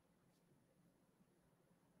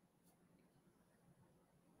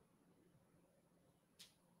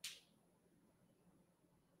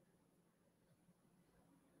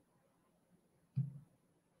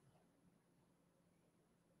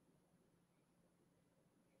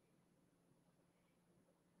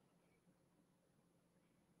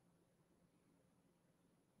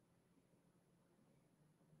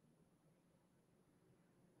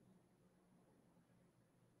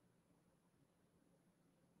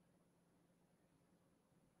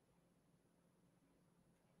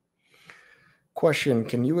 Question,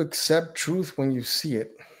 can you accept truth when you see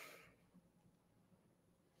it?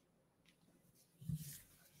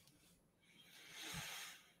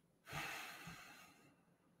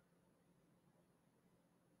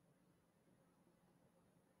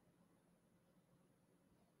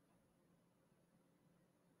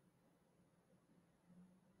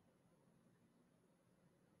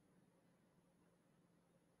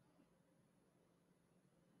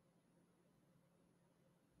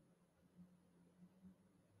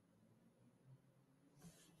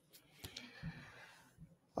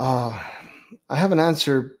 I have an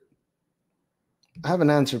answer. But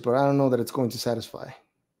I don't know that it's going to satisfy.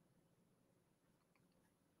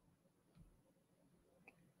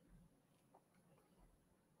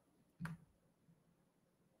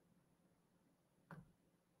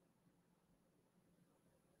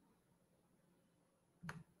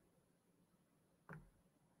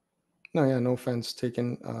 No, yeah, no offense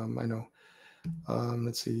taken. I know.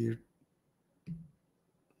 Let's see.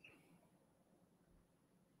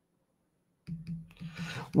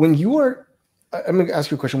 When you are, I'm going to ask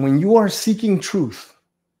you a question. When you are seeking truth,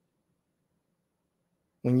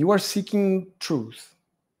 and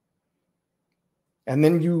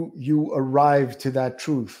then you arrive to that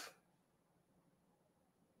truth,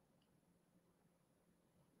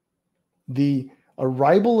 the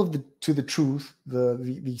arrival to the truth,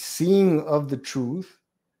 the seeing of the truth,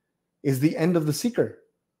 is the end of the seeker.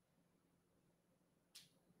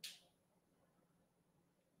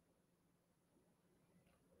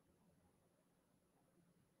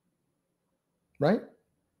 Right?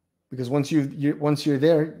 Because once you're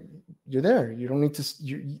there, you're there. You don't need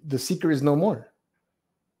to. The seeker is no more.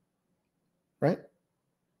 Right?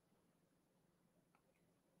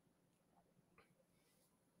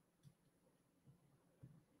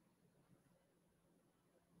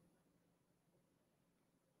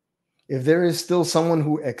 If there is still someone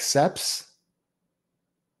who accepts,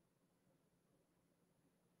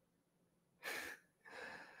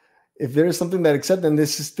 if there is something that accepts, then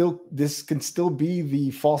this can still be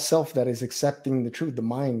the false self that is accepting the truth, the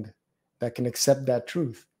mind that can accept that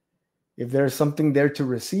truth. If there's something there to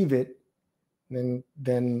receive it, then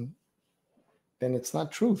it's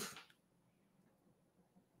not truth.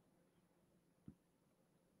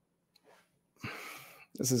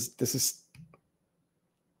 This is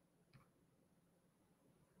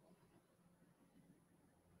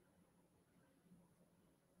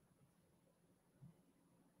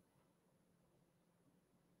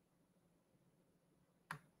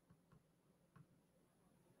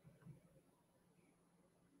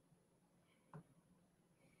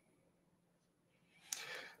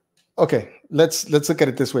okay. Let's look at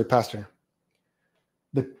it this way, Pastor.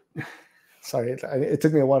 Sorry, it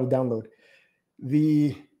took me a while to download.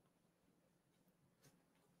 The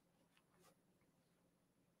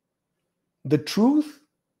truth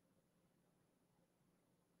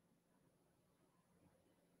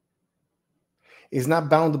is not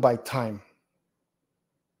bound by time,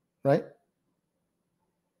 right?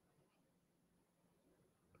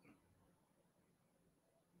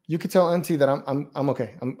 You could tell Auntie that I'm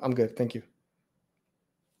okay. I'm good. Thank you.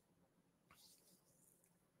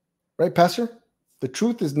 Right, Pastor? The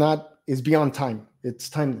truth is beyond time. It's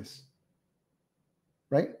timeless.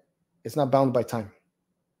 Right? It's not bound by time.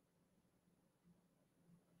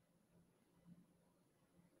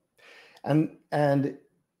 And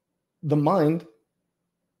the mind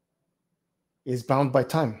is bound by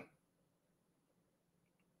time.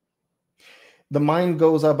 The mind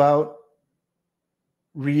goes about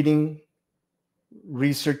reading,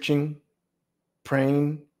 researching,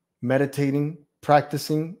 praying, meditating,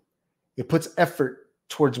 practicing. It puts effort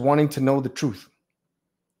towards wanting to know the truth.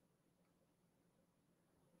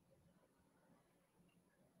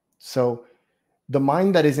 So the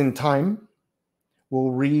mind that is in time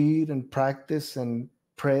will read and practice and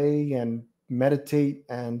pray and meditate,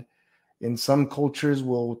 and in some cultures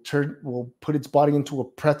will put its body into a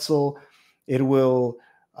pretzel. It will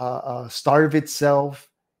starve itself.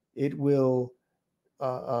 It will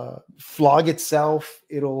flog itself.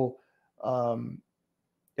 It'll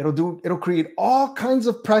create all kinds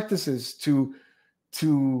of practices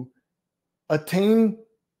to attain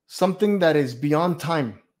something that is beyond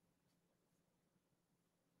time.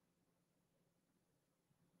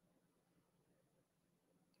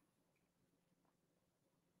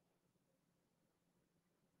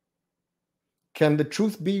 Can the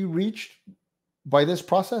truth be reached by this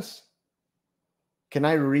process? Can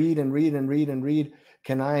I read and read and read and read?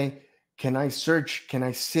 Can I search? Can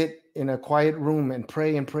I sit in a quiet room and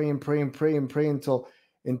pray and pray and pray and pray and pray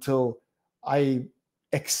until I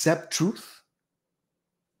accept truth?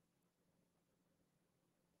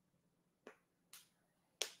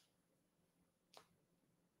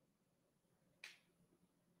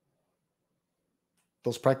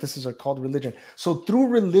 Those practices are called religion. So through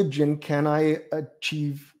religion, can I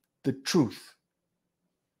achieve the truth?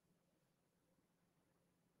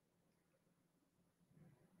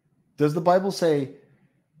 Does the Bible say,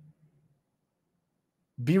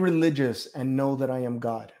 be religious and know that I am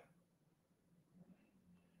God?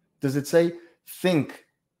 Does it say, think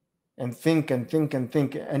and think and think and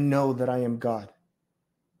think and know that I am God?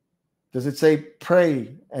 Does it say,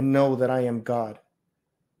 pray and know that I am God?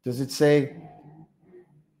 Does it say,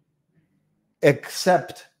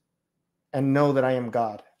 accept and know that I am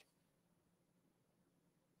God?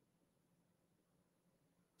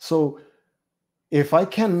 So if my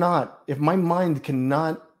mind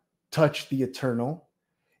cannot touch the eternal,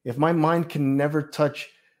 if my mind can never touch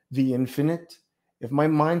the infinite, if my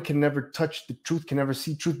mind can never touch the truth, can never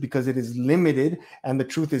see truth because it is limited and the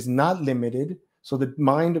truth is not limited. So the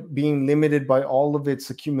mind being limited by all of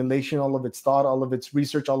its accumulation, all of its thought, all of its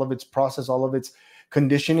research, all of its process, all of its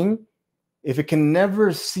conditioning, if it can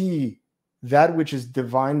never see that which is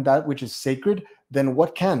divine, that which is sacred, then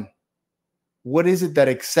what can? What is it that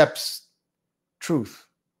accepts truth?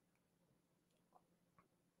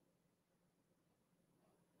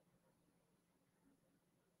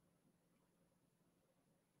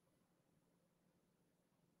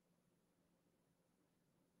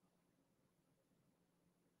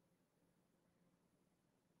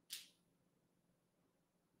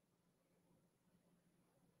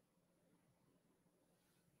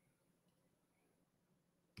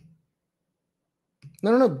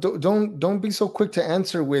 No. Don't be so quick to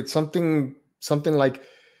answer with something like,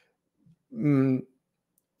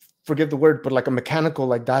 forgive the word, but like a mechanical,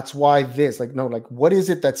 like that's why this. Like, no, like what is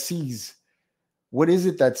it that sees? What is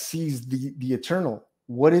it that sees the eternal?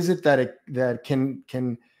 What is it that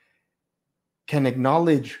can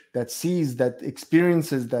acknowledge, that sees, that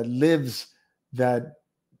experiences, that lives, that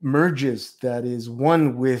merges, that is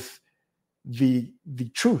one with the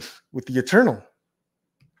truth, with the eternal?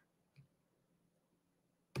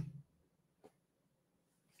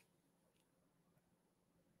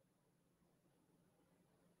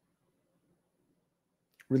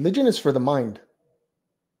 Religion is for the mind.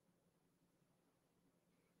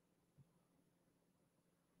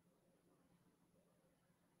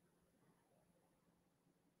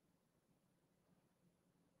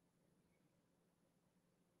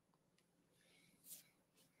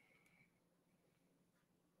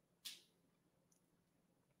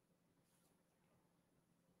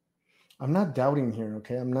 I'm not doubting here,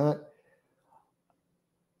 okay? I'm not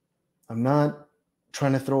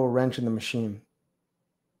trying to throw a wrench in the machine.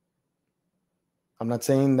 I'm not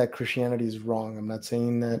saying that Christianity is wrong. I'm not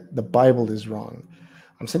saying that the Bible is wrong.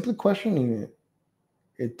 I'm simply questioning it.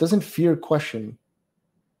 It doesn't fear question.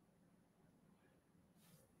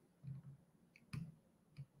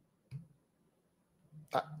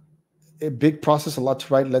 A big process, a lot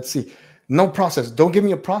to write. Let's see. No process. Don't give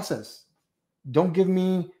me a process. Don't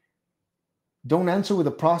answer with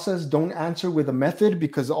a process. Don't answer with a method,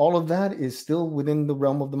 because all of that is still within the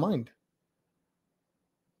realm of the mind.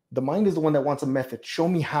 The mind is the one that wants a method. Show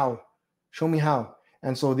me how. Show me how.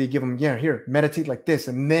 And so they give them, here, meditate like this,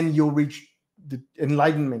 and then you'll reach the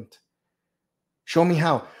enlightenment. Show me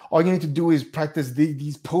how. All you need to do is practice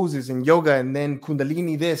these poses in yoga, and then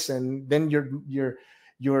Kundalini this, and then your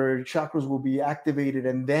chakras will be activated,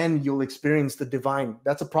 and then you'll experience the divine.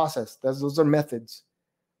 That's a process. Those are methods.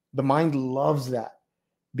 The mind loves that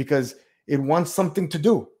because it wants something to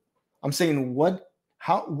do. I'm saying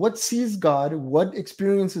what sees God, what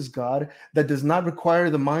experiences God, that does not require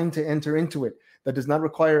the mind to enter into it, that does not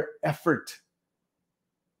require effort,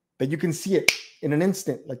 that you can see it in an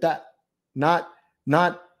instant like that. Not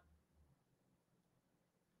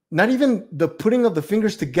Not even the putting of the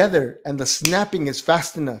fingers together and the snapping is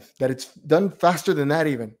fast enough, that it's done faster than that,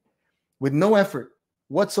 even with no effort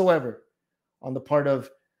whatsoever on the part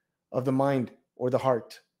of the mind or the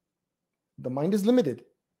heart. The mind is limited.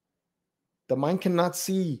 The mind cannot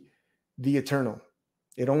see the eternal.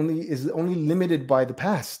 It is only limited by the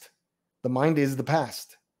past. The mind is the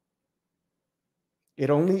past.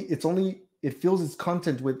 It fills its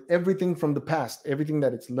content with everything from the past, everything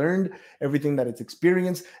that it's learned, everything that it's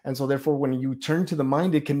experienced. And so therefore, when you turn to the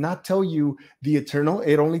mind, it cannot tell you the eternal.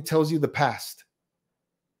 It only tells you the past.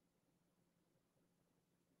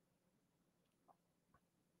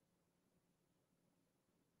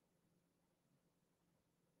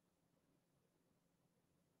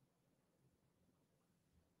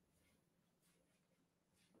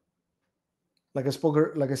 Like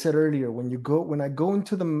I said earlier, when I go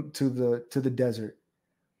into the desert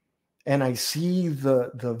and I see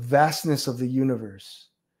the vastness of the universe,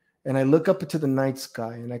 and I look up into the night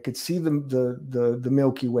sky and I could see the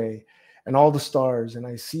Milky Way and all the stars, and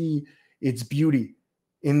I see its beauty.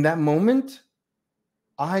 In that moment,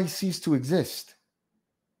 I cease to exist.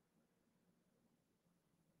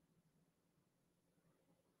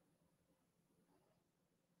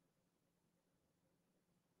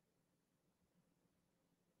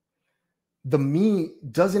 The me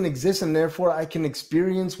doesn't exist, and therefore I can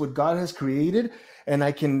experience what God has created, and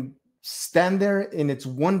I can stand there in its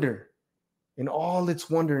wonder, in all its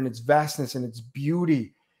wonder and its vastness and its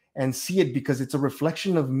beauty, and see it because it's a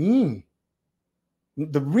reflection of me,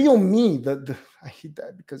 the real me. I hate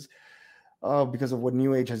that because of what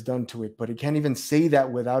New Age has done to it, but it can't even say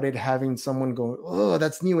that without it having someone go, oh,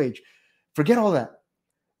 that's New Age. Forget all that.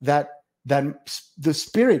 That the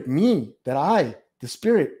spirit, me, the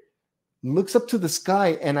spirit, looks up to the sky,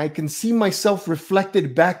 and I can see myself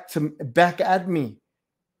reflected back at me.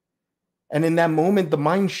 And in that moment, the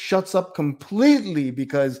mind shuts up completely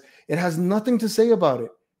because it has nothing to say about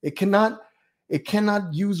it. It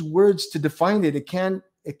cannot use words to define it. It can't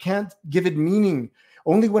give it meaning.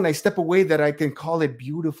 Only when I step away that I can call it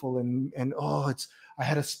beautiful and I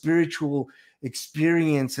had a spiritual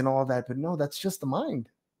experience and all that. But no, that's just the mind.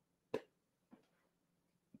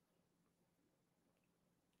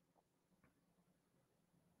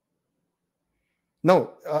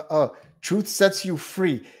 No, truth sets you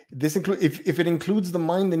free. This if it includes the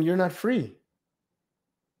mind, then you're not free.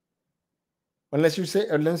 Unless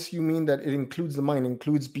you mean that it includes the mind,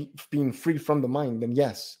 includes being free from the mind, then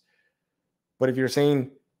yes. But if you're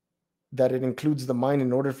saying that it includes the mind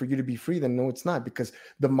in order for you to be free, then no, it's not, because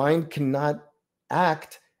the mind cannot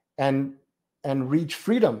act and reach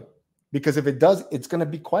freedom, because if it does, it's going to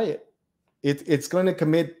be quiet. It's going to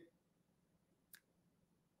commit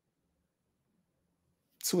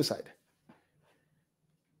suicide.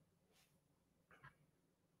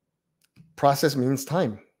 Process means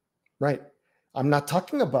time, right? I'm not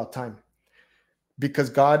talking about time, because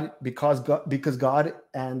God,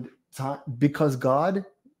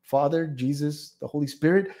 Father, Jesus, the Holy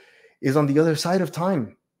Spirit is on the other side of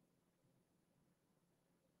time.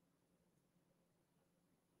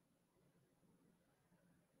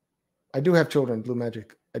 I do have children, Blue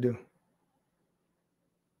Magic. I do.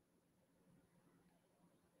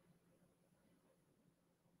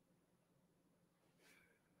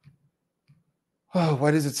 Oh,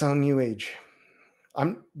 why does it sound New Age?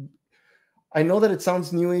 I know that it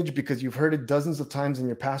sounds New Age because you've heard it dozens of times, and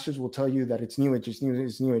your pastors will tell you that it's New Age, it's New Age,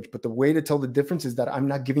 it's New Age. But the way to tell the difference is that I'm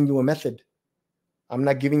not giving you a method. I'm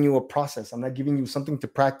not giving you a process. I'm not giving you something to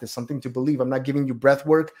practice, something to believe. I'm not giving you breath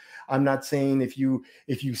work. I'm not saying if you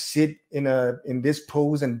sit in this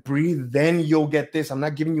pose and breathe, then you'll get this. I'm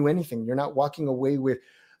not giving you anything. You're not walking away with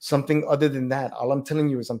something other than that. All I'm telling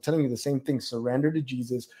you is the same thing. Surrender to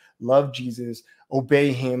Jesus, love Jesus,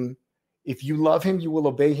 obey him. If you love him, you will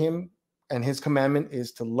obey him. And his commandment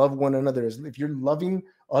is to love one another. If you're loving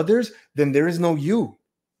others, then there is no you.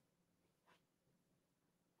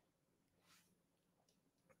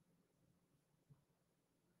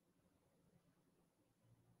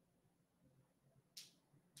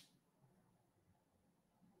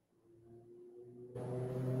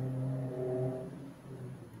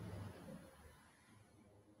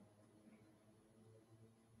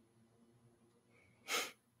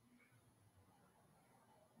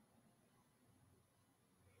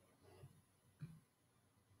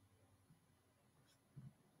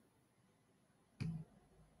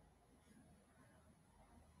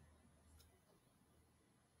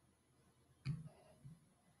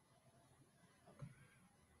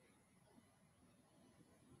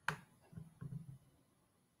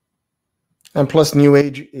 And plus, New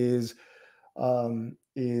Age is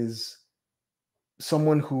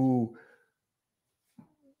someone who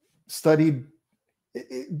studied,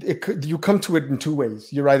 you come to it in two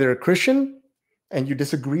ways. You're either a Christian and you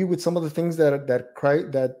disagree with some of the things that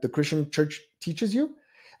the Christian church teaches you,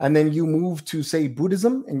 and then you move to, say,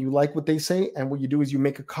 Buddhism, and you like what they say, and what you do is you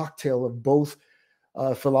make a cocktail of both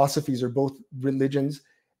philosophies or both religions.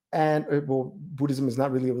 And well, Buddhism is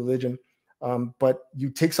not really a religion, but you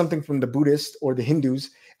take something from the Buddhist or the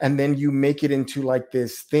Hindus, and then you make it into like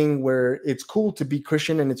this thing where it's cool to be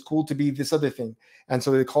Christian and it's cool to be this other thing. And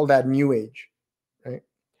so they call that New Age, right?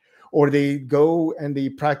 Or they go and they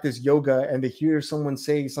practice yoga and they hear someone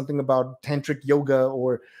say something about tantric yoga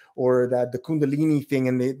or that the Kundalini thing,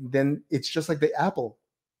 and then it's just like the apple.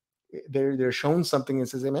 They're shown something and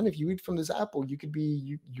says, hey man, if you eat from this apple, you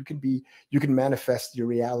can manifest your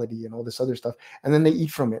reality and all this other stuff. And then they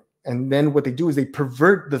eat from it. And then what they do is they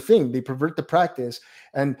pervert the thing, they pervert the practice.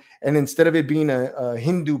 And instead of it being a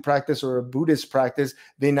Hindu practice or a Buddhist practice,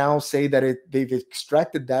 they now say that they've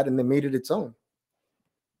extracted that and they made it its own.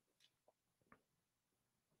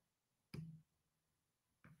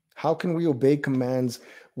 How can we obey commands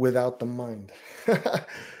without the mind?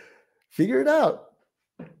 Figure it out.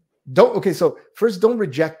 So first, don't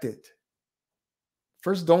reject it.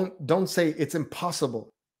 First, don't say it's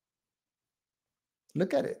impossible.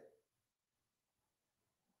 Look at it.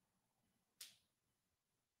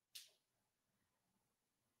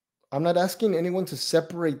 I'm not asking anyone to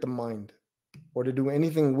separate the mind or to do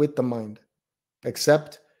anything with the mind,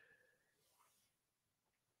 except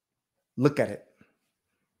look at it.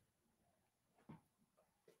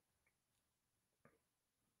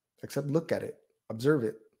 Except look at it, observe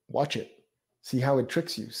it, watch it, see how it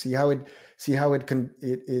tricks you, see how it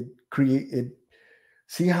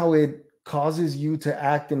causes you to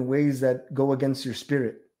act in ways that go against your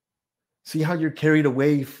spirit. See how you're carried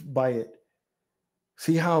away by it.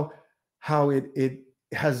 See how it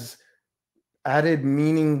has added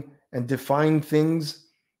meaning and defined things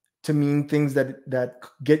to mean things that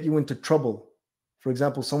get you into trouble. For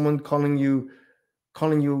example, someone calling you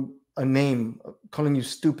a name, calling you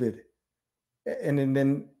stupid, and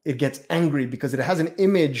then it gets angry because it has an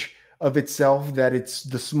image of itself that it's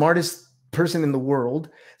the smartest person in the world.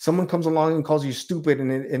 Someone comes along and calls you stupid,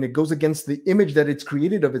 and it goes against the image that it's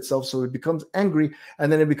created of itself, so it becomes angry, and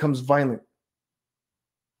then it becomes violent.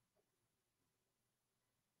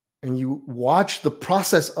 And you watch the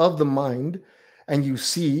process of the mind, and you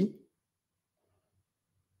see,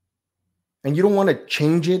 and you don't want to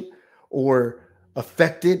change it or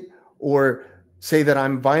affect it or say that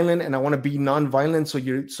I'm violent and I want to be nonviolent.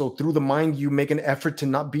 So through the mind, you make an effort to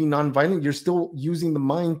not be nonviolent. You're still using the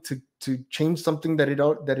mind to change something that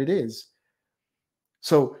it is.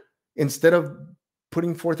 So instead of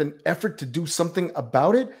putting forth an effort to do something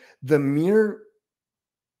about it, the mere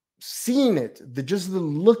seeing it, just the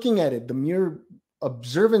looking at it, the mere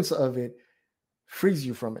observance of it frees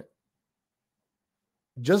you from it.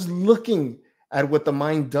 Just looking at what the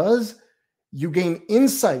mind does, you gain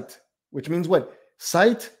insight, which means what?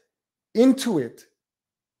 Sight into it.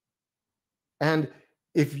 And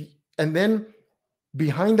then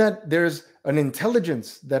behind that, there's an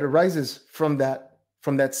intelligence that arises from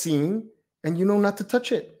that seeing, and you know not to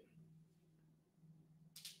touch it.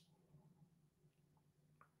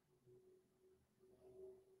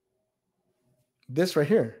 This right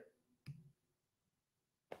here.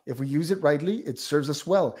 If we use it rightly, it serves us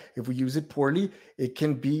well. If we use it poorly, it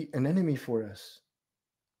can be an enemy for us.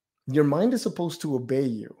 Your mind is supposed to obey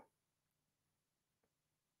you.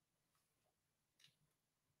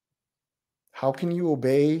 How can you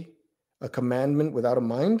obey a commandment without a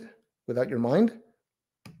mind, without your mind?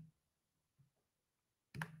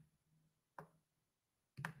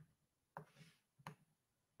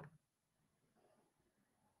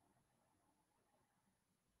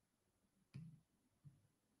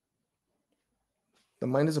 The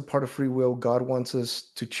mind is a part of free will. God wants us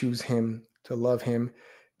to choose him, to love him,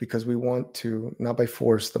 because we want to, not by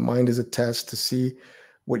force. The mind is a test to see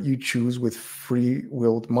what you choose with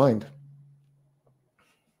free-willed mind.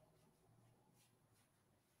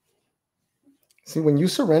 See, when you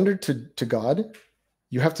surrender to God,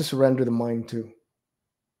 you have to surrender the mind too.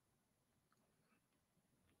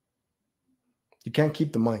 You can't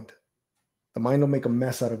keep the mind. The mind will make a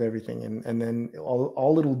mess out of everything. And then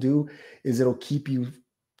all it'll do is it'll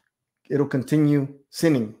continue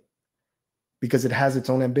sinning because it has its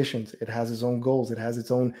own ambitions. It has its own goals. It has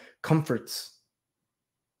its own comforts.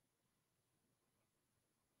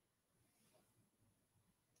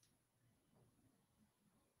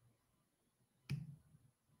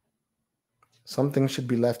 Some things should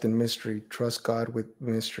be left in mystery. Trust God with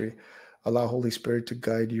mystery. Allow Holy Spirit to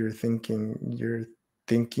guide your thinking. Your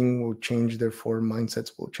thinking will change, therefore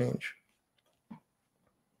mindsets will change.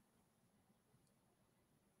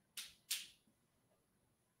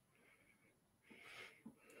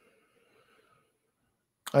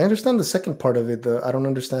 I understand the second part of it. I don't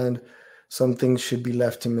understand, some things should be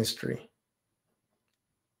left to mystery.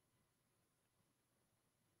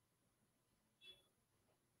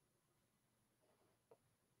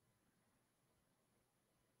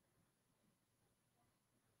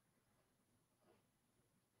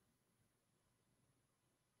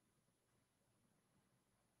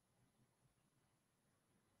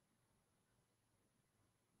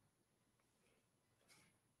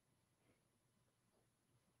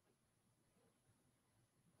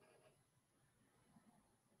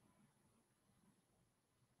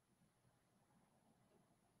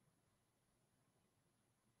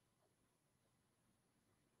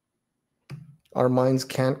 Our minds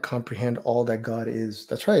can't comprehend all that God is.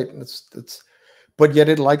 That's right. That's but yet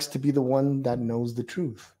it likes to be the one that knows the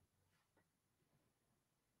truth.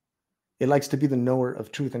 It likes to be the knower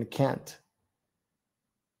of truth, and it can't.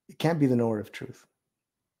 It can't be the knower of truth.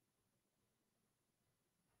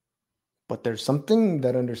 But there's something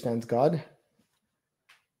that understands God.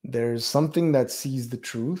 There's something that sees the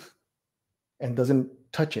truth and doesn't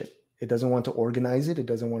touch it. It doesn't want to organize it. It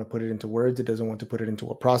doesn't want to put it into words. It doesn't want to put it into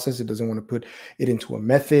a process. It doesn't want to put it into a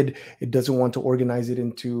method. It doesn't want to organize it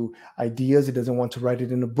into ideas. It doesn't want to write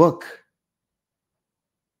it in a book.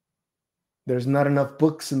 There's not enough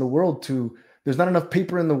books in the world there's not enough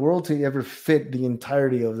paper in the world to ever fit the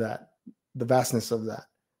entirety of that, the vastness of that.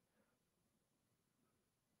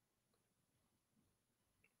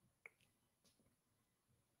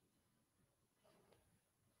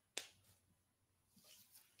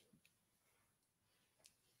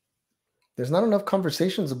 There's not enough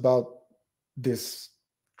conversations about this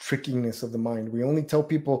trickiness of the mind. We only tell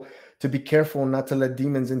people to be careful not to let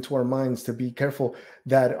demons into our minds, to be careful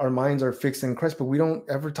that our minds are fixed in Christ, but we don't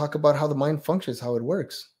ever talk about how the mind functions, how it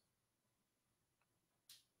works.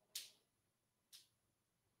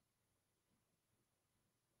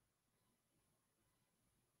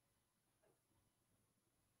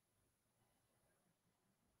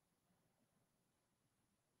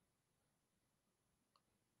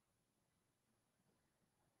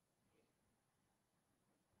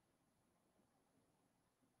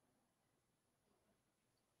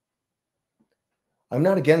 I'm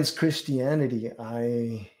not against Christianity.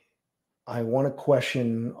 I want to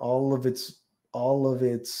question all of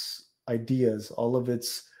its ideas, all of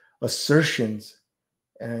its assertions,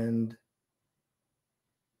 and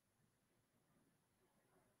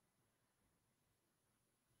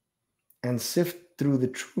sift through the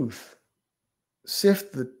truth.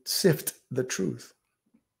 Sift the truth.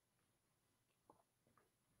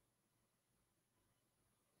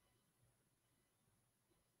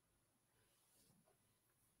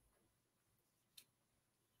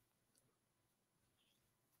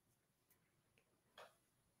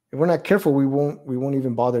 If we're not careful, we won't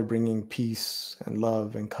even bother bringing peace and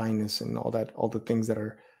love and kindness and all the things that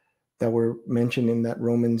were mentioned in that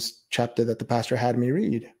Romans chapter that the pastor had me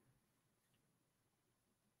read.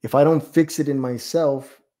 If I don't fix it in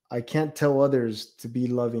myself, I can't tell others to be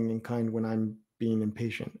loving and kind when I'm being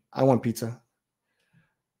impatient. I want pizza.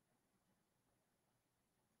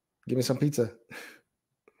 Give me some pizza.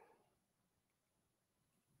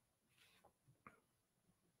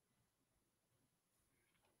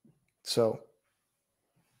 So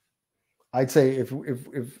I'd say if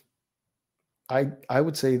I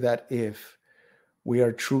would say that if we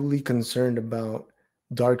are truly concerned about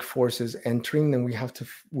dark forces entering, then we have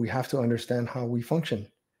to understand how we function.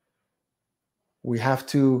 We have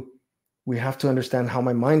to understand how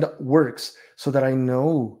my mind works so that I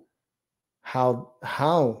know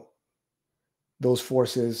how those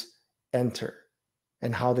forces enter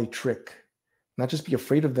and how they trick. Not just be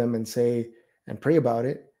afraid of them and say and pray about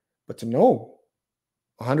it, but to know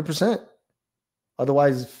 100%.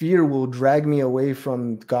 Otherwise, fear will drag me away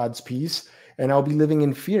from God's peace, and I'll be living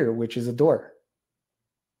in fear, which is a door.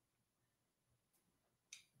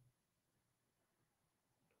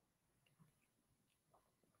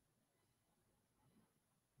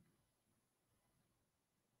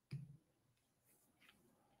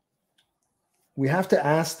 We have to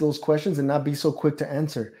ask those questions and not be so quick to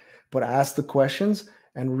answer, but ask the questions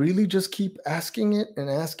and really just keep asking it.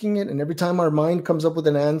 And every time our mind comes up with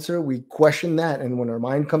an answer, we question that. And when our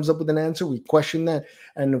mind comes up with an answer, we question that.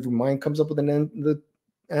 And if the mind comes up with the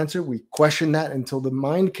answer, we question that until the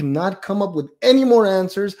mind cannot come up with any more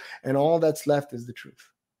answers, and all that's left is the truth.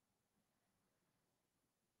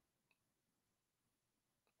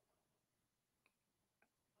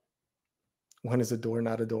 When is a door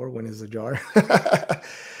not a door? When is a jar?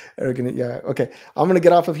 Erica, yeah, okay. I'm gonna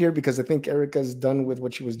get off of here because I think Erica's done with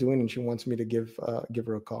what she was doing and she wants me to give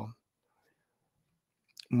her a call.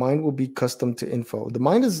 Mind will be custom to info. The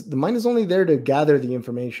mind is only there to gather the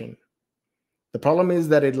information. The problem is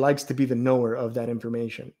that it likes to be the knower of that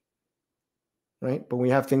information, right? But we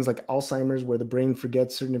have things like Alzheimer's where the brain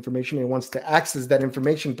forgets certain information and wants to access that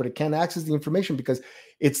information, but it can't access the information because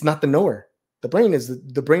it's not the knower. The brain is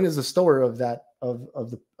the storer of that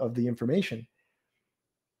of the information.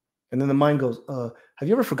 And then the mind goes, have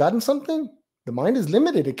you ever forgotten something? The mind is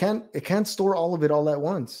limited. It can't store all of it all at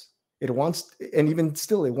once. It wants, and even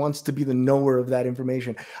still, it wants to be the knower of that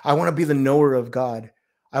information. I want to be the knower of God.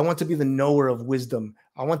 I want to be the knower of wisdom.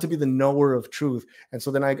 I want to be the knower of truth. And so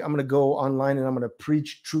then I'm going to go online and I'm going to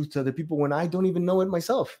preach truth to other people when I don't even know it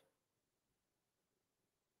myself.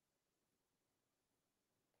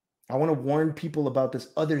 I want to warn people about this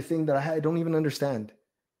other thing that I don't even understand.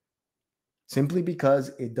 Simply because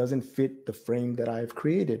it doesn't fit the frame that I've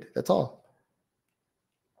created. That's all.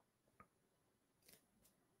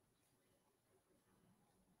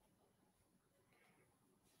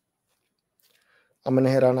 I'm going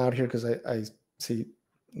to head on out here because I see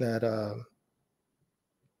that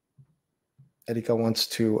Erika wants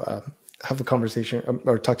to have a conversation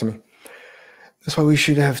or talk to me. That's why we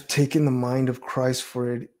should have taken the mind of Christ,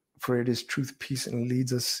 for it is truth, peace, and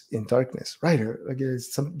leads us in darkness. Right?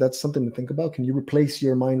 That's something to think about. Can you replace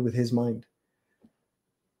your mind with his mind?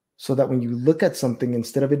 So that when you look at something,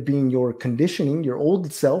 instead of it being your conditioning, your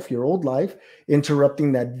old self, your old life,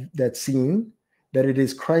 interrupting that scene, that it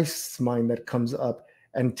is Christ's mind that comes up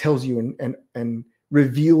and tells you and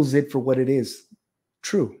reveals it for what it is,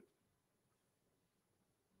 true.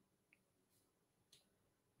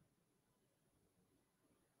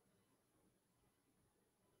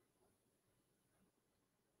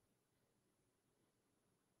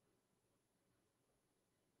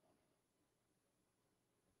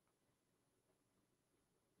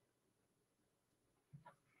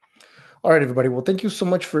 All right, everybody. Well, thank you so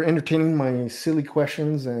much for entertaining my silly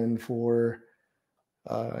questions and for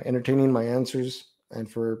entertaining my answers and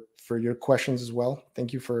for your questions as well.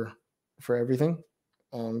 Thank you for everything.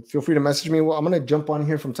 Feel free to message me. Well, I'm going to jump on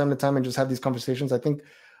here from time to time and just have these conversations. I think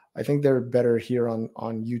they're better here on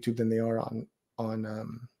YouTube than they are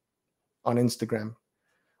on Instagram,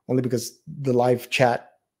 only because the live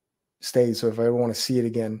chat stays. So if I ever want to see it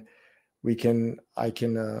again, I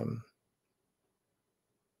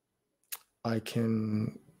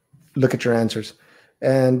can look at your answers.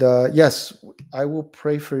 And yes, I will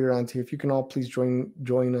pray for your auntie. If you can all please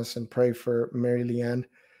join us and pray for Mary Leanne.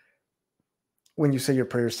 When you say your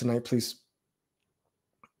prayers tonight, please.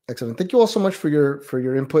 Excellent. Thank you all so much for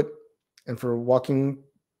your input and for walking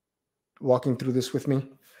through this with me.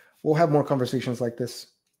 We'll have more conversations like this.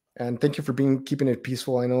 And thank you for keeping it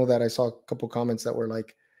peaceful. I know that I saw a couple comments that were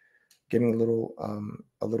like getting a little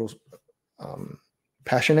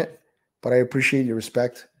passionate, but I appreciate your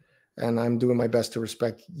respect, and I'm doing my best to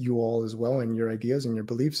respect you all as well and your ideas and your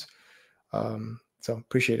beliefs. So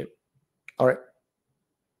appreciate it. All right.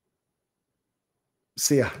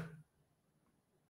 See ya.